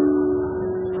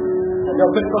 And the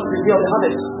Pentecost is the day of the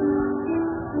harvest.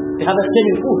 The harvest came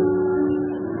in full.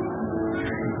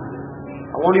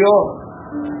 I want you all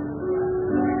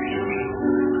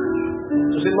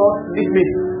to say, Lord, lead me.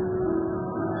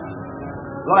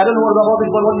 Lord, I don't know what about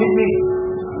this, but Lord, lead me.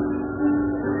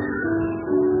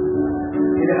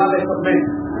 harvest of men.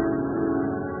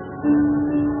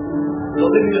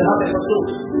 Lord, make me the harvest of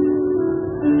souls.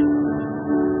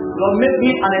 Lord, make me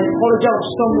an encourager of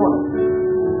someone.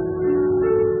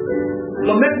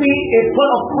 Lord, make me a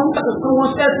point of contact with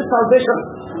someone else to salvation.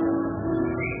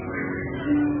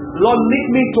 Lord, lead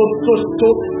me to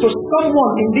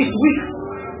someone in this week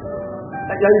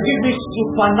that will give me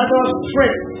supernatural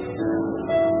strength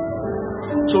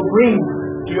to bring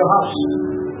to your house.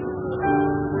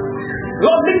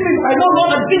 Lord, lead me. I know, Lord,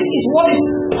 that this is what is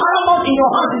paramount in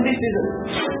your heart in this season.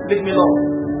 Lead me, Lord.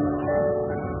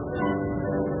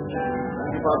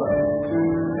 Thank you, Father.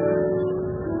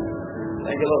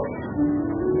 Thank you, Lord.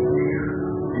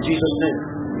 In Jesus' name.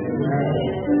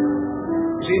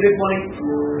 See, this morning,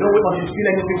 don't wait until you feel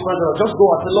anything further. Just go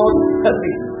and say, Lord, help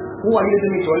me. Who are you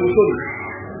leading me to? I will show you.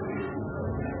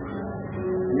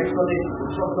 Next Sunday,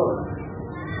 we'll trust God.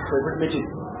 So, a great meeting.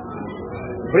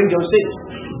 Bring your sick.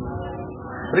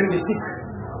 Bring the sick.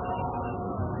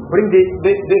 Bring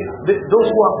those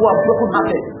who are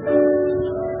broken-hearted.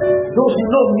 Those who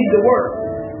know need the word.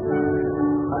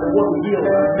 And the word will heal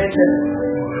and make them.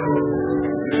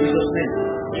 In Jesus' name.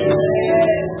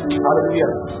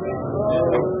 Hallelujah.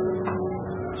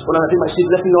 When I take my seat,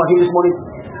 let me know here this morning.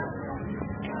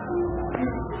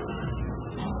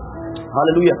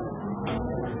 Hallelujah.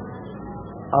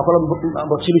 I'll call on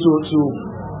Bochimi to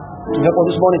help us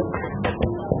this morning.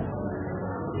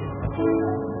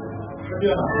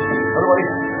 Everybody.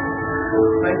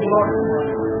 Thank you, Lord.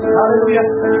 Hallelujah.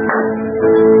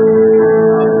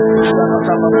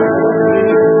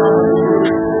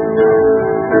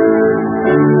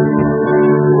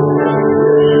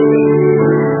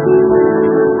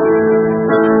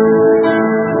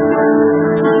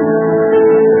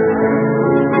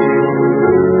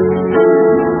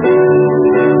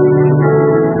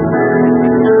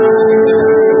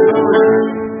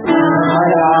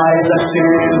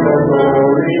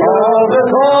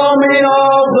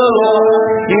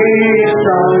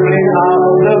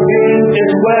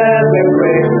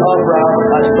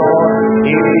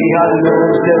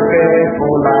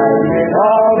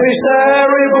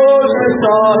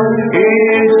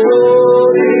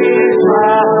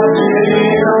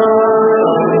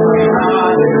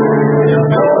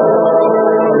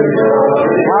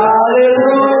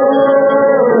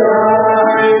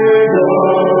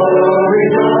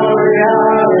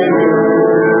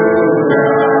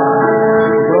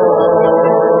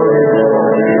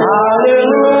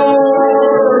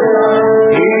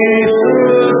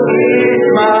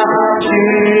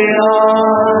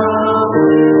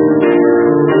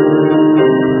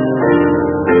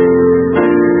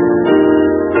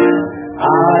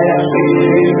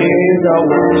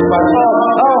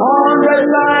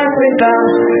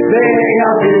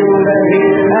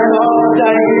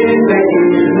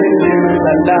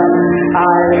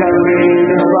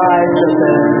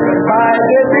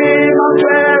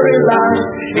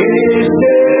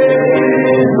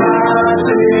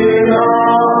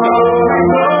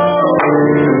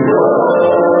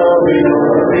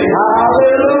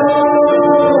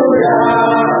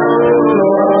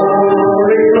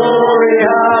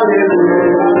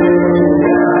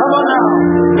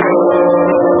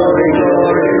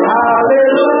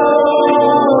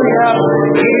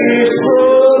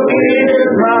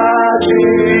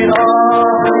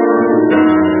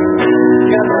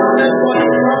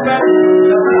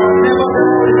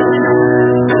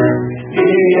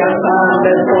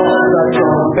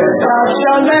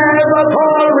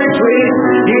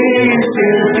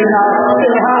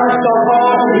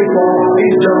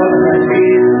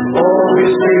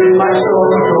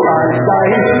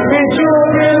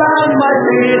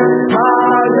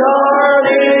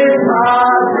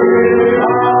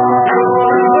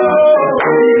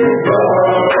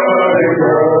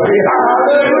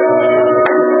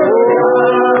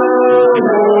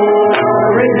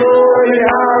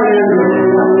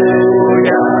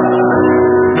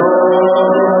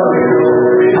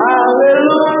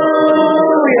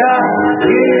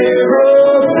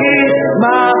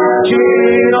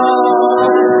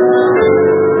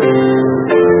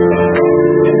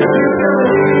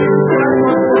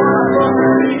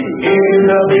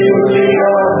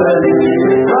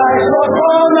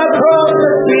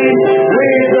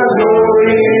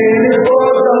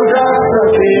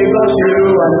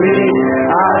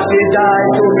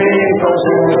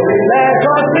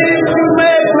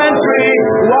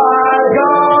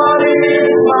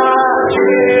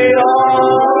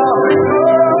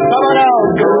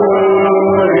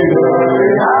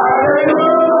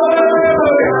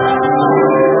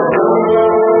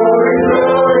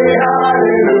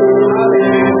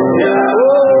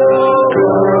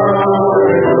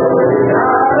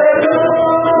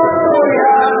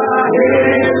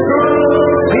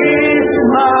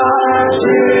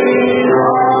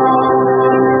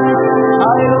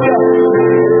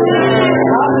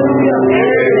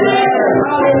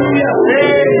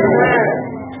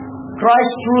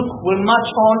 truth will march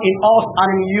on in us and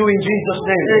in you in Jesus'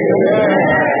 name.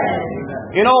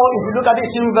 You know, if you look at this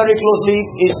thing very closely,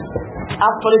 it's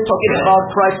actually talking about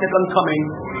Christ's second coming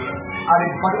and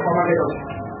his battle for Armageddon.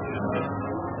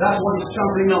 That's what he's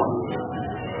trampling on.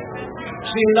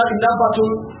 See, in that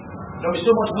battle, there will be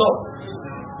so much blood.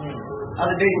 And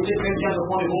the day he will take vengeance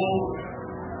upon the whole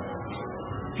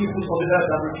people of the earth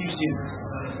that refused him.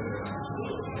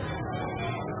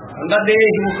 And that day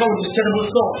he will come with a terrible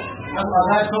sword. That's what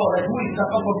I saw. Like, who is that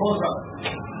upper Bosra?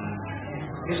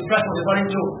 His breath was a burning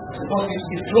too, because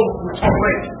his throat will turn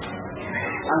red.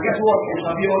 And guess what? It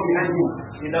shall be all behind you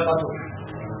in that battle.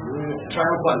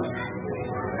 Triumphant.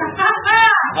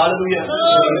 Hallelujah.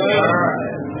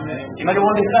 You might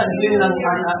want to start living and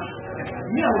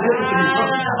me, I will get to the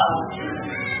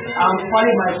I'm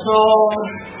finding my soul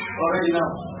already now.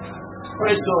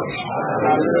 Praise God.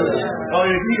 Oh,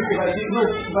 if I say, no,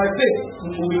 if I say,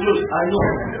 it will be close. I know.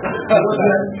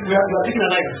 we are taking a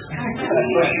life.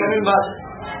 We're coming back.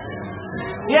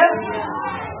 Yeah.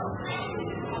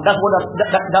 That's what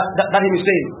that him is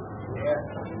saying.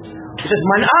 He says,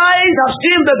 mine eyes have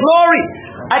seen the glory.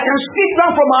 I can speak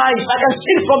down from my eyes. I can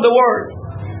see from the word.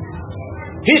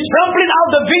 He's trampling out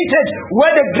the vintage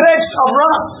where the grapes have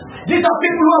run. These are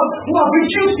people who have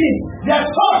refused him. They are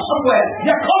caught somewhere. They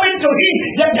are coming to him.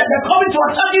 They're coming to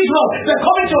attack Israel. They're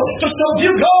coming to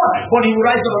subdue God. But he will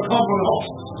rise up and come from the house.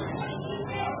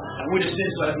 And with the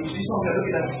sense that you see something they're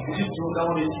looking at, is this true? That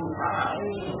one is true.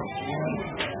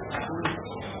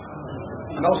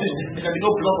 And also there can be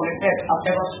no blood on the earth I've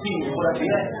ever seen before that day.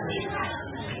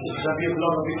 There shall be a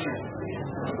blood of victory.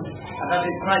 And that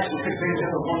is Christ will take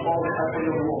vengeance upon all the people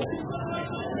of the world.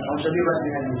 And shall be right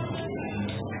behind you.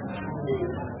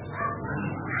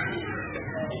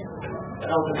 And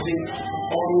I can see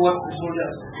all the work the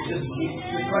soldiers. Just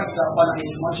the Christ that banner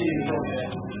is marching in the front.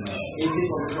 In this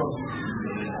on the front.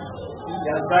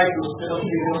 They are trying to set up the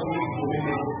university to make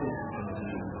it open.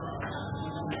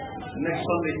 Next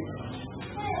Sunday,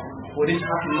 for this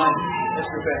happy mind, let's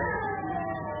prepare.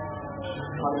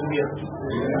 Hallelujah.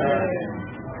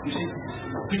 You see,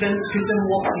 Christian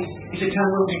walk is a time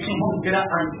where we keep together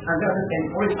and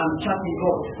encourage and trust in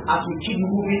God as we keep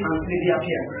moving and steady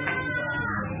appear.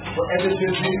 For every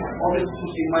Christian, always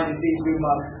push in mind the day going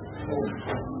back home.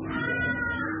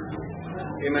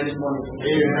 Amen this morning.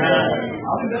 Amen.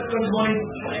 How did that come this morning?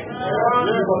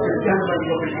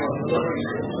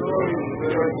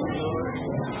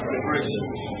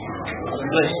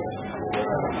 Bless.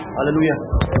 Hallelujah.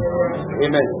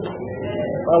 Amen.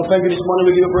 Well, thank you this morning.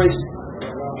 We give you praise.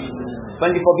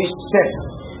 Thank you for this step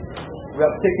we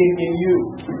have taken in you.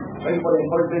 Thank you for the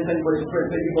encouragement. Thank you for the spirit.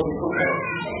 Thank you for the comfort.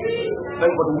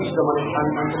 Thank you for the wisdom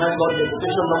and tonight, Lord, the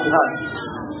education that we had.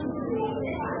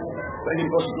 Thank you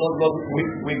because, Lord God,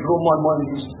 we grow more and more in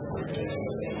this.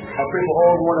 I pray for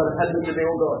all who want to help me today,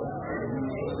 oh God.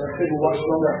 Their faith will work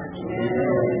stronger.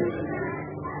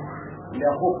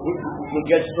 Their hope will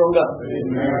get stronger.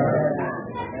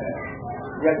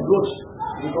 Their growth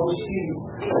will go see you.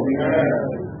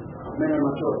 Men are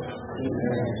mature.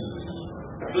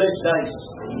 Flesh dies.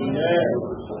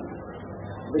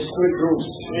 The spirit grows.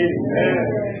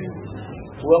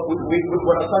 Well, we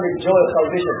understand the joy of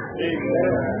salvation.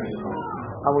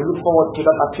 And we look forward to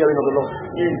that appearing of the Lord.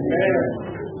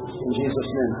 In Jesus'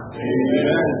 name.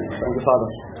 Thank you, Father.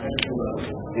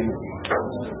 Amen.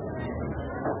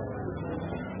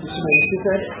 This is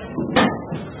seated.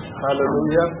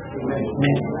 Hallelujah. Amen.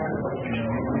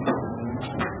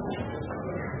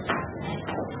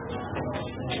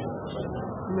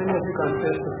 Many of you can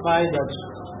testify that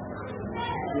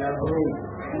we are growing.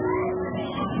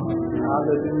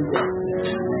 Hallelujah.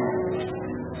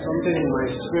 Something in my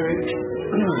spirit,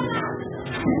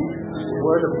 the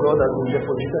word of God has been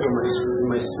deposited in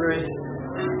my spirit,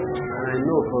 and I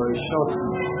know for a short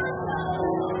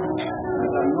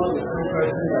that I'm not the same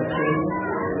person that came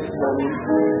this morning.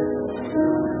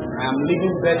 I am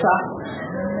living better.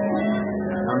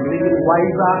 I'm living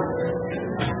wiser.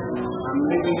 I'm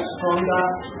living stronger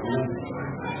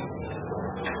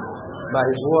by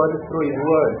His word, through His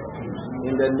word.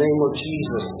 In the name of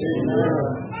Jesus.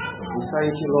 Amen. We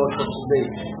thank you, Lord, for today.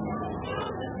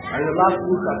 And the last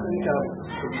week, I think,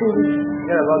 2 weeks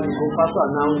about this, Pastor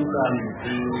announced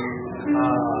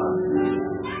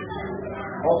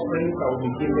offerings that will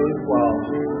be given for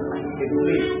a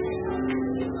place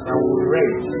that will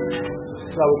raise,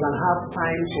 so that we can have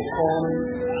time to come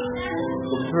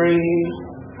to pray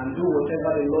and do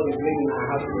whatever the Lord is laying in our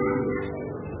hearts to do.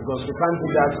 Because we can't do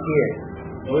that here.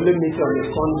 We only meet on a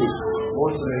Sunday.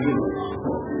 Once in a week,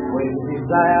 with the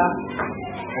desire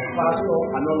of Pastor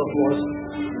and all of us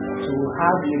to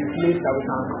have a place that we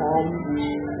can come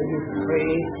to maybe pray,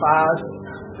 fast,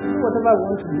 whatever you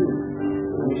want to do.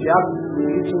 If you have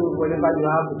whenever you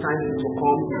have the time to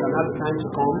come, you can have the time to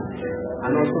come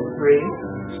and also pray,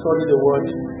 study the word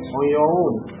on your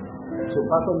own. So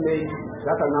Pastor made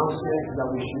that announcement that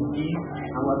we should give,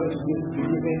 and we're going to be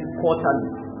giving quarterly.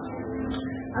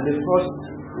 And the first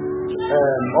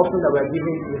offering that we're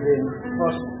giving is in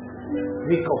first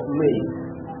week of May.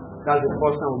 That's the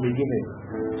first time we'll be giving.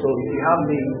 So if you have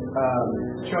the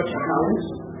church account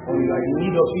or you are in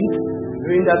need of it,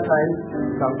 during that time,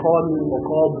 you can call me or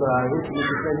call Ruth to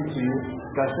send it to you.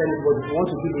 You can send it, but if you want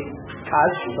to give it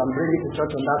cash, you can bring it to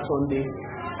church on that Sunday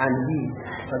and give.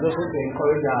 So I just want to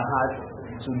encourage our hearts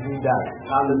to do that.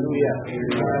 Hallelujah.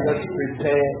 Let's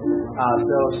prepare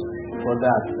ourselves for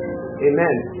that.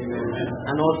 Amen.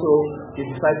 And also, the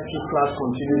discipleship class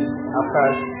continues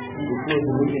after we close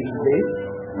the meeting today.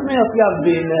 How many of you have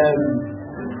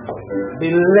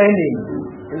been learning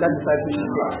in that discipleship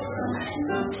class?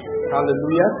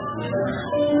 Hallelujah.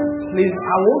 Please,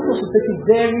 I want us to take it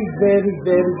very, very,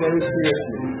 very, very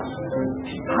seriously.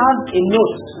 Have a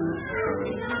note.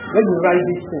 Let me write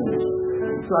these things.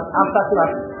 So that after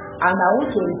class, and I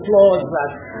want to implore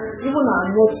that even our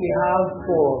notes we have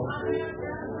for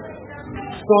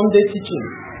Sunday teaching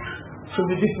should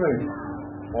be different.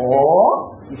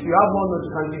 Or, if you have one note,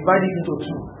 you can divide it into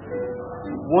two.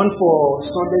 One for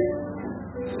Sunday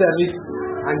service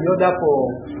and the other for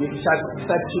the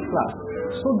discipleship class.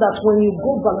 So that when you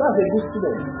go back, that's a good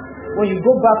student. When you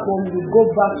go back home, you go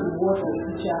back to what the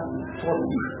teacher taught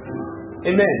you.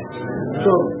 Amen.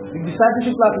 So, the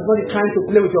discipleship class is not the time to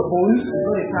play with your phones, it's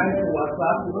not the time to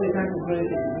WhatsApp, it's not the time to play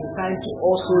with it, it's the time to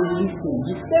also listen.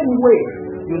 The same way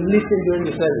you listen during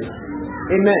the service.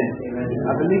 Amen.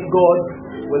 I believe God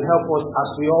will help us as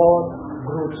we all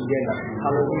grow together.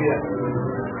 Hallelujah.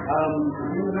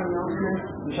 Another announcement,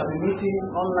 we shall be meeting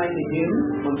online again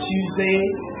on Tuesday,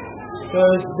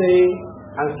 Thursday,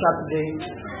 and Saturday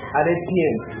at 8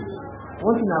 p.m.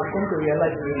 One thing I've come to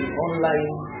realize in the online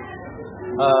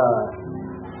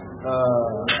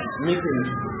meetings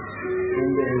in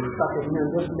the start of me,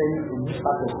 I'm just learning in this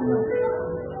part of me.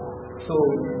 So,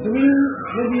 during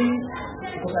maybe,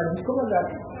 because I discovered that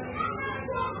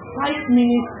 5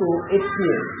 minutes to 8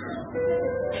 p.m.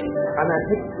 and I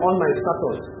put on my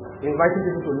status, inviting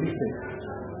people to listen.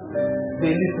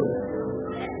 They listen.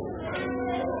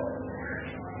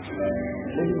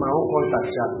 Maybe my own contact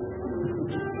chat.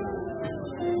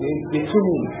 They tune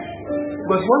in.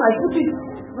 Because when I put it,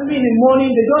 maybe in the morning,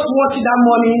 they just watch it that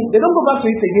morning, they don't go back to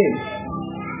it again.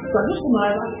 So I just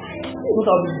realized, what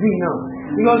I'll be doing now.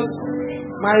 Because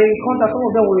my contact, some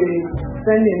of them will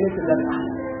send me a message that,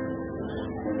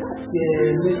 that's the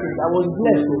message, I was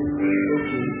blessed with.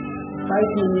 Okay. 5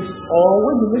 minutes, or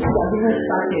when the message has even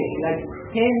started, like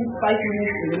 5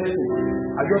 minutes in the message,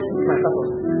 I just put my status.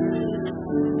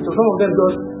 So some of them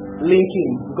just link in,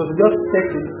 because they just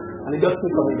text it, and they just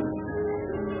click on it.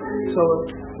 So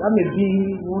that may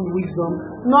be one wisdom.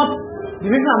 Not the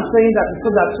reason I'm saying that is so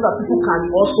that people can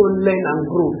also learn and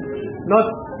grow. Not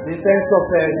the sense of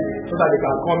so that they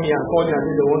can come here and call me and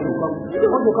say they want to come. If they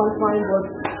want to come, fine, but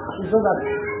it's so that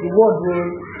the word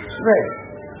will spread.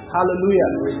 Hallelujah.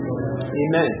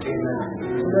 Amen.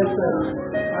 So let's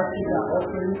ask you our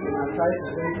offerings and our tithes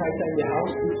is very tighter in the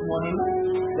house this morning.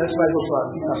 Let's rise up to our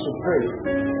feet as we pray.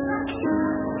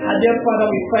 And dear Father,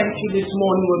 we thank you this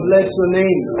morning. We bless your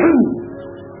name.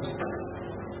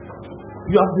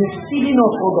 You have been feeding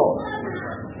us, oh God.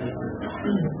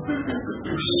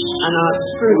 And our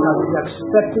spirit has been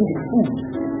accepting the food.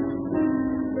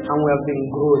 And we have been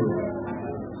growing.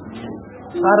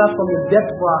 Father, from the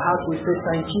depth of our heart, we say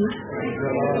thank you.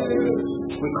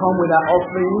 We come with our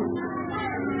offering,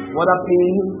 whether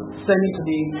paying, sending to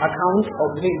the account or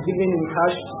giving in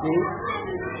cash today.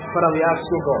 Father, we ask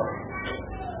you, God,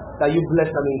 that you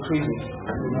bless and increase it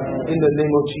in the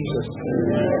name of Jesus.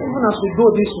 Even as we go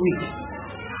this week,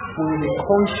 we will be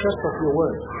conscious of your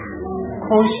word,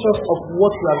 conscious of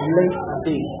what we have learned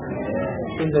today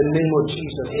in the name of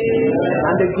Jesus.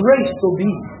 And the grace to be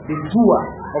the doer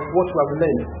of what we have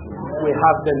learned, we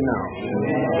have them now.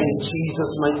 In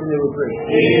Jesus' mighty name we pray.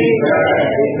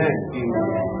 Amen.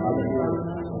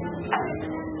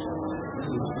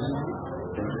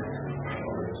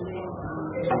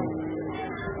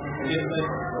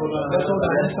 Let's hold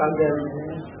our hands and